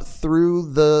up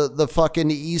through the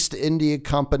fucking East India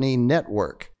Company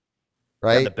network,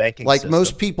 right? The banking like system.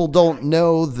 Most people don't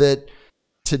know that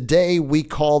today we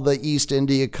call the East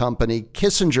India Company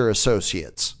Kissinger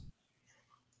Associates.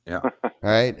 Yeah. All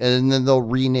right. And then they'll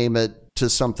rename it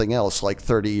to something else like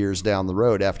 30 years down the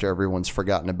road after everyone's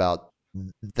forgotten about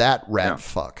that rat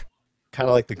fuck. Kind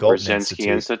of like the Golden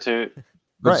Institute.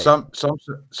 But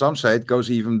some say it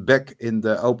goes even back in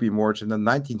the opium wars in the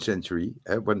 19th century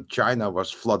when China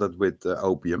was flooded with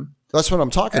opium. That's what I'm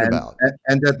talking about.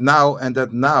 And that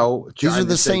now these are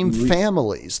the same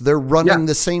families. They're running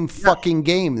the same fucking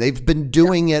game. They've been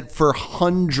doing it for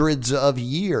hundreds of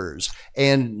years,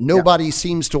 and nobody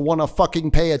seems to want to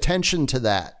fucking pay attention to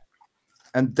that.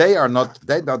 And they not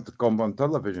come on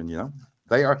television,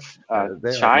 They are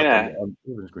China.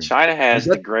 China has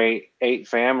the great 8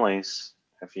 families.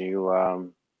 If you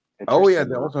they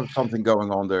also have something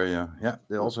going on there. Yeah,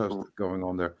 they also have going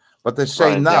on there. But they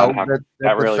say now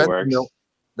that really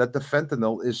the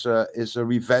fentanyl is a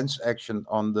revenge action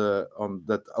on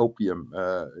that opium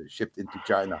shipped into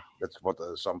China. That's what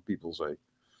some people say.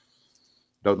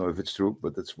 Don't know if it's true,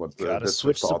 but that's what. Gotta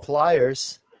switch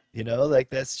suppliers.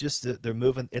 That's just they're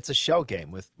moving. It's a shell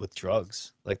game with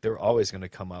drugs. Like they're always going to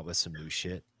come out with some new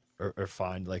shit or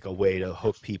find like a way to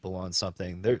hook people on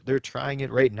something. They're trying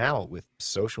it right now with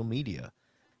social media.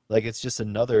 Like it's just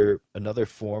another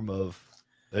form of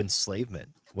enslavement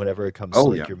whenever it comes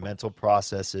to your mental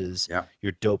processes,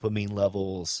 your dopamine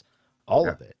levels, all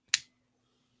of it.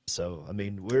 So I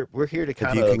mean, we're here to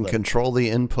kind of. If you can control the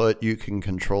input, you can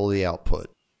control the output.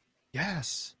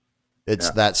 Yes, it's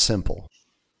that simple.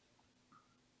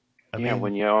 I mean,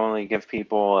 when you only give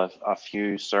people a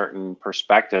few certain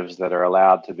perspectives that are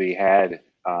allowed to be had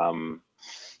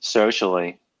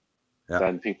socially,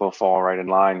 then people fall right in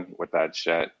line with that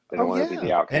shit. They don't want to be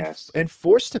the outcast and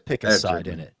forced to pick a side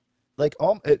in it. Like,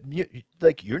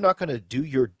 you're not going to do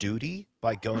your duty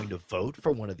by going to vote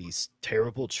for one of these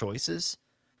terrible choices.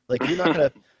 Like, you're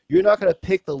You're not going to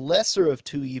pick the lesser of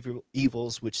two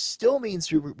evils, which still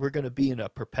means we're going to be in a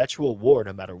perpetual war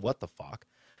no matter what the fuck.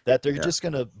 That they're just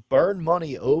going to burn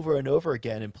money over and over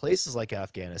again in places like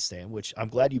Afghanistan, which I'm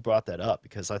glad you brought that up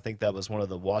because I think that was one of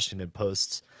the Washington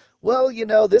Post's, well,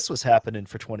 this was happening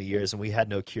for 20 years and we had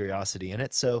no curiosity in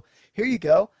it. So here you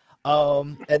go.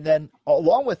 And then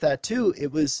along with that too, it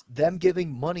was them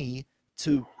giving money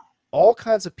to all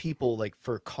kinds of people, like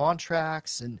for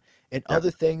contracts and other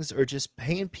things, or just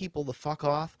paying people the fuck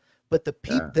off. But the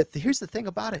people here's the thing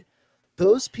about it.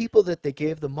 Those people that they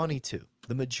gave the money to,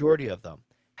 the majority of them,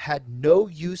 had no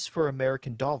use for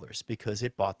American dollars because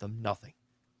it bought them nothing.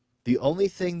 The only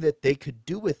thing that they could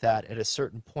do with that at a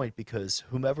certain point, because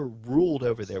whomever ruled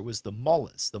over there was the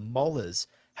mullahs. The mullahs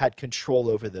had control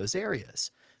over those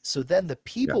areas. So then the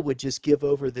people would just give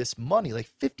over this money, like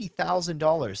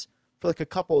 $50,000 for like a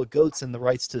couple of goats and the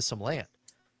rights to some land.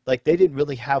 Like they didn't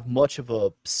really have much of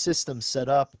a system set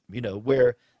up,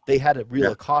 where they had a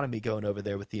real economy going over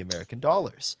there with the American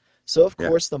dollars. So of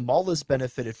course the mullahs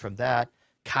benefited from that,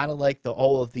 kind of like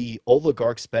all of the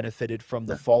oligarchs benefited from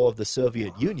the fall of the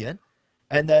Soviet Union.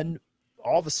 And then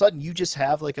all of a sudden you just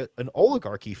have like an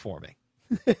oligarchy forming.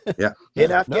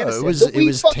 In Afghanistan. No, it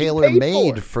was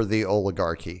tailor-made for the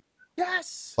oligarchy.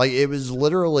 Yes. Like it was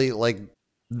literally like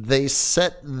they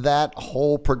set that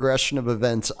whole progression of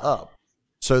events up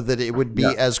so that it would be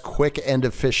as quick and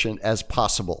efficient as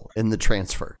possible in the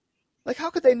transfer. Like how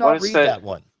could they not read that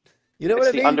one? You know what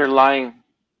I mean?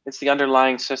 It's the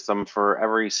underlying system for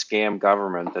every scam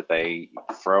government that they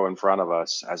throw in front of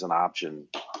us as an option.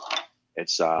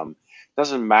 It's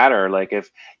doesn't matter. Like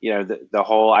if the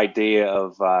whole idea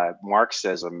of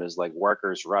Marxism is like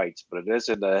workers' rights, but it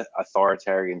isn't an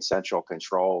authoritarian central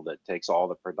control that takes all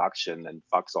the production and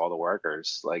fucks all the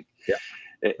workers. Like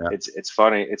it's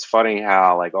funny. It's funny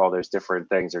how like all those different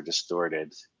things are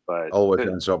distorted, but always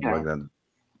ends up like that.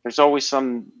 There's always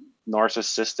some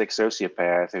narcissistic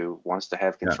sociopath who wants to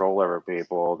have control over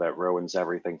people that ruins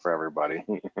everything for everybody.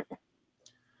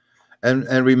 And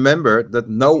remember that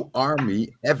no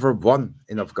army ever won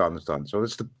in Afghanistan. So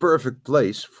it's the perfect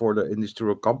place for the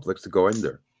industrial complex to go in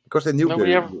there. Because they knew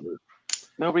nobody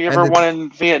ever won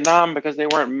in Vietnam because they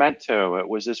weren't meant to. It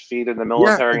was just feeding the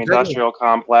military industrial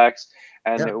complex,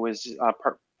 and it was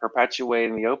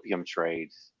perpetuating the opium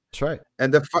trade. That's right.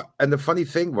 And the funny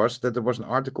thing was that there was an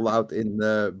article out in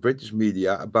British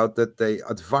media about that they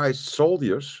advised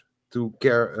soldiers to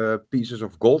carry pieces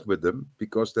of gold with them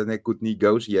because then they could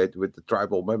negotiate with the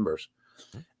tribal members.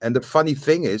 And the funny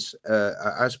thing is,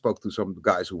 I spoke to some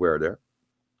guys who were there,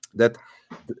 that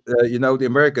the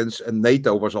Americans and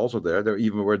NATO was also there. There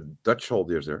even were Dutch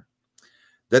soldiers there.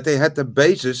 That they had the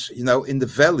bases, in the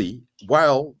valley,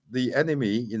 while the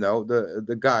enemy,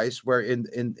 the guys were in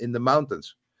the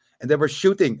mountains. And they were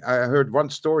shooting. I heard one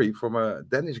story from a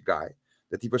Danish guy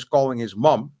that he was calling his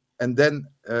mom, and then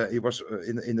he was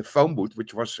in the phone booth,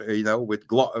 which was with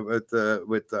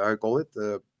I call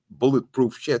it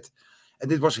bulletproof shit,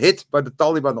 and it was hit by the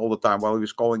Taliban all the time while he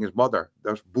was calling his mother.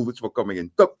 Those bullets were coming in,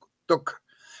 tuk tuk,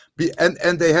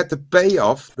 and they had to pay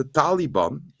off the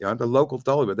Taliban, the local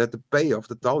Taliban. They had to pay off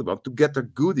the Taliban to get their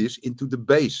goodies into the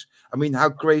base. I mean,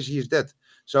 how crazy is that?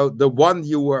 So the one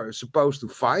you were supposed to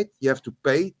fight, you have to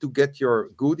pay to get your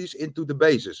goodies into the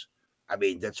bases. I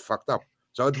mean, that's fucked up.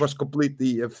 So it was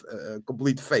completely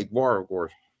complete fake war, of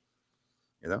course.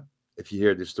 If you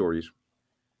hear these stories.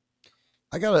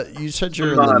 You said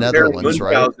you're in the Netherlands,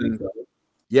 right?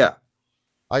 Yeah.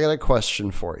 I got a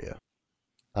question for you.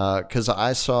 Because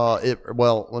I saw it.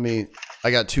 Well,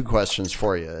 I got two questions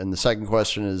for you. And the second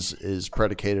question is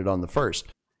predicated on the first.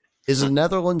 Is the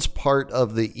Netherlands part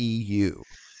of the EU?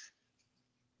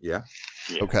 Yeah.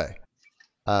 Okay.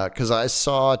 Because I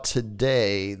saw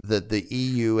today that the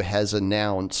EU has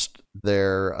announced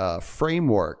their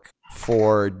framework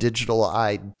for digital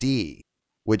ID,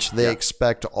 which they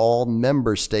expect all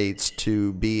member states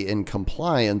to be in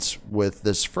compliance with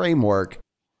this framework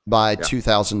by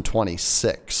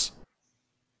 2026.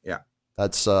 Yeah.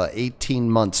 That's 18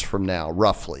 months from now,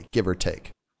 roughly, give or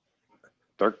take.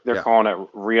 They're calling it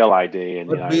real ID in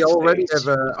the United States.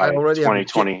 I already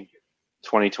 2020, have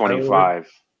 2025.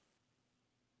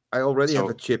 I already have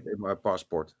a chip in my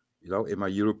passport. In my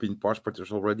European passport,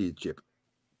 there's already a chip.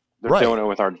 They're doing it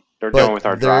with our. They're doing it with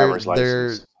our driver's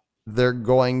license. They're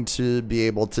going to be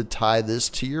able to tie this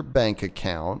to your bank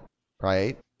account,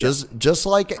 right? Just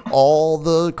like all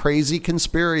the crazy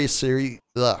conspiracy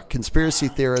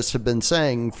theorists have been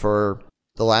saying for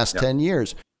the last 10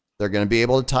 years. They're going to be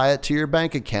able to tie it to your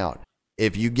bank account.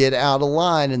 If you get out of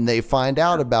line and they find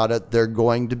out about it, they're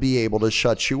going to be able to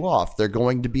shut you off. They're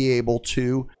going to be able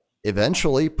to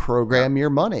eventually program your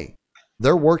money.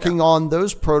 They're working on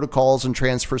those protocols and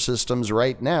transfer systems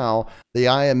right now. The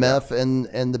IMF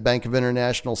and the Bank of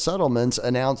International Settlements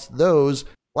announced those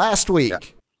last week.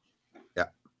 Yeah.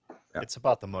 It's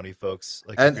about the money, folks.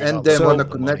 Like, And they want to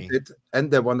connect money, it, and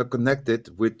they want to connect it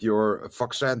with your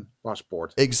vaccine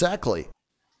passport. Exactly.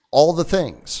 All the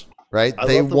things, right? I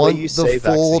They love the way want you the say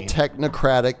full vaccine.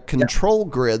 technocratic control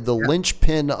grid, the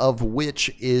linchpin of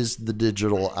which is the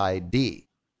digital ID.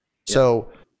 So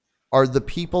are the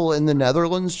people in the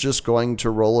Netherlands just going to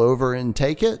roll over and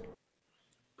take it?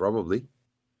 Probably.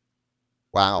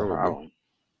 Wow. Wow.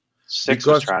 Six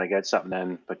was Because trying to get something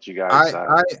in, but you guys,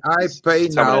 I pay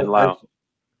someone in now low.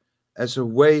 as a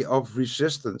way of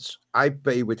resistance. I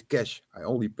pay with cash. I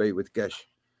only pay with cash.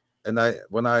 And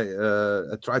when I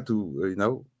try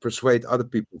to persuade other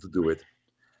people to do it,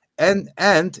 and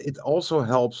it also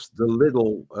helps the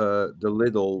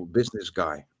little business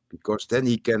guy, because then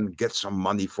he can get some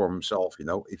money for himself,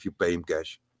 if you pay him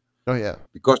cash. Oh, yeah.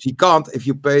 Because he can't, if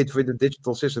you pay it with the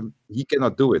digital system, he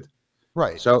cannot do it.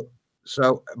 Right. So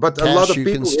but Cash, a lot of you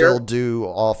people can still here, do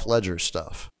off ledger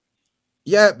stuff.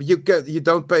 yeah, you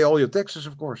don't pay all your taxes,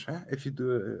 of course. If you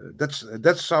do, that's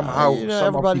somehow some of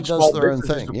everybody these does small their own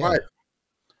businesses thing. survive. Yeah.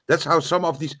 That's how some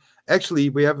of these. Actually,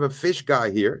 we have a fish guy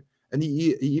here, and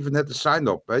he even had to sign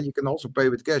up. You can also pay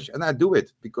with cash, and I do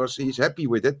it because he's happy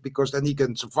with it, because then he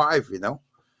can survive,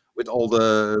 with all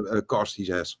the costs he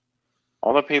has.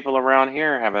 All the people around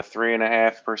here have a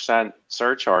 3.5%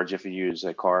 surcharge if you use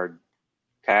a card.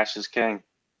 Cash is king.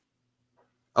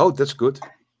 Oh, that's good.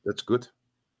 That's good.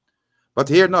 But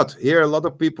here not. Here a lot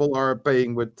of people are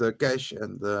paying with cash,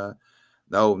 and no.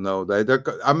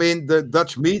 I mean, the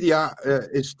Dutch media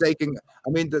is taking. I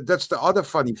mean, that's the other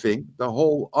funny thing. The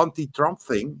whole anti-Trump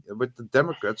thing with the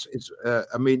Democrats is.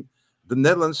 I mean, the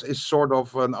Netherlands is sort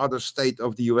of another state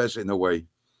of the U.S. in a way,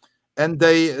 and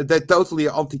they totally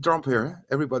anti-Trump here.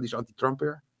 Everybody's anti-Trump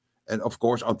here, and of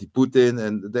course anti-Putin,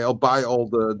 and they all buy all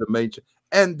the major.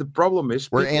 And the problem is,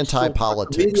 We're people still trust the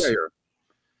anti-politics. media here.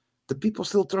 The people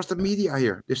still trust the media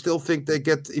here. They still think they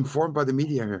get informed by the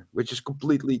media here, which is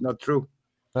completely not true.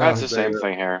 That's the same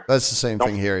thing here. That's the same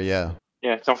thing here. Yeah.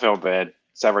 Yeah, don't feel bad.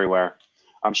 It's everywhere,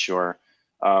 I'm sure.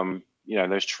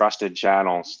 There's trusted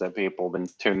channels that people have been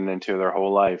tuning into their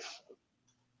whole life.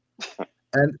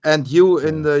 And you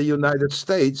in the United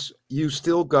States, you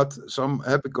still got some,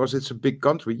 because it's a big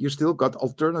country, you still got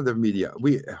alternative media.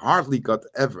 We hardly got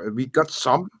we got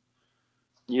some.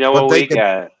 You know but what they we get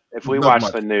get? If we not watch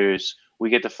much. the news, we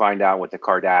get to find out what the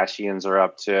Kardashians are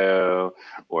up to,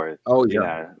 or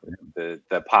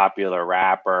the popular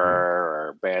rapper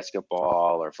or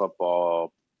basketball or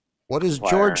football. What is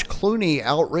player. George Clooney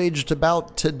outraged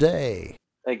about today?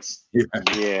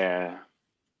 Yeah.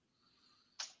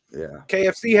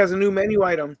 KFC has a new menu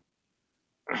item.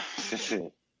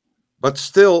 But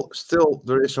still,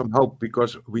 there is some hope,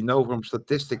 because we know from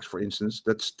statistics, for instance,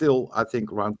 that still, I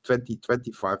think, around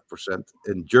 20-25%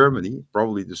 in Germany,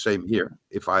 probably the same here,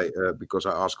 because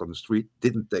I asked on the street,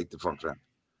 didn't take the vaccine.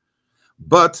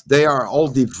 But they are all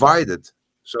divided.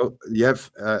 So you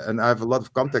have, and I have a lot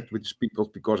of contact with these people,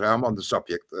 because I'm on the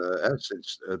subject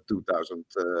since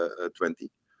 2020.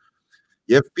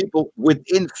 You have people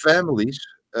within families,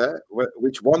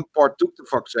 which one part took the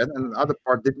vaccine and another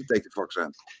part didn't take the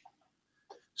vaccine.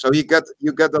 So you get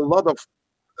a lot of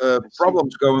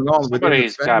problems going on.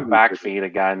 Somebody's got back feed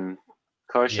again.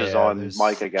 Kush is on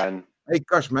mic again. Hey,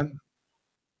 Kush, man.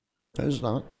 There's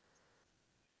not.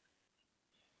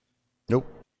 Nope.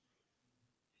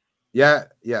 Yeah.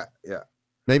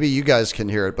 Maybe you guys can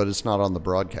hear it, but it's not on the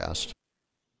broadcast.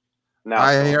 No,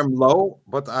 I hear him low,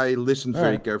 but I listen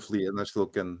very carefully, and I still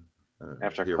can.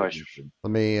 After hear Kush.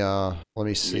 Let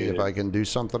me see if I can do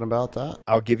something about that.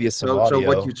 I'll give you some So audio.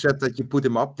 what you said that you put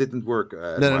him up didn't work.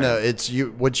 No. It's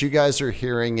you. What you guys are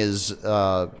hearing is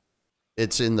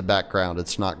it's in the background.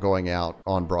 It's not going out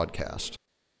on broadcast.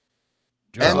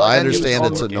 And I understand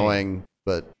it's gain. annoying,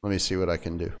 but let me see what I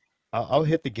can do. I'll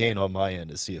hit the gain on my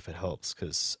end to see if it helps,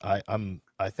 because I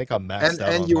think I'm maxed out.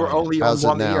 And you were only on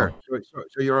one ear,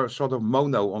 so you're sort of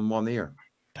mono on one ear.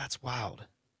 That's wild.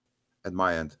 At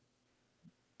my end.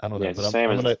 I don't know, but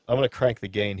I'm gonna crank the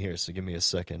gain here. So give me a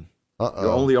second. You're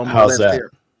only on How's my left that?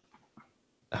 ear.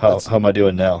 How am I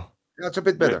doing now? That's a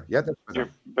bit better. Yeah, that's better. You're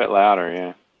a bit louder,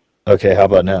 yeah. Okay, how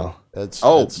about now? That's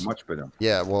much better.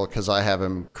 Yeah, well, because I have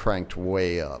him cranked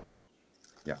way up.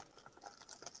 Yeah,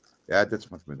 that's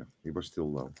much better. He was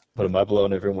still low. But am I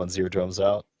blowing everyone's eardrums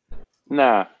out?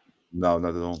 Nah. No,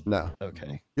 not at all. No.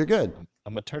 Okay. You're good.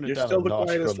 I'm gonna turn it You're down still a the notch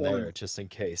quietest from there, one. just in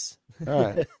case. All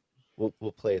right.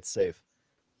 We'll play it safe.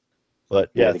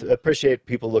 But Yeah, yeah, appreciate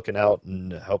people looking out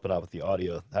and helping out with the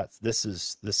audio.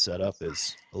 This setup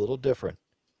is a little different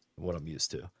than what I'm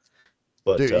used to.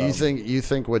 But Dude, you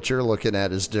think what you're looking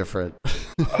at is different?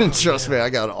 oh Trust me, yeah, I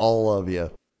got all of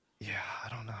you. yeah, I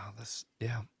don't know how this.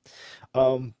 Yeah.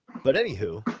 But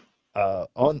anywho,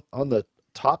 on the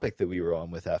topic that we were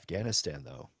on with Afghanistan,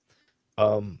 though,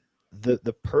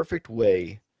 the perfect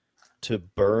way to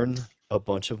burn a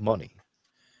bunch of money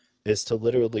is to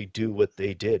literally do what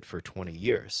they did for 20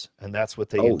 years, and that's what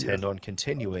they Oh yeah, intend on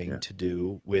continuing yeah, to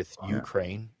do with yeah,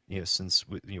 Ukraine. Since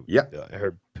yeah, I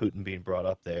heard Putin being brought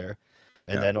up there,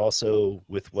 and yeah, then also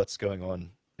with what's going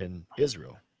on in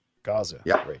Israel, Gaza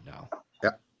yeah, right now.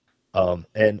 yeah.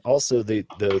 And also the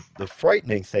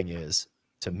frightening thing is,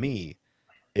 to me,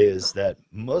 is that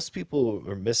most people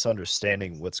are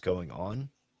misunderstanding what's going on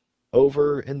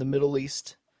over in the Middle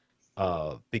East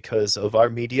because of our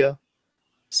media.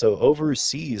 So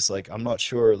overseas, like I'm not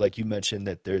sure, like you mentioned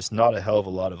that there's not a hell of a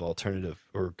lot of alternative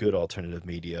or good alternative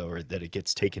media, or that it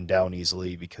gets taken down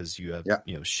easily because you have,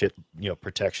 Yeah.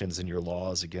 protections in your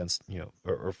laws against,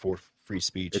 or for free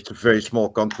speech. It's a very small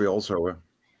country, also. Yeah,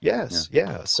 Yes,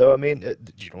 yeah. So I mean,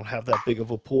 you don't have that big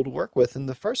of a pool to work with in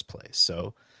the first place.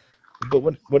 So, but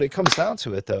when it comes down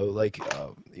to it, though, like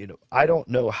I don't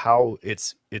know how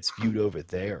it's viewed over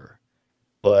there.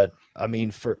 But I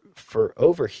mean, for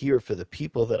over here, for the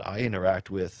people that I interact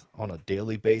with on a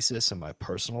daily basis in my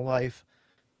personal life,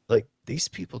 like these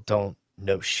people don't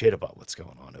know shit about what's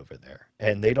going on over there,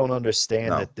 and they don't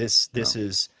understand no, that this no,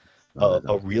 is no, they a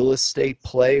don't. real estate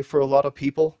play for a lot of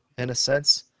people in a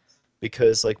sense,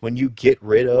 because like when you get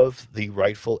rid of the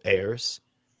rightful heirs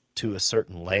to a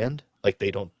certain land, like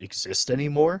they don't exist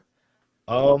anymore,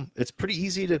 it's pretty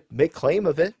easy to make claim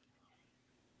of it.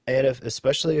 And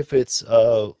especially if it's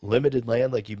limited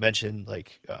land, like you mentioned,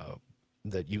 like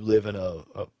that you live in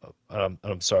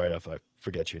I'm sorry if I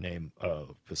forget your name,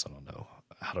 because I don't know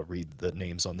how to read the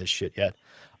names on this shit yet.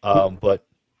 But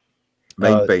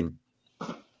Main uh, pain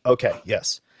okay,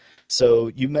 yes. So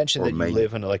you mentioned or that you main.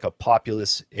 live in like a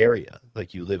populous area,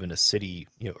 like you live in a city,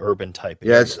 urban type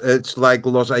Yeah, area. it's like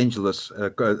Los Angeles.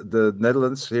 The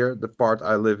Netherlands here, the part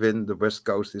I live in, the West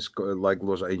Coast is like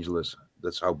Los Angeles.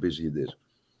 That's how busy it is.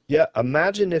 Yeah,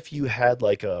 imagine if you had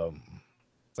like a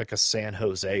San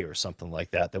Jose or something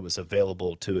like that that was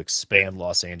available to expand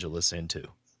Los Angeles into.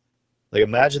 Like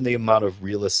imagine the amount of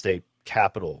real estate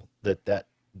capital that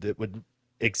would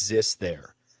exist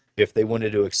there if they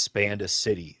wanted to expand a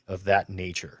city of that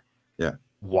nature Yeah,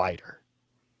 wider.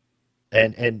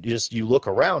 And just you look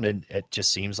around and it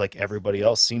just seems like everybody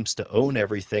else seems to own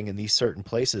everything in these certain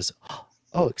places.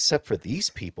 Oh, except for these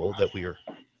people that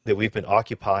we've been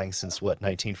occupying since what,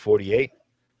 1948?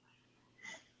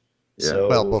 yeah.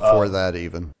 Well, So, before that,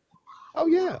 even. oh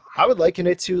yeah, I would liken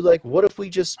it to like, what if we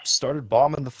just started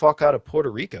bombing the fuck out of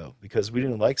Puerto Rico because we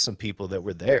didn't like some people that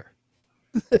were there?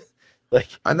 Like,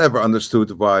 I never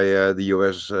understood why the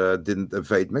US didn't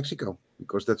invade Mexico,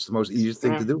 because that's the most easiest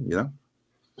thing to do.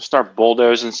 start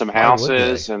bulldozing some Why would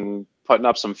houses they? and putting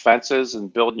up some fences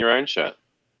and building your own shit.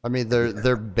 I mean,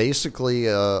 they're basically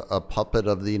a puppet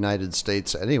of the United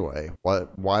States anyway.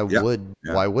 Why Yeah, would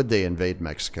yeah. why would they invade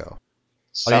Mexico?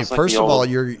 I mean, Sounds like first the of all, old.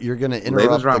 you're going to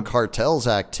interrupt the Levensraam. cartel's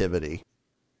activity,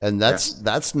 and Yeah,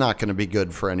 that's not going to be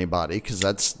good for anybody, because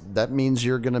that means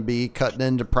you're going to be cutting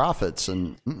into profits,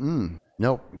 and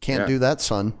nope, can't yeah, do that,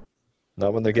 son.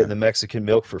 not when they're yeah. getting the Mexican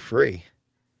milk for free.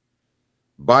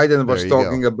 Biden There was you go.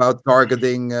 talking about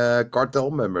targeting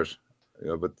cartel members.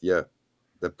 But yeah,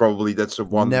 that's a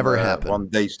Never happen. one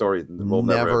day story. It will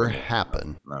never Never happen.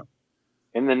 happen. No.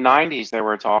 In the 90s, they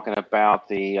were talking about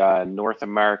the North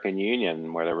American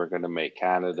Union, where they were going to make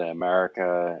Canada,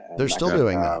 America, They're and still Yeah,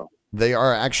 doing that. Mexico. They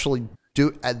are actually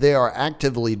they are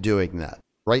actively doing that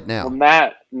right Well, now.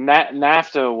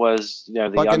 NAFTA was, the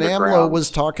Fucking AMLO underground. was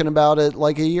talking about it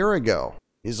like a year ago.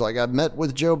 He's like, I met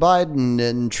with Joe Biden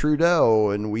and Trudeau,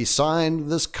 and we signed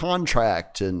this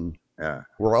contract, and yeah,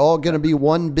 we're all going yeah, to be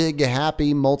one big,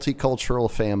 happy, multicultural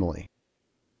family.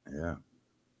 yeah.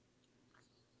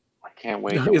 I can't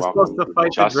wait to He's supposed welcome to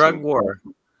fight the drug Justin. war.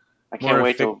 I More can't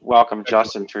wait to efficient. welcome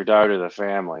Justin Trudeau to the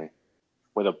family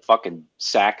with a fucking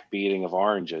sack beating of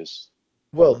oranges.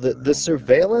 Well, the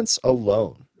surveillance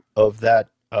alone of that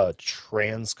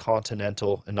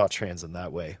transcontinental, and not trans in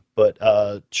that way, but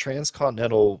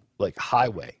transcontinental like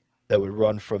highway that would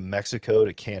run from Mexico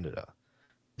to Canada,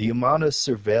 the amount of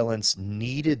surveillance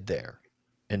needed there,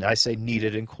 and I say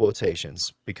needed in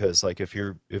quotations because like if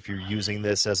you're using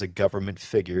this as a government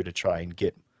figure to try and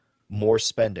get more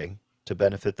spending to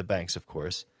benefit the banks, of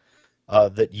course,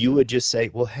 that you would just say,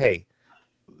 well, hey,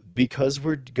 because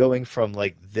we're going from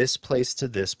like this place to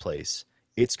this place,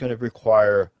 it's going to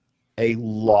require a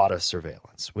lot of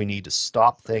surveillance. We need to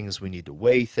stop things. We need to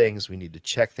weigh things. We need to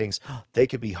check things. They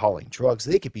could be hauling drugs.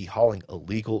 They could be hauling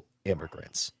illegal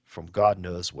immigrants from God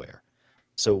knows where.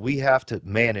 So we have to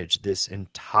manage this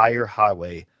entire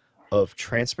highway of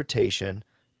transportation,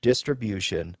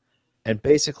 distribution, and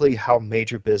basically how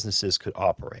major businesses could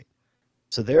operate.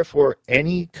 So therefore,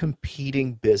 any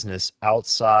competing business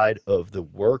outside of the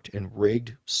worked and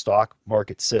rigged stock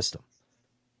market system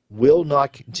will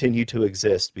not continue to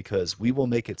exist, because we will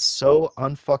make it so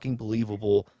unfucking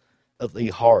believably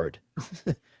hard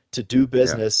to do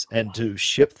business and to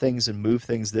ship things and move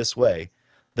things this way,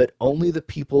 that only the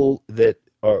people that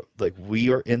are like we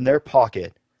are in their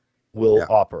pocket will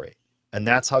operate. And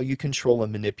that's how you control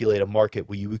and manipulate a market,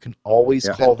 where you can always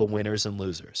call the winners and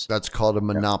losers. That's called a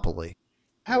monopoly.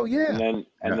 Hell yeah.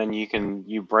 And then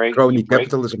you break Crony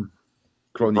capitalism.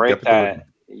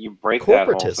 You break that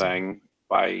whole thing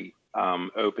by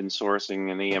open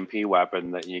sourcing an EMP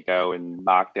weapon that you go and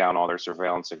knock down all their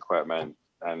surveillance equipment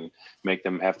and make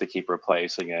them have to keep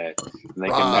replacing it. And they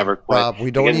can never quit. Rob,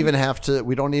 we don't even have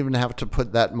to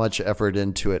put that much effort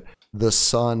into it. The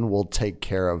sun will take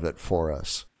care of it for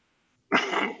us.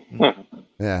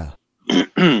 Yeah.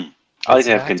 I like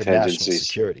to have contingencies.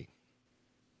 Security.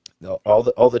 No,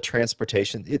 all the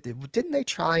transportation. Didn't they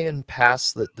try and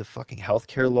pass the fucking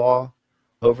healthcare law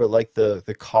over like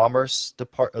the commerce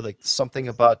department, like something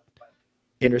about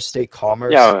interstate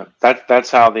commerce? Yeah,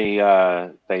 that's how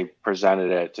they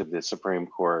presented it to the Supreme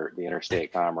Court. The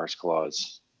Interstate Commerce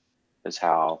Clause is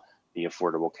how the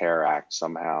Affordable Care Act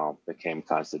somehow became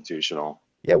constitutional.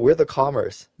 Yeah, we're the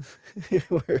commerce.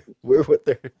 we're what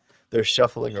they're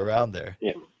shuffling around there.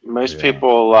 Yeah, most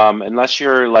people, unless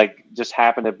you're like just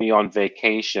happen to be on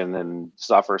vacation and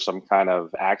suffer some kind of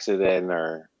accident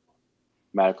or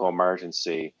medical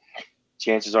emergency,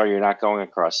 chances are you're not going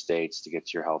across states to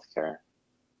get your health care.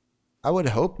 I would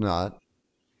hope not.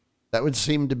 That would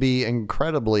seem to be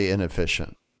incredibly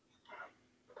inefficient.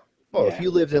 Well, if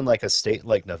you lived in like a state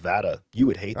like Nevada, you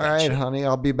would hate that. All right, shit. honey,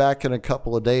 I'll be back in a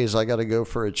couple of days. I got to go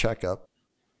for a checkup.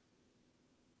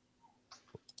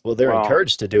 Well, they're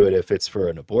encouraged to do it if it's for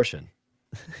an abortion.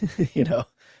 You know,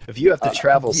 if you have to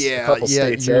travel a couple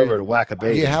states over to whack a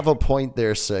baby. You have a point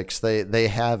there, Six. They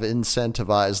have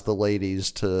incentivized the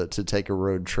ladies to take a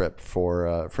road trip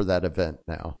for that event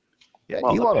now. Yeah,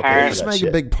 well, you want to just make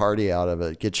a big party out of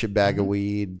it. Get you a bag of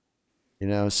weed,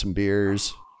 some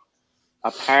beers.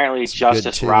 Apparently,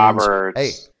 Justice Roberts.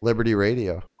 Hey, Liberty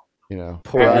Radio.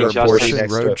 Pour out abortion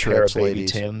road trips,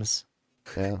 ladies. Tim's.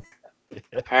 Yeah.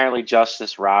 Apparently,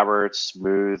 Justice Roberts'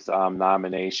 smooth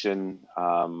nomination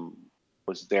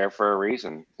was there for a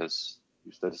reason, because he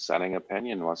was the dissenting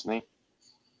opinion, wasn't he?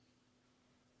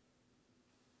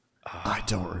 I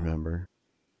don't remember.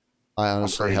 I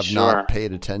honestly have not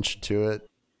paid attention to it.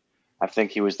 I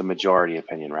think he was the majority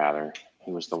opinion, rather.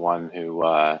 He was the one who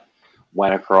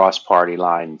went across party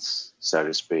lines, so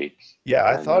to speak. Yeah,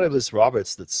 I thought it was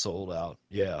Roberts that sold out.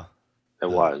 Yeah. It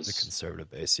was. The conservative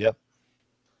base, yep.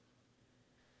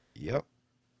 Yep.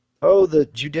 Oh, the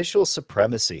judicial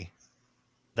supremacy.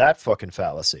 That fucking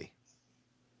fallacy.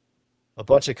 A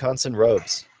bunch of cunts in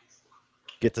robes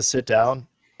get to sit down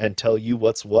and tell you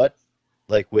what's what,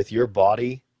 like with your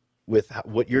body, with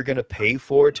what you're going to pay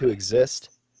for to exist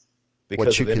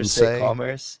because of interstate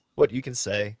commerce. What you can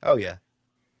say. Oh, yeah.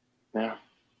 Yeah.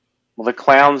 Well, the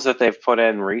clowns that they've put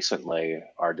in recently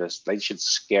are just, they should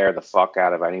scare the fuck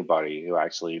out of anybody who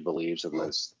actually believes in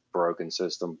this broken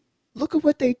system. Look at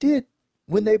what they did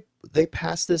when they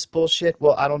passed this bullshit.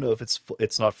 Well, I don't know if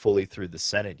it's not fully through the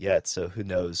Senate yet, so who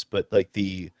knows? But like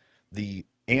the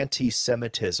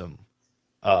anti-Semitism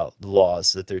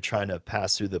laws that they're trying to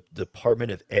pass through the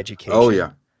Department of Education. Oh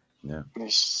yeah,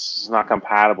 it's not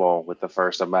compatible with the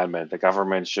First Amendment. The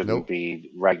government shouldn't be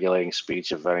regulating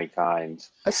speech of any kind,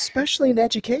 especially in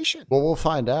education. Well, we'll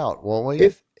find out, won't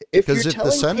we? Because if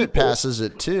the Senate passes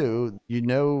it too,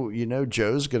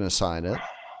 Joe's going to sign it.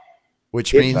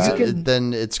 Which means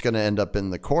then it's going to end up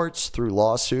in the courts through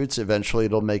lawsuits. Eventually,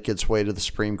 it'll make its way to the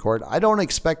Supreme Court. I don't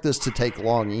expect this to take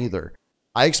long either.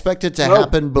 I expect it to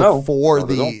happen before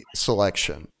the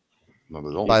selection. Not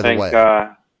at all. By the way,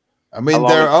 I mean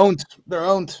they're owned.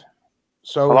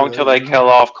 So how long till they kill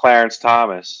off Clarence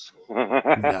Thomas?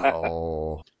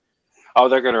 No. Oh,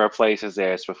 they're going to replace his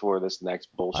ass before this next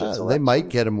bullshit. They might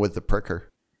get him with the pricker.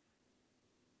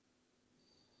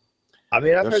 I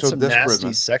mean, I've heard some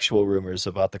nasty sexual rumors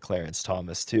about the Clarence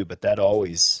Thomas too, but that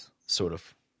always sort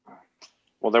of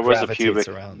Well, there was a gravitates pubic.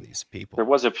 around these people. There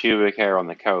was a pubic hair on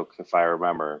the Coke, if I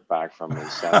remember back from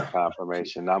his Senate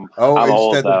confirmation. I'm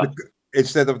old instead of though.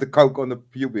 instead of the coke on the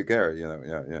pubic hair,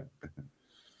 yeah.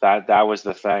 That was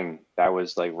the thing. That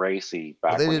was like racy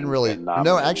Well, back they when he didn't was really. getting No,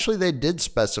 nominated. actually, they did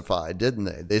specify, didn't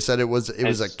they? They said it was a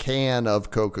It's- can of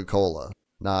Coca-Cola,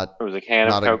 not It was a can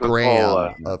of not a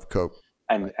Coca-Cola, gram of Coke.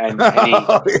 and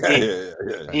Oh,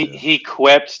 he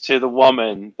quipped to the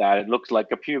woman that it looked like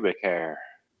a pubic hair,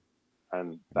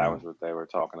 and that was what they were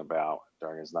talking about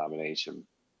during his nomination.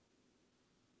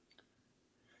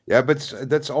 Yeah, but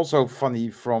that's also funny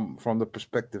from the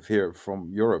perspective here from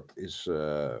Europe is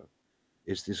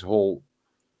this whole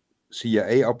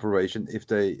CIA operation. If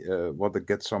they want to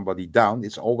get somebody down,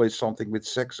 it's always something with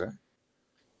sex,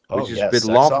 which is a bit sex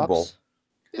laughable. ops.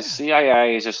 The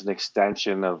CIA is just an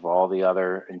extension of all the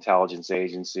other intelligence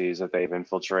agencies that they've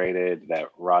infiltrated that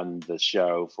run the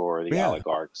show for the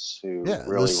oligarchs who Yeah,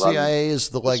 really the run CIA is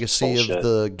the this legacy bullshit. of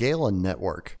the Galen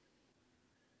network.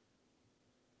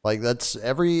 Like that's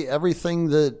everything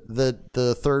that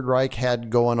the Third Reich had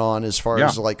going on as far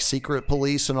as like secret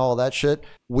police and all that shit.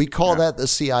 We call that the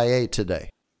CIA today.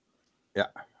 Yeah.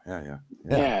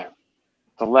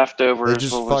 The leftovers. They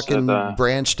just fucking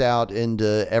branched out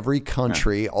into every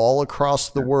country all across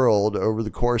the world over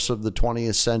the course of the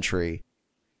 20th century.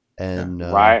 And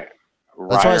right.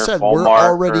 That's why I said we're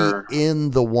already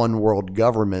in the one world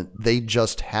government. They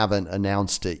just haven't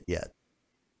announced it yet.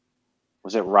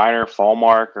 Was it Reiner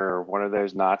Fallmark or one of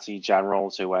those Nazi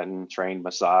generals who went and trained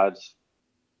Mossad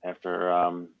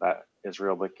after that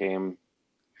Israel became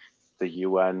the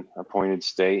UN appointed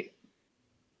state?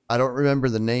 I don't remember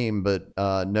the name, but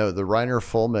no, the Reiner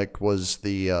Fulmick was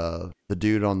the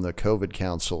dude on the COVID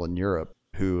Council in Europe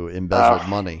who embezzled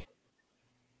money.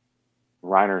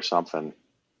 Reiner something.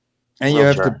 And you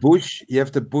have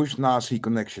the Bush Nazi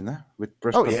connection, with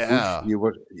Prescott Bush. You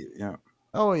were,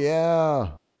 Oh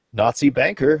yeah. Nazi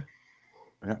banker.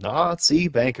 Yeah. Nazi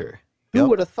banker. Who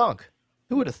would have thunk?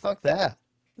 Who would have thunk that?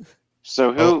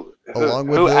 So who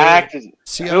who acted?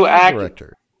 CIA who acted?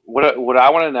 Director. What I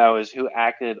want to know is who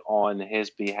acted on his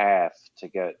behalf to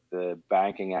get the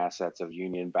banking assets of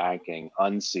Union Banking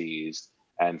unseized,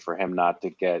 and for him not to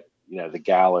get the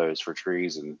gallows for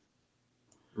treason.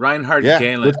 Reinhard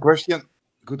Galen. Good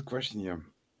question.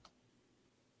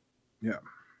 Yeah.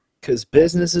 Because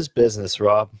business is business,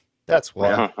 Rob. That's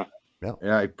why.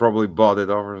 Yeah, he probably bought it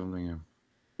off or something. Yeah.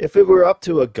 If it were up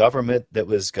to a government that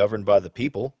was governed by the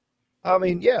people, I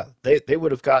mean, yeah, they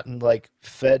would have gotten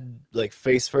fed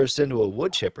face first into a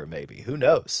wood chipper, maybe. Who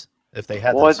knows if they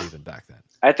had those even back then.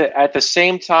 At the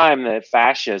same time that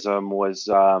fascism was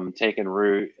taking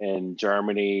root in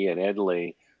Germany and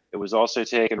Italy, it was also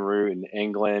taking root in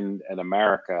England and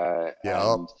America.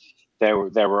 Yeah. And they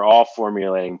were all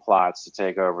formulating plots to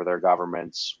take over their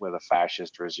governments with a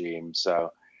fascist regime.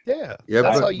 So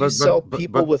that's how you sell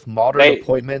people with modern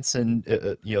appointments and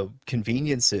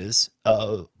conveniences.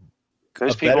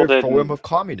 Those a better form of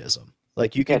communism.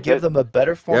 Like you can give them a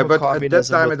better form of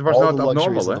communism. At that time, it was not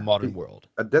abnormal. In the modern world.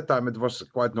 At that time, it was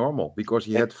quite normal because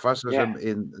you had fascism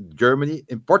in Germany.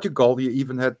 In Portugal, you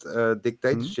even had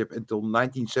dictatorship until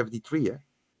 1973,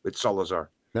 with Salazar.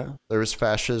 Yeah, there was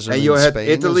fascism and you in had Spain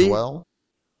Italy, as well.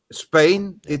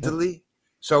 Spain, Italy.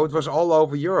 So it was all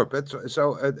over Europe.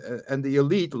 And the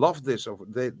elite loved this.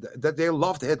 They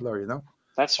loved Hitler.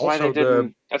 That's why they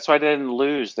didn't. That's why they didn't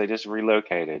lose. They just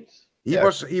relocated. He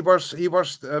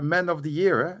was Man of the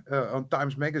Year on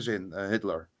Times Magazine.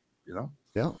 Hitler,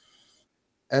 Yeah.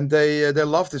 And they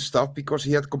loved his stuff because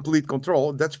he had complete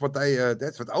control. That's what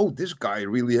this guy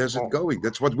really has it going.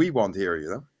 That's what we want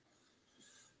here,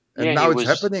 And now it's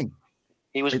happening.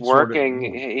 He was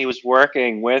working. He was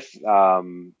working with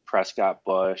Prescott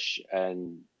Bush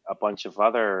and a bunch of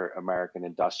other American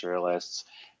industrialists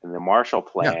in the Marshall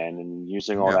Plan, and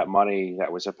using all that money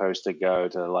that was supposed to go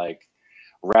to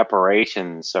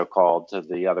reparations, so-called, to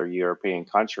the other European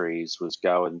countries, was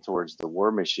going towards the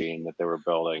war machine that they were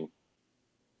building.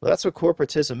 Well, that's what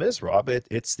corporatism is, Rob.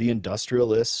 It's the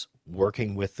industrialists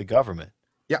working with the government.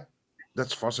 Yeah,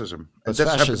 that's fascism. And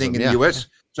that's happening in the US.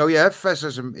 So you have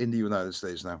fascism in the United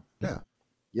States now. Yeah.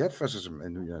 You have fascism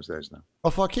in the United States now. Oh,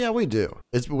 fuck yeah, we do.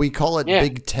 We call it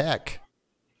big tech.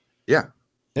 Yeah.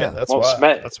 Yeah, that's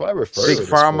why I refer to it big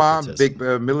pharma, big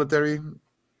military.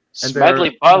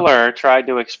 Smedley Butler tried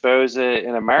to expose it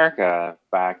in America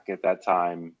back at that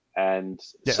time. And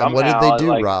and what did they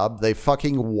do, Rob? They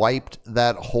fucking wiped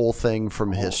that whole thing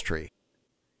from history.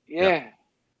 Yeah.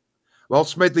 Well,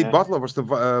 Smedley Butler was the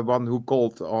one who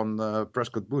called on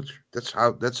Prescott Bush. That's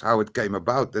how it came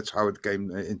about. That's how it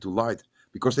came into light.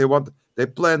 because they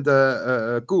planned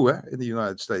a coup in the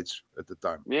United States at the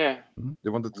time. Yeah. They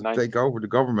wanted to take over the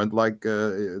government like they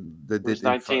It was did in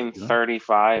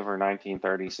 1935 or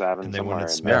 1937. And they somewhere wanted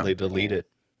in Smedley there. to lead it.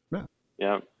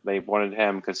 Yeah, they wanted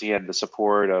him because he had the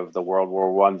support of the World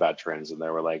War I veterans, and they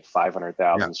were like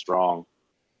 500,000 strong.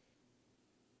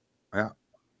 Yeah,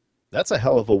 that's a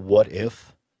hell of a what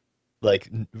if, like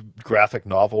graphic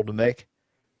novel to make.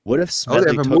 What if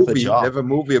Smedley took the job? They have a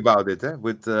movie about it,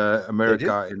 with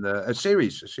America in a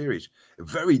series.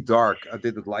 Very dark. I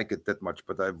didn't like it that much,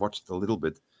 but I watched a little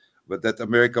bit. But that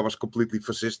America was completely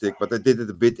fascistic, but they did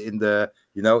it a bit in the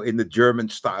German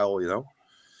style,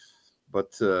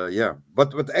 But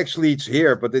but actually it's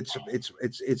here, but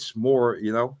it's more,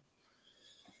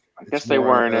 I guess they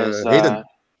weren't as hidden.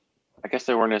 I guess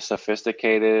they weren't as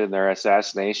sophisticated in their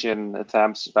assassination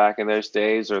attempts back in those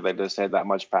days, or they just had that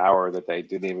much power that they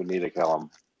didn't even need to kill him.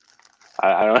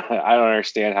 I don't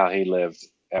understand how he lived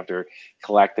after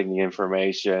collecting the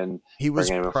information. He was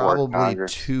probably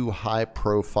too high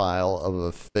profile of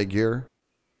a figure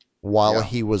while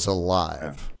he was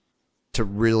alive to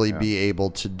really be able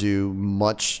to do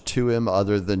much to him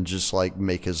other than just like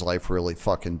make his life really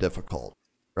fucking difficult.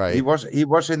 Right. He was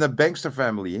in a bankster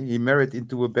family. He married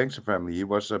into a bankster family. He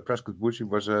was Prescott Bush. He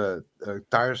was a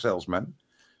tire salesman,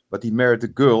 but he married a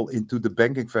girl into the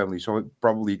banking family. So he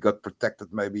probably got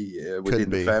protected maybe within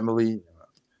the family.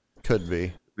 Could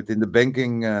be within the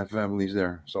banking families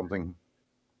there. Something.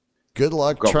 Good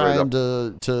luck trying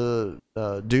to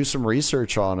do some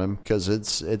research on him, because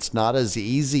it's not as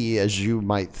easy as you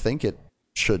might think it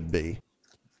should be.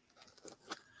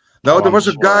 No, there was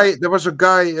a guy. There's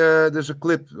a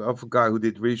clip of a guy who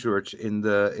did research in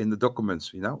the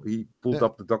documents. He pulled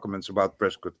up the documents about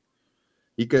Prescott.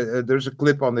 There's a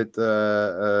clip on it.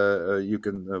 You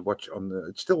can watch on.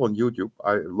 It's still on YouTube.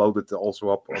 I loaded it also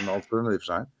up on the alternative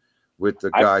side with the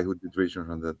guy who did research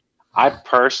on that. I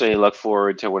personally look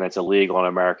forward to when it's illegal in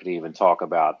America to even talk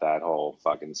about that whole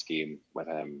fucking scheme with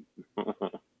him.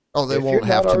 Oh, they won't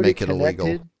have to make it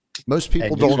illegal. Most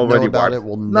people don't know about it.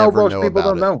 Will never know about it. Most people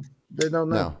don't know. They don't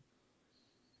know. No.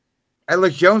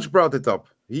 Alex Jones brought it up.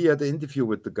 He had an interview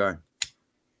with the guy.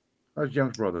 Alex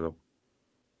Jones brought it up.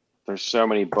 There's so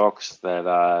many books that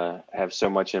have so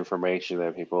much information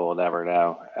that people will never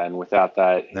know. And without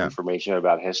that information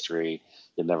about history,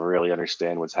 you'll never really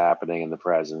understand what's happening in the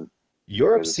present.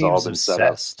 Europe seems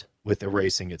obsessed with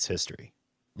erasing its history.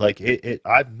 Like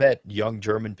I've met young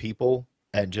German people,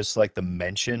 and just like the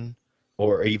mention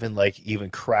or even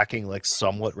cracking like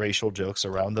somewhat racial jokes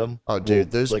around them. Oh, dude,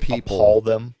 those like people appall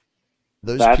them.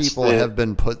 Those people have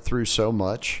been put through so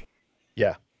much.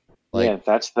 Yeah.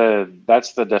 That's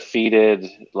the defeated,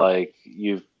 like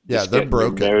they're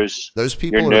broken. Those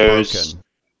people are broken.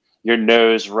 Your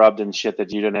nose rubbed in shit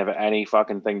that you didn't have any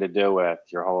fucking thing to do with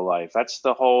your whole life. That's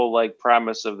the whole like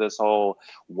premise of this whole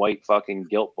white fucking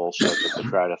guilt bullshit that they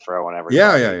try to throw on everybody.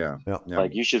 Yeah.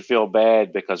 Like you should feel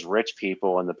bad because rich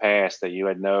people in the past that you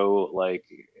had no like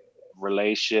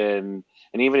relation,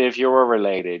 and even if you were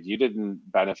related, you didn't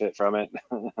benefit from it.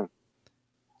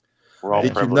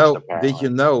 Did you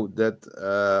know that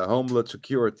Homeland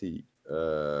Security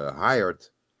hired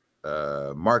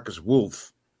Marcus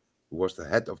Wolf, who was the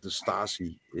head of the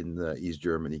Stasi in East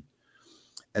Germany,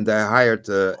 and they hired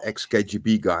the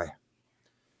ex-KGB guy,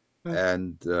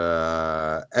 and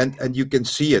you can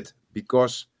see it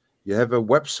because you have a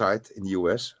website in the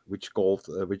US which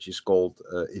is called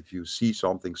if you see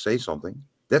something, say something.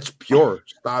 That's pure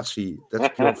Stasi.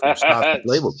 That's pure from Stasi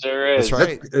playbook. Sure is. That's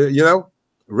right.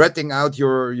 Ratting out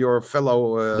your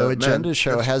fellow. No Agenda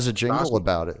Show has a jingle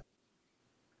about it.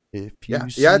 If you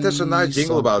that's a nice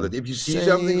jingle about it. If you see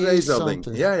something, say something.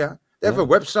 Yeah. They have a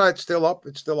website still up.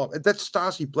 It's still up. That's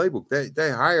Stasi playbook.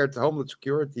 They hired Homeland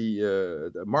Security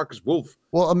Marcus Wolf.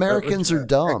 Well, Americans are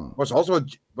dumb. Was also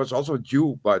a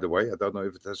Jew, by the way. I don't know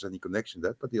if it has any connection to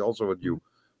that, but he's also a Jew.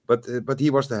 But he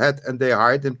was the head, and they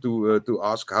hired him to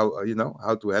ask how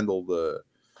to handle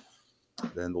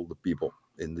the people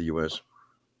in the US.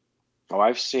 Oh,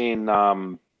 I've seen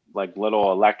like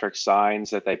little electric signs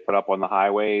that they put up on the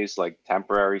highways, like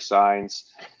temporary signs,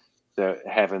 that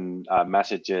having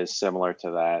messages similar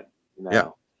to that.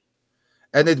 Yeah,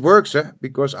 and it works,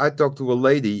 because I talked to a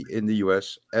lady in the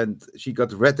US, and she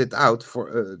got ratted out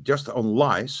for just on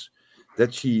lies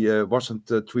that she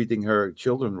wasn't treating her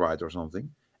children right or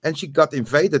something, and she got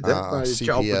invaded by the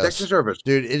Child Protection Service.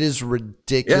 Dude, it is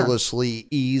ridiculously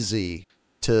easy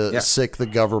to sick the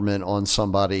government on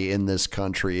somebody in this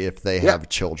country if they have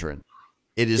children.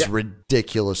 It is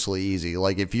ridiculously easy.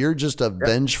 Like if you're just a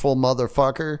vengeful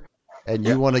motherfucker and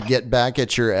you want to get back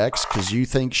at your ex because you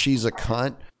think she's a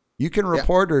cunt, You can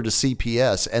report her to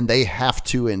CPS, and they have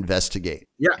to investigate.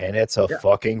 Yeah, And it's a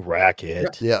fucking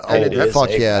racket. Yeah. And Oh, it has- fuck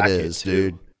a yeah, it racket, is,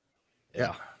 too. dude.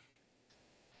 Yeah.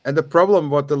 And the problem,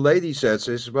 what the lady says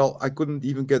is, well, I couldn't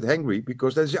even get angry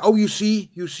because they say, oh, you see,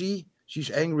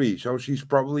 she's angry, so she's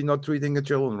probably not treating her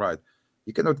children right.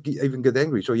 You cannot even get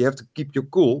angry, so you have to keep your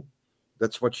cool.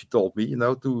 That's what she told me,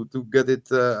 to get it.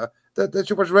 That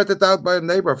she was ratted out by a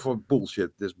neighbor for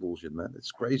bullshit. This bullshit, man,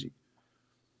 it's crazy.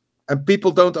 And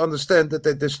people don't understand that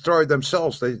they destroy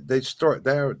themselves.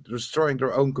 They're destroying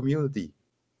their own community,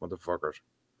 motherfuckers.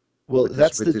 Well, With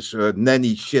that's this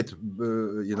nanny shit,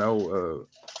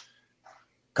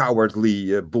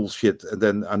 cowardly bullshit, and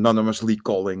then anonymously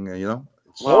calling,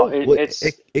 Well,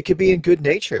 it could be in good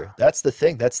nature. That's the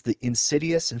thing. That's the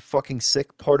insidious and fucking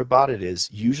sick part about it is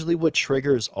usually what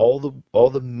triggers all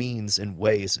the means and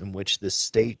ways in which the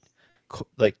state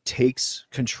takes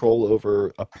control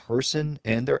over a person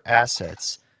and their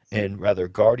assets in rather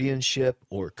guardianship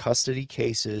or custody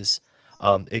cases.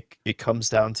 It comes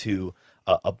down to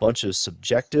a bunch of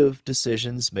subjective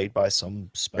decisions made by some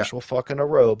special fuck in a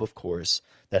robe, of course,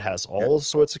 that has all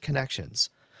sorts of connections.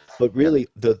 But really,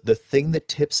 the thing that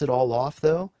tips it all off,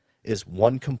 though, is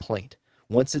one complaint.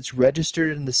 Once it's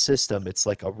registered in the system, it's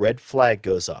like a red flag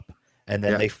goes up. And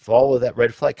then they follow that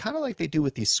red flag, kind of like they do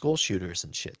with these school shooters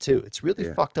and shit, too. It's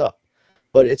really fucked up.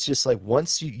 But it's just like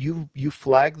once you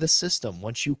flag the system,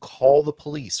 once you call the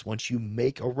police, once you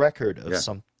make a record of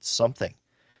something,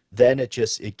 then it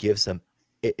gives them,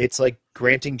 it's like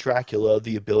granting Dracula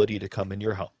the ability to come in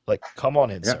your home. Like, come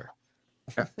on in, sir.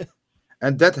 Yeah.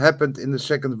 And that happened in the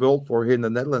Second World War here in the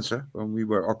Netherlands, when we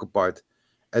were occupied.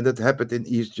 And that happened in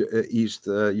East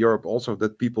Europe also,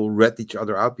 that people rat each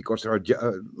other out because they are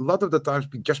a lot of the times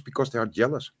just because they are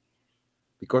jealous.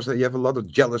 Because you have a lot of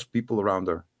jealous people around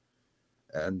there.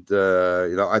 And,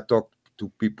 I talked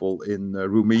to people in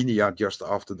Romania just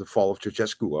after the fall of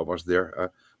Ceausescu. I was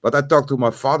there. But I talked to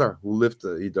my father who lived,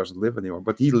 he doesn't live anymore,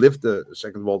 but he lived the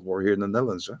Second World War here in the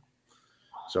Netherlands.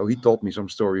 So he told me some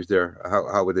stories there,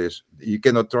 how it is. You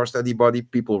cannot trust anybody,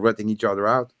 people ratting each other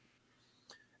out.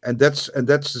 And that's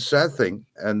the sad thing.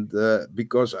 And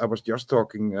because I was just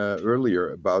talking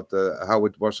earlier about how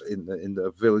it was in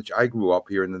the village I grew up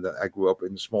here. I grew up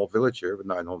in a small village here with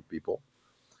 900 people.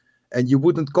 And you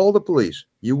wouldn't call the police.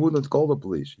 You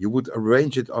would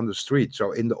arrange it on the street.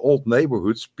 So in the old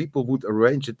neighborhoods, people would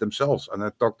arrange it themselves. And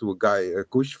I talked to a guy,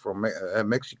 Kush from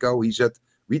Mexico. He said,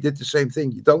 we did the same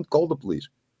thing. You don't call the police.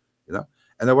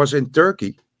 And I was in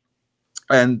Turkey.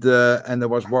 And I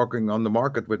was walking on the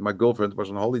market with my girlfriend, was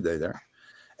on holiday there.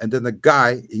 And then a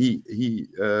guy, he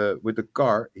with the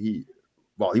car, he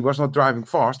was not driving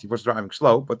fast, he was driving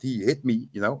slow, but he hit me,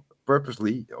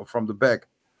 purposely from the back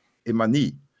in my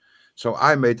knee. So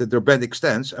I made a dramatic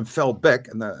stance and fell back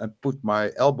and put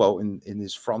my elbow in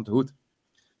his front hood.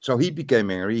 So he became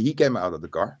angry, he came out of the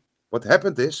car. What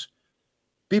happened is,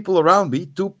 people around me,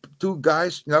 two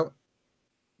guys,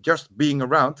 just being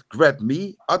around, grabbed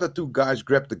me. Other two guys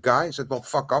grabbed the guy, said, well,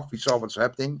 fuck off. We saw what's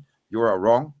happening. You are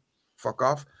wrong. Fuck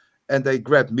off. And they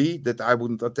grabbed me that I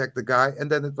wouldn't attack the guy. And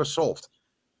then it was solved.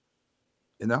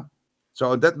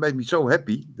 So that made me so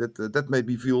happy that made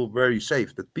me feel very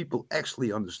safe that people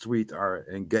actually on the street are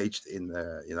engaged in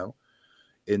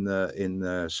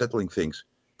settling things.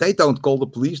 They don't call the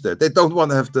police there. They don't want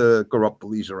to have the corrupt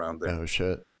police around there. Oh,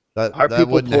 shit. Our That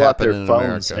people wouldn't pull out happen their in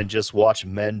phones America. and just watch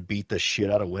men beat the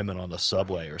shit out of women on the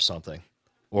subway or something,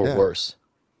 or Yeah. worse.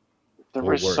 There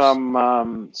Or was worse.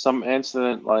 some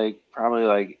incident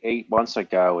probably 8 months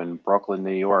ago in Brooklyn,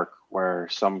 New York, where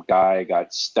some guy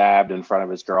got stabbed in front of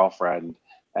his girlfriend,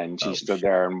 and she stood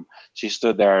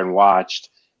there and watched,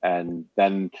 and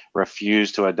then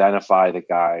refused to identify the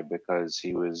guy because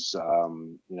he was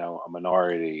a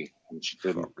minority, and she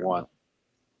didn't want.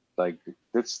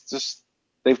 It's just,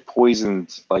 they've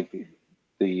poisoned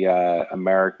the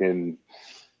American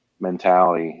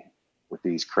mentality with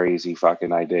these crazy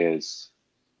fucking ideas.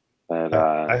 That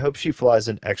I hope she flies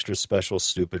an extra special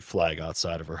stupid flag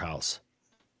outside of her house,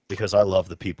 because I love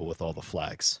the people with all the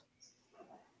flags.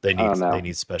 They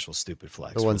need special stupid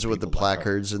flags. The ones with the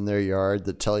placards in their yard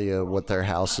that tell you what their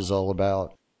house is all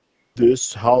about.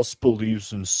 This house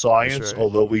believes in science, right.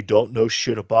 although we don't know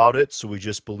shit about it, so we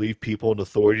just believe people in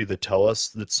authority that tell us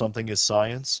that something is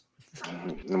science.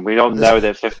 And we don't know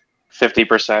that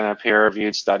 50% of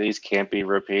peer-reviewed studies can't be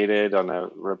repeated on a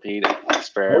repeat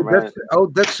experiment.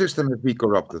 That system has been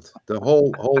corrupted. The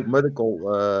whole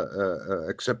medical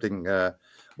accepting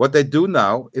what they do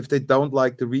now. If they don't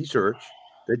like the research,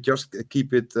 they just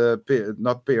keep it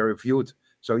not peer-reviewed.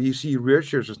 So you see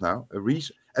researchers now.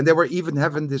 And they were even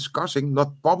having discussing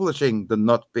not publishing the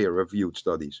not peer-reviewed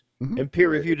studies. And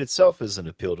peer-reviewed itself is an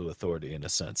appeal to authority in a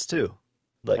sense too.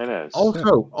 Like It is.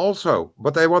 Also,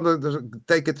 but they wanted to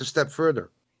take it a step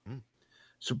further.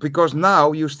 So because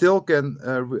now you still can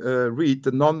read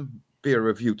the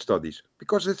non-peer-reviewed studies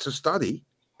because it's a study,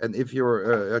 and if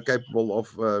you're capable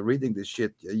of reading this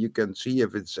shit, you can see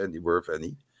if it's any worth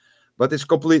any. But it's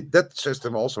complete. That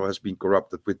system also has been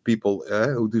corrupted with people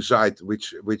who decide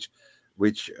which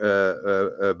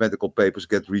medical papers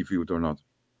get reviewed or not.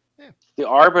 The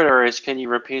arbiter is, can you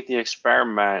repeat the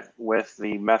experiment with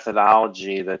the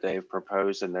methodology that they've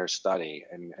proposed in their study?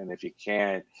 And if you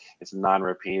can't, it's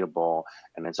non-repeatable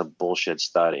and it's a bullshit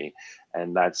study.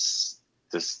 And that's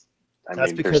just,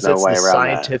 that's because it's the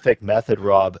scientific method,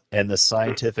 Rob, and the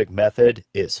scientific method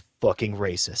is fucking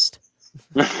racist.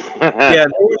 Yeah, there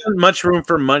wasn't much room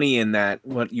for money in that,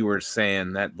 what you were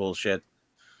saying, that bullshit.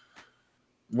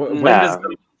 When does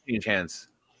that change hands?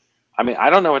 I mean, I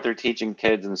don't know what they're teaching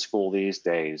kids in school these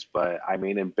days, but I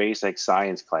mean, in basic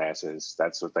science classes,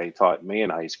 that's what they taught me in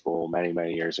high school many,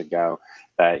 many years ago,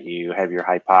 that you have your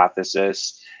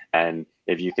hypothesis, and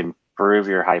if you can prove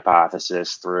your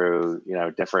hypothesis through,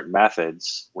 different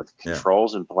methods with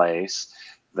controls in place,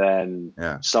 then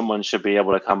someone should be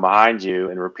able to come behind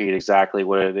you and repeat exactly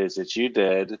what it is that you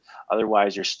did.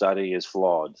 Otherwise, your study is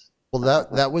flawed. Well,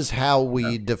 that was how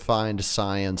we defined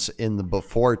science in the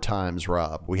before times,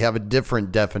 Rob. We have a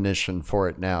different definition for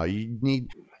it now.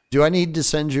 Do I need to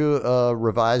send you a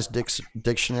revised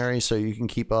dictionary so you can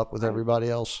keep up with everybody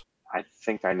else? I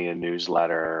think I need a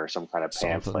newsletter or some kind of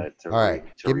pamphlet to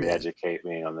re-educate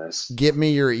me on this. Give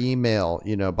me your email,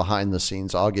 behind the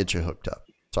scenes. I'll get you hooked up.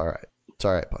 It's all right. It's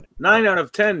all right, buddy. 9 out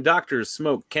of 10 doctors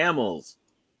smoke Camels.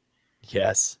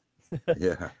 Yes.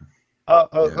 Yeah.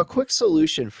 A quick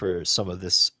solution for some of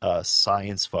this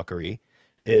science fuckery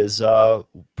is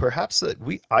perhaps that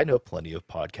I know plenty of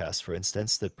podcasts, for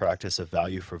instance, that practice a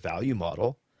value for value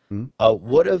model.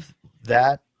 What of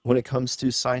that when it comes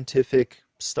to scientific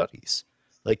studies?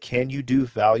 Like, can you do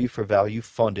value for value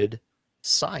funded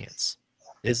science?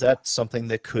 Is that something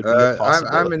that could be a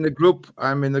possibility? I'm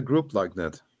in a group like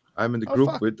that. I'm in a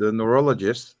group with a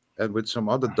neurologist and with some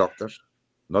other doctors,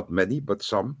 not many, but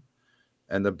some.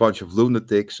 And a bunch of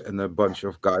lunatics and a bunch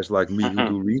of guys like me who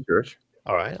do research.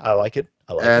 All right, I like it.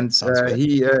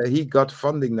 He got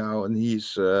funding now, and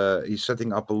he's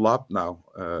setting up a lab now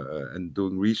and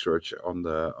doing research on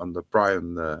the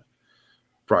prion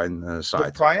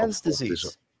side. The prion's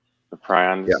disease. The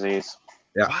prion disease.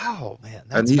 Yeah. Wow, man.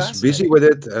 And he's busy with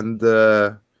it. And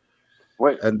go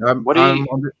ahead.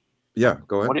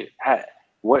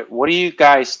 What do you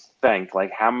guys think?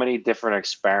 Like, how many different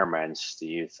experiments do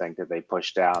you think that they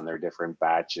pushed out in their different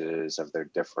batches of their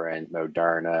different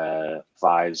Moderna,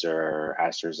 Pfizer,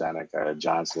 AstraZeneca,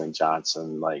 Johnson &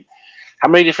 Johnson? Like, how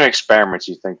many different experiments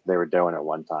do you think they were doing at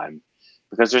one time?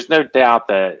 Because there's no doubt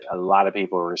that a lot of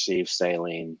people received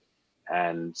saline,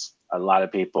 and a lot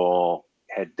of people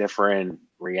had different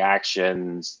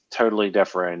reactions, totally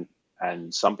different.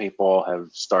 And some people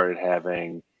have started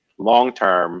having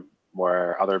long-term,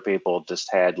 where other people just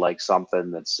had like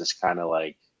something that's just kind of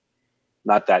like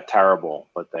not that terrible,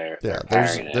 but they're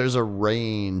there's a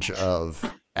range of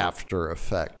after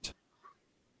effect.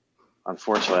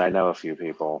 Unfortunately, I know a few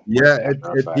people. I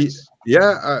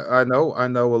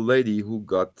know a lady who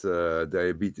got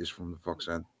diabetes from the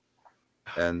vaccine,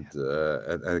 and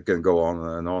I can go on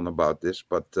and on about this,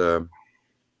 but the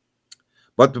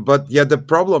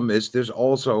problem is there's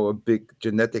also a big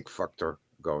genetic factor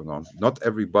going on. Not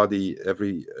everybody,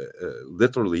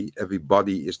 literally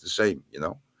everybody is the same,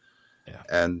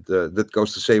 and that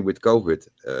goes the same with COVID.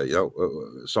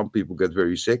 Some people get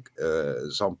very sick,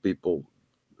 some people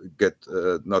get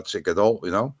not sick at all,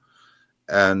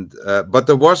 and but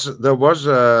there was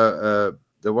a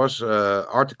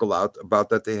article out about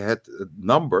that they had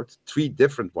numbered 3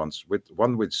 different ones,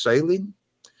 one with saline,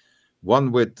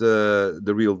 one with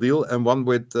the real deal, and one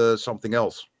with something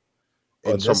else.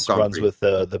 This runs with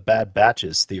the bad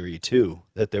batches theory too.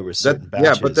 That there were certain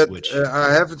batches. Which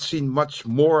I haven't seen much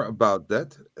more about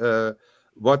that.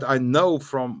 What I know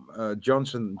from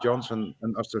Johnson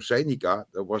and AstraZeneca,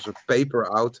 there was a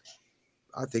paper out,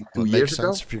 I think 2 years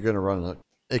ago. If you're going to run an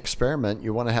experiment,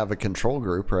 you want to have a control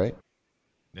group, right?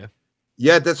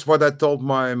 Yeah, that's what I told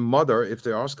my mother. If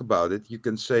they ask about it, you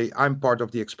can say, I'm part of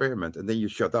the experiment, and then you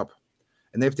shut up.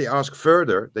 And if they ask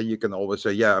further, then you can always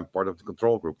say, yeah, I'm part of the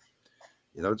control group.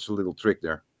 It's a little trick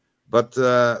there. But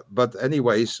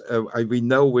anyways, we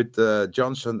know with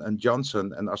Johnson and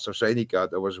Johnson and AstraZeneca,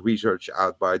 there was research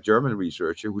out by a German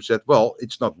researcher who said, well,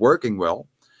 it's not working well.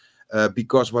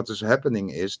 because what is happening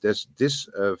is this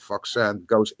vaccine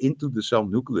goes into the cell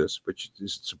nucleus, which it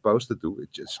is supposed to do.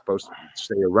 It's supposed to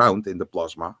stay around in the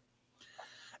plasma.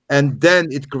 And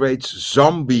then it creates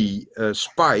zombie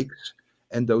spikes,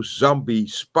 and those zombie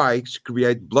spikes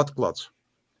create blood clots.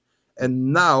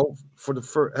 And now, for the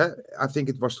first, I think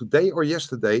it was today or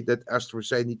yesterday that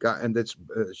AstraZeneca and that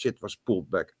shit was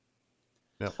pulled back.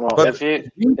 Yeah. Well, But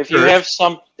if you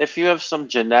have some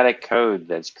genetic code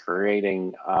that's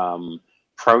creating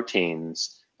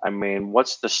proteins, I mean,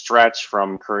 what's the stretch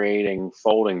from creating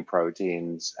folding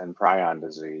proteins and prion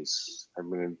disease? I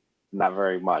mean, not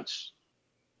very much.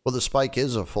 Well, the spike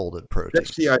is a folded protein.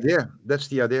 That's the idea. That's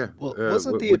the idea. Well,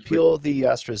 wasn't the appeal of the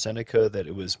AstraZeneca that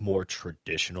it was more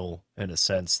traditional in a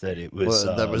sense that it was?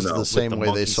 Well, that was no, the same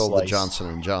way they sold the slice. Johnson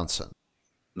and Johnson,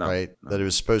 No, right? no. That it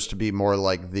was supposed to be more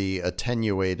like the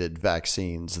attenuated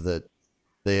vaccines that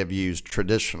they have used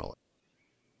traditionally,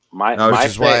 My No, which my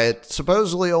is why fa- it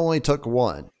supposedly only took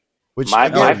one. Which My-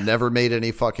 again my- never made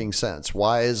any fucking sense.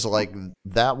 Why is like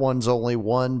that one's only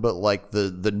one, but like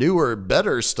the newer,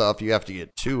 better stuff you have to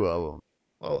get two of them?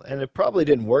 Well, and it probably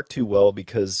didn't work too well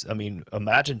because, I mean,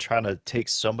 imagine trying to take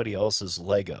somebody else's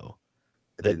Lego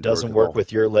It that didn't doesn't at work all.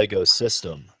 with your Lego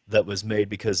system that was made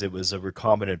because it was a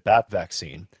recombinant bat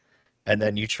vaccine, and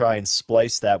then you try and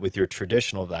splice that with your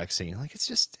traditional vaccine. Like,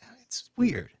 it's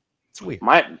weird. It's weird.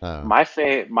 my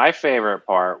favorite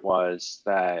part was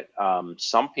that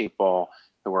some people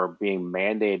who were being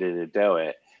mandated to do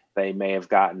it, they may have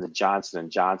gotten the Johnson and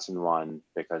Johnson one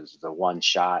because the one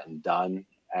shot and done,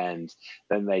 and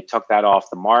then they took that off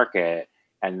the market,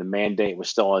 and the mandate was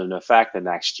still in effect the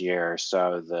next year.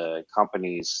 So the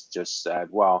companies just said,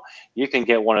 "Well, you can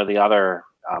get one of the other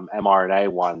mRNA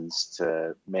ones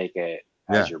to make it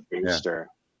as your booster."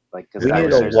 Like, because We that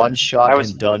need was a one-shot that was-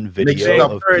 and done Mix video it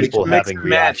up, of mix people and having match.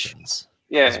 reactions.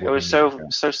 yeah, is it what was we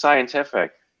need. so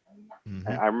scientific.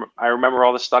 Mhm. I remember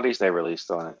all the studies they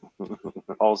released on it,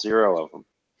 all 0 of them.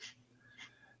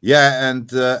 Yeah, and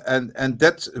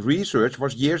that research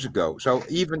was years ago. So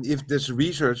even if this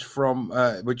research from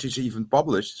which is even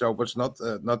published, so it was not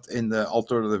in the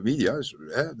alternative media,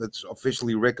 that's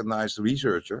officially recognized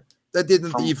researcher. They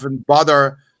didn't From- even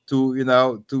bother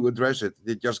to address it.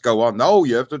 They just go on. No,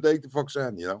 you have to take the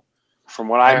vaccine. From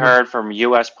what I And- heard from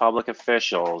U.S. public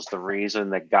officials, the reason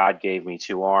that God gave me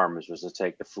 2 arms was to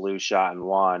take the flu shot in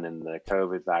one and the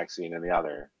COVID vaccine in the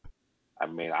other. I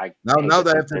mean, I Now hate they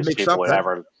think have to those mix people up, would huh?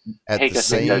 ever. At hate the to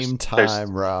think there's- same there's-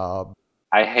 time, Rob.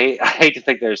 I hate to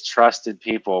think those trusted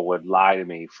people would lie to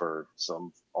me for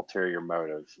some ulterior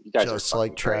motive. You guys Just are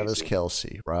like fucking Travis crazy.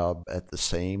 Kelce, Rob, at the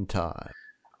same time.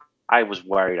 I was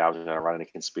worried I was going to run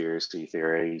into conspiracy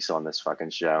theories on this fucking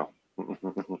show.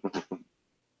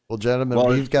 Well, gentlemen, Well,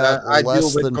 we've got I deal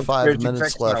less with than 5 conspiracy minutes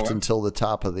facts now, left huh? until the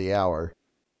top of the hour.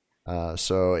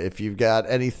 So if you've got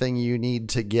anything you need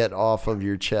to get off of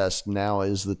your chest, now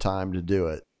is the time to do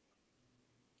it.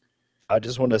 I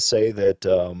just want to say that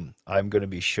I'm going to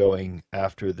be showing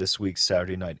after this week's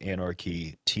Saturday Night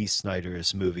Anarchy T.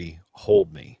 Snyder's movie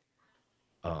Hold Me.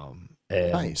 And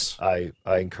Nice. I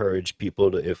encourage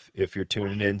people to, if you're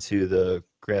tuning into the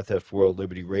Grand Theft World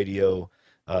Liberty Radio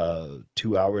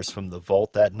 2 hours from the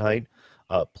vault that night,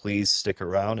 please stick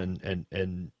around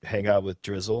and hang out with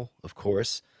Drizzle, of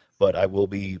course. But I will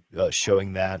be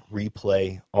showing that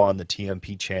replay on the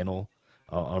TMP channel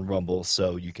on Rumble,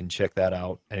 so you can check that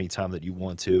out anytime that you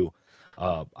want to.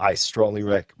 I strongly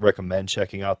recommend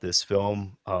checking out this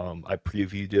film. I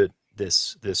previewed it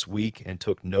this week and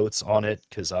took notes on it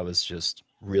because I was just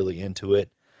really into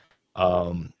it.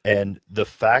 And the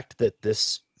fact that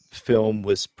this film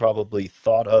was probably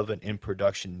thought of and in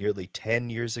production nearly 10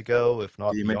 years ago, if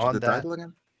not Can you mention beyond the that. title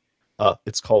again?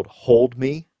 It's called Hold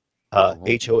Me, Hold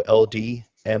Me.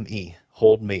 HOLDME,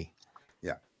 Hold Me.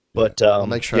 Yeah. But I'll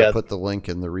make sure yeah, I put the link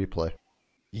in the replay.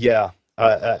 yeah,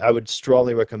 I would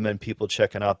strongly recommend people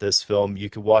checking out this film. You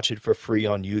could watch it for free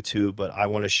on YouTube, but I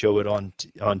want to show it on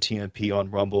TMP on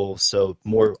Rumble so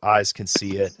more eyes can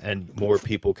see it and more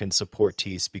people can support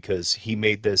Tease because he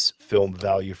made this film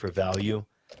value for value,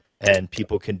 and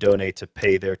people can donate to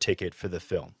pay their ticket for the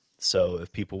film. So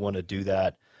if people want to do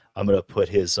that, I'm going to put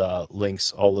his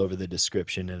links all over the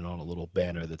description and on a little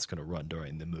banner that's going to run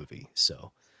during the movie.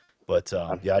 So, but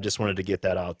yeah, I just wanted to get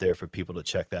that out there for people to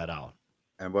check that out.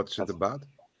 And what's it about?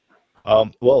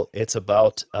 Well, it's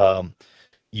about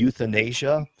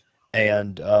euthanasia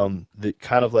and the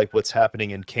kind of like what's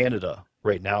happening in Canada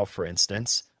right now, for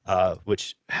instance,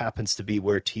 which happens to be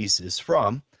where Tease is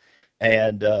from.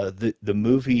 And the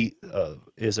movie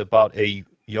is about a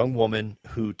young woman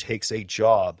who takes a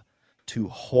job to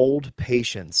hold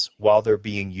patients while they're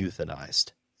being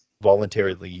euthanized.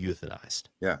 voluntarily euthanized.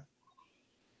 Yeah.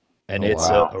 And Oh, it's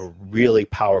wow. a really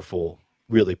powerful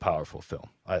film.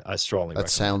 I strongly That recommend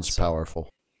sounds it. So powerful.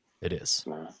 it is.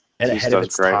 Yeah. And He ahead of does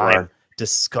its great time, work.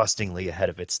 disgustingly ahead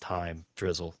of its time,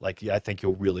 Drizzle. Like, I think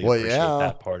you'll really Well, appreciate yeah.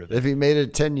 that part of it. If he made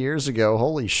it 10 years ago,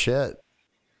 holy shit.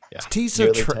 Yeah,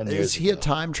 Tisa, 10 years is he a ago.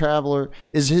 time traveler?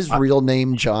 Is his real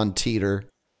name John Teeter?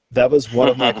 That was one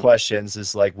of my questions,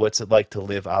 is like, what's it like to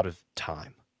live out of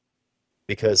time?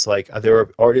 Because like there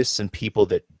are artists and people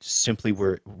that simply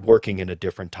were working in a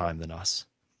different time than us.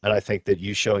 And I think that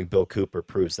you showing Bill Cooper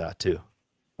proves that too.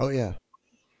 Oh, yeah.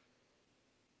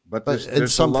 But But and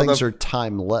there's a some lot things of are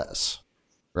timeless,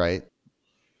 right?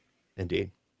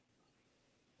 Indeed.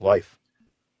 Life.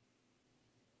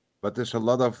 But there's a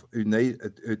lot of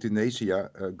euthanasia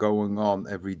going on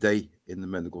every day in the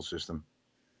medical system.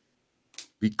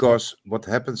 Because what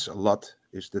happens a lot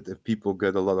is that if people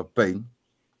get a lot of pain,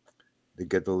 they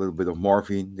get a little bit of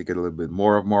morphine, they get a little bit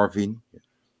more of morphine,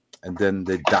 and then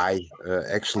they die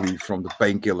actually from the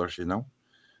painkillers, you know.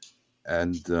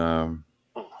 And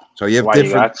so you have Why,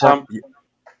 you got some?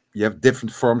 you have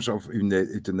different forms of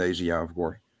euthanasia, of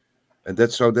course, and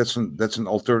that's an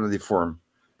alternative form.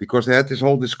 Because they had this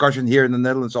whole discussion here in the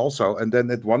Netherlands also, and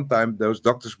then at one time those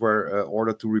doctors were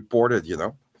ordered to report it, you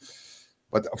know.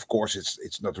 But of course,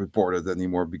 it's not reported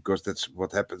anymore because that's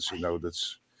what happens, you know.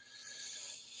 That's.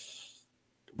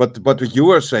 But what you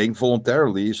are saying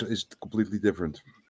voluntarily is completely different.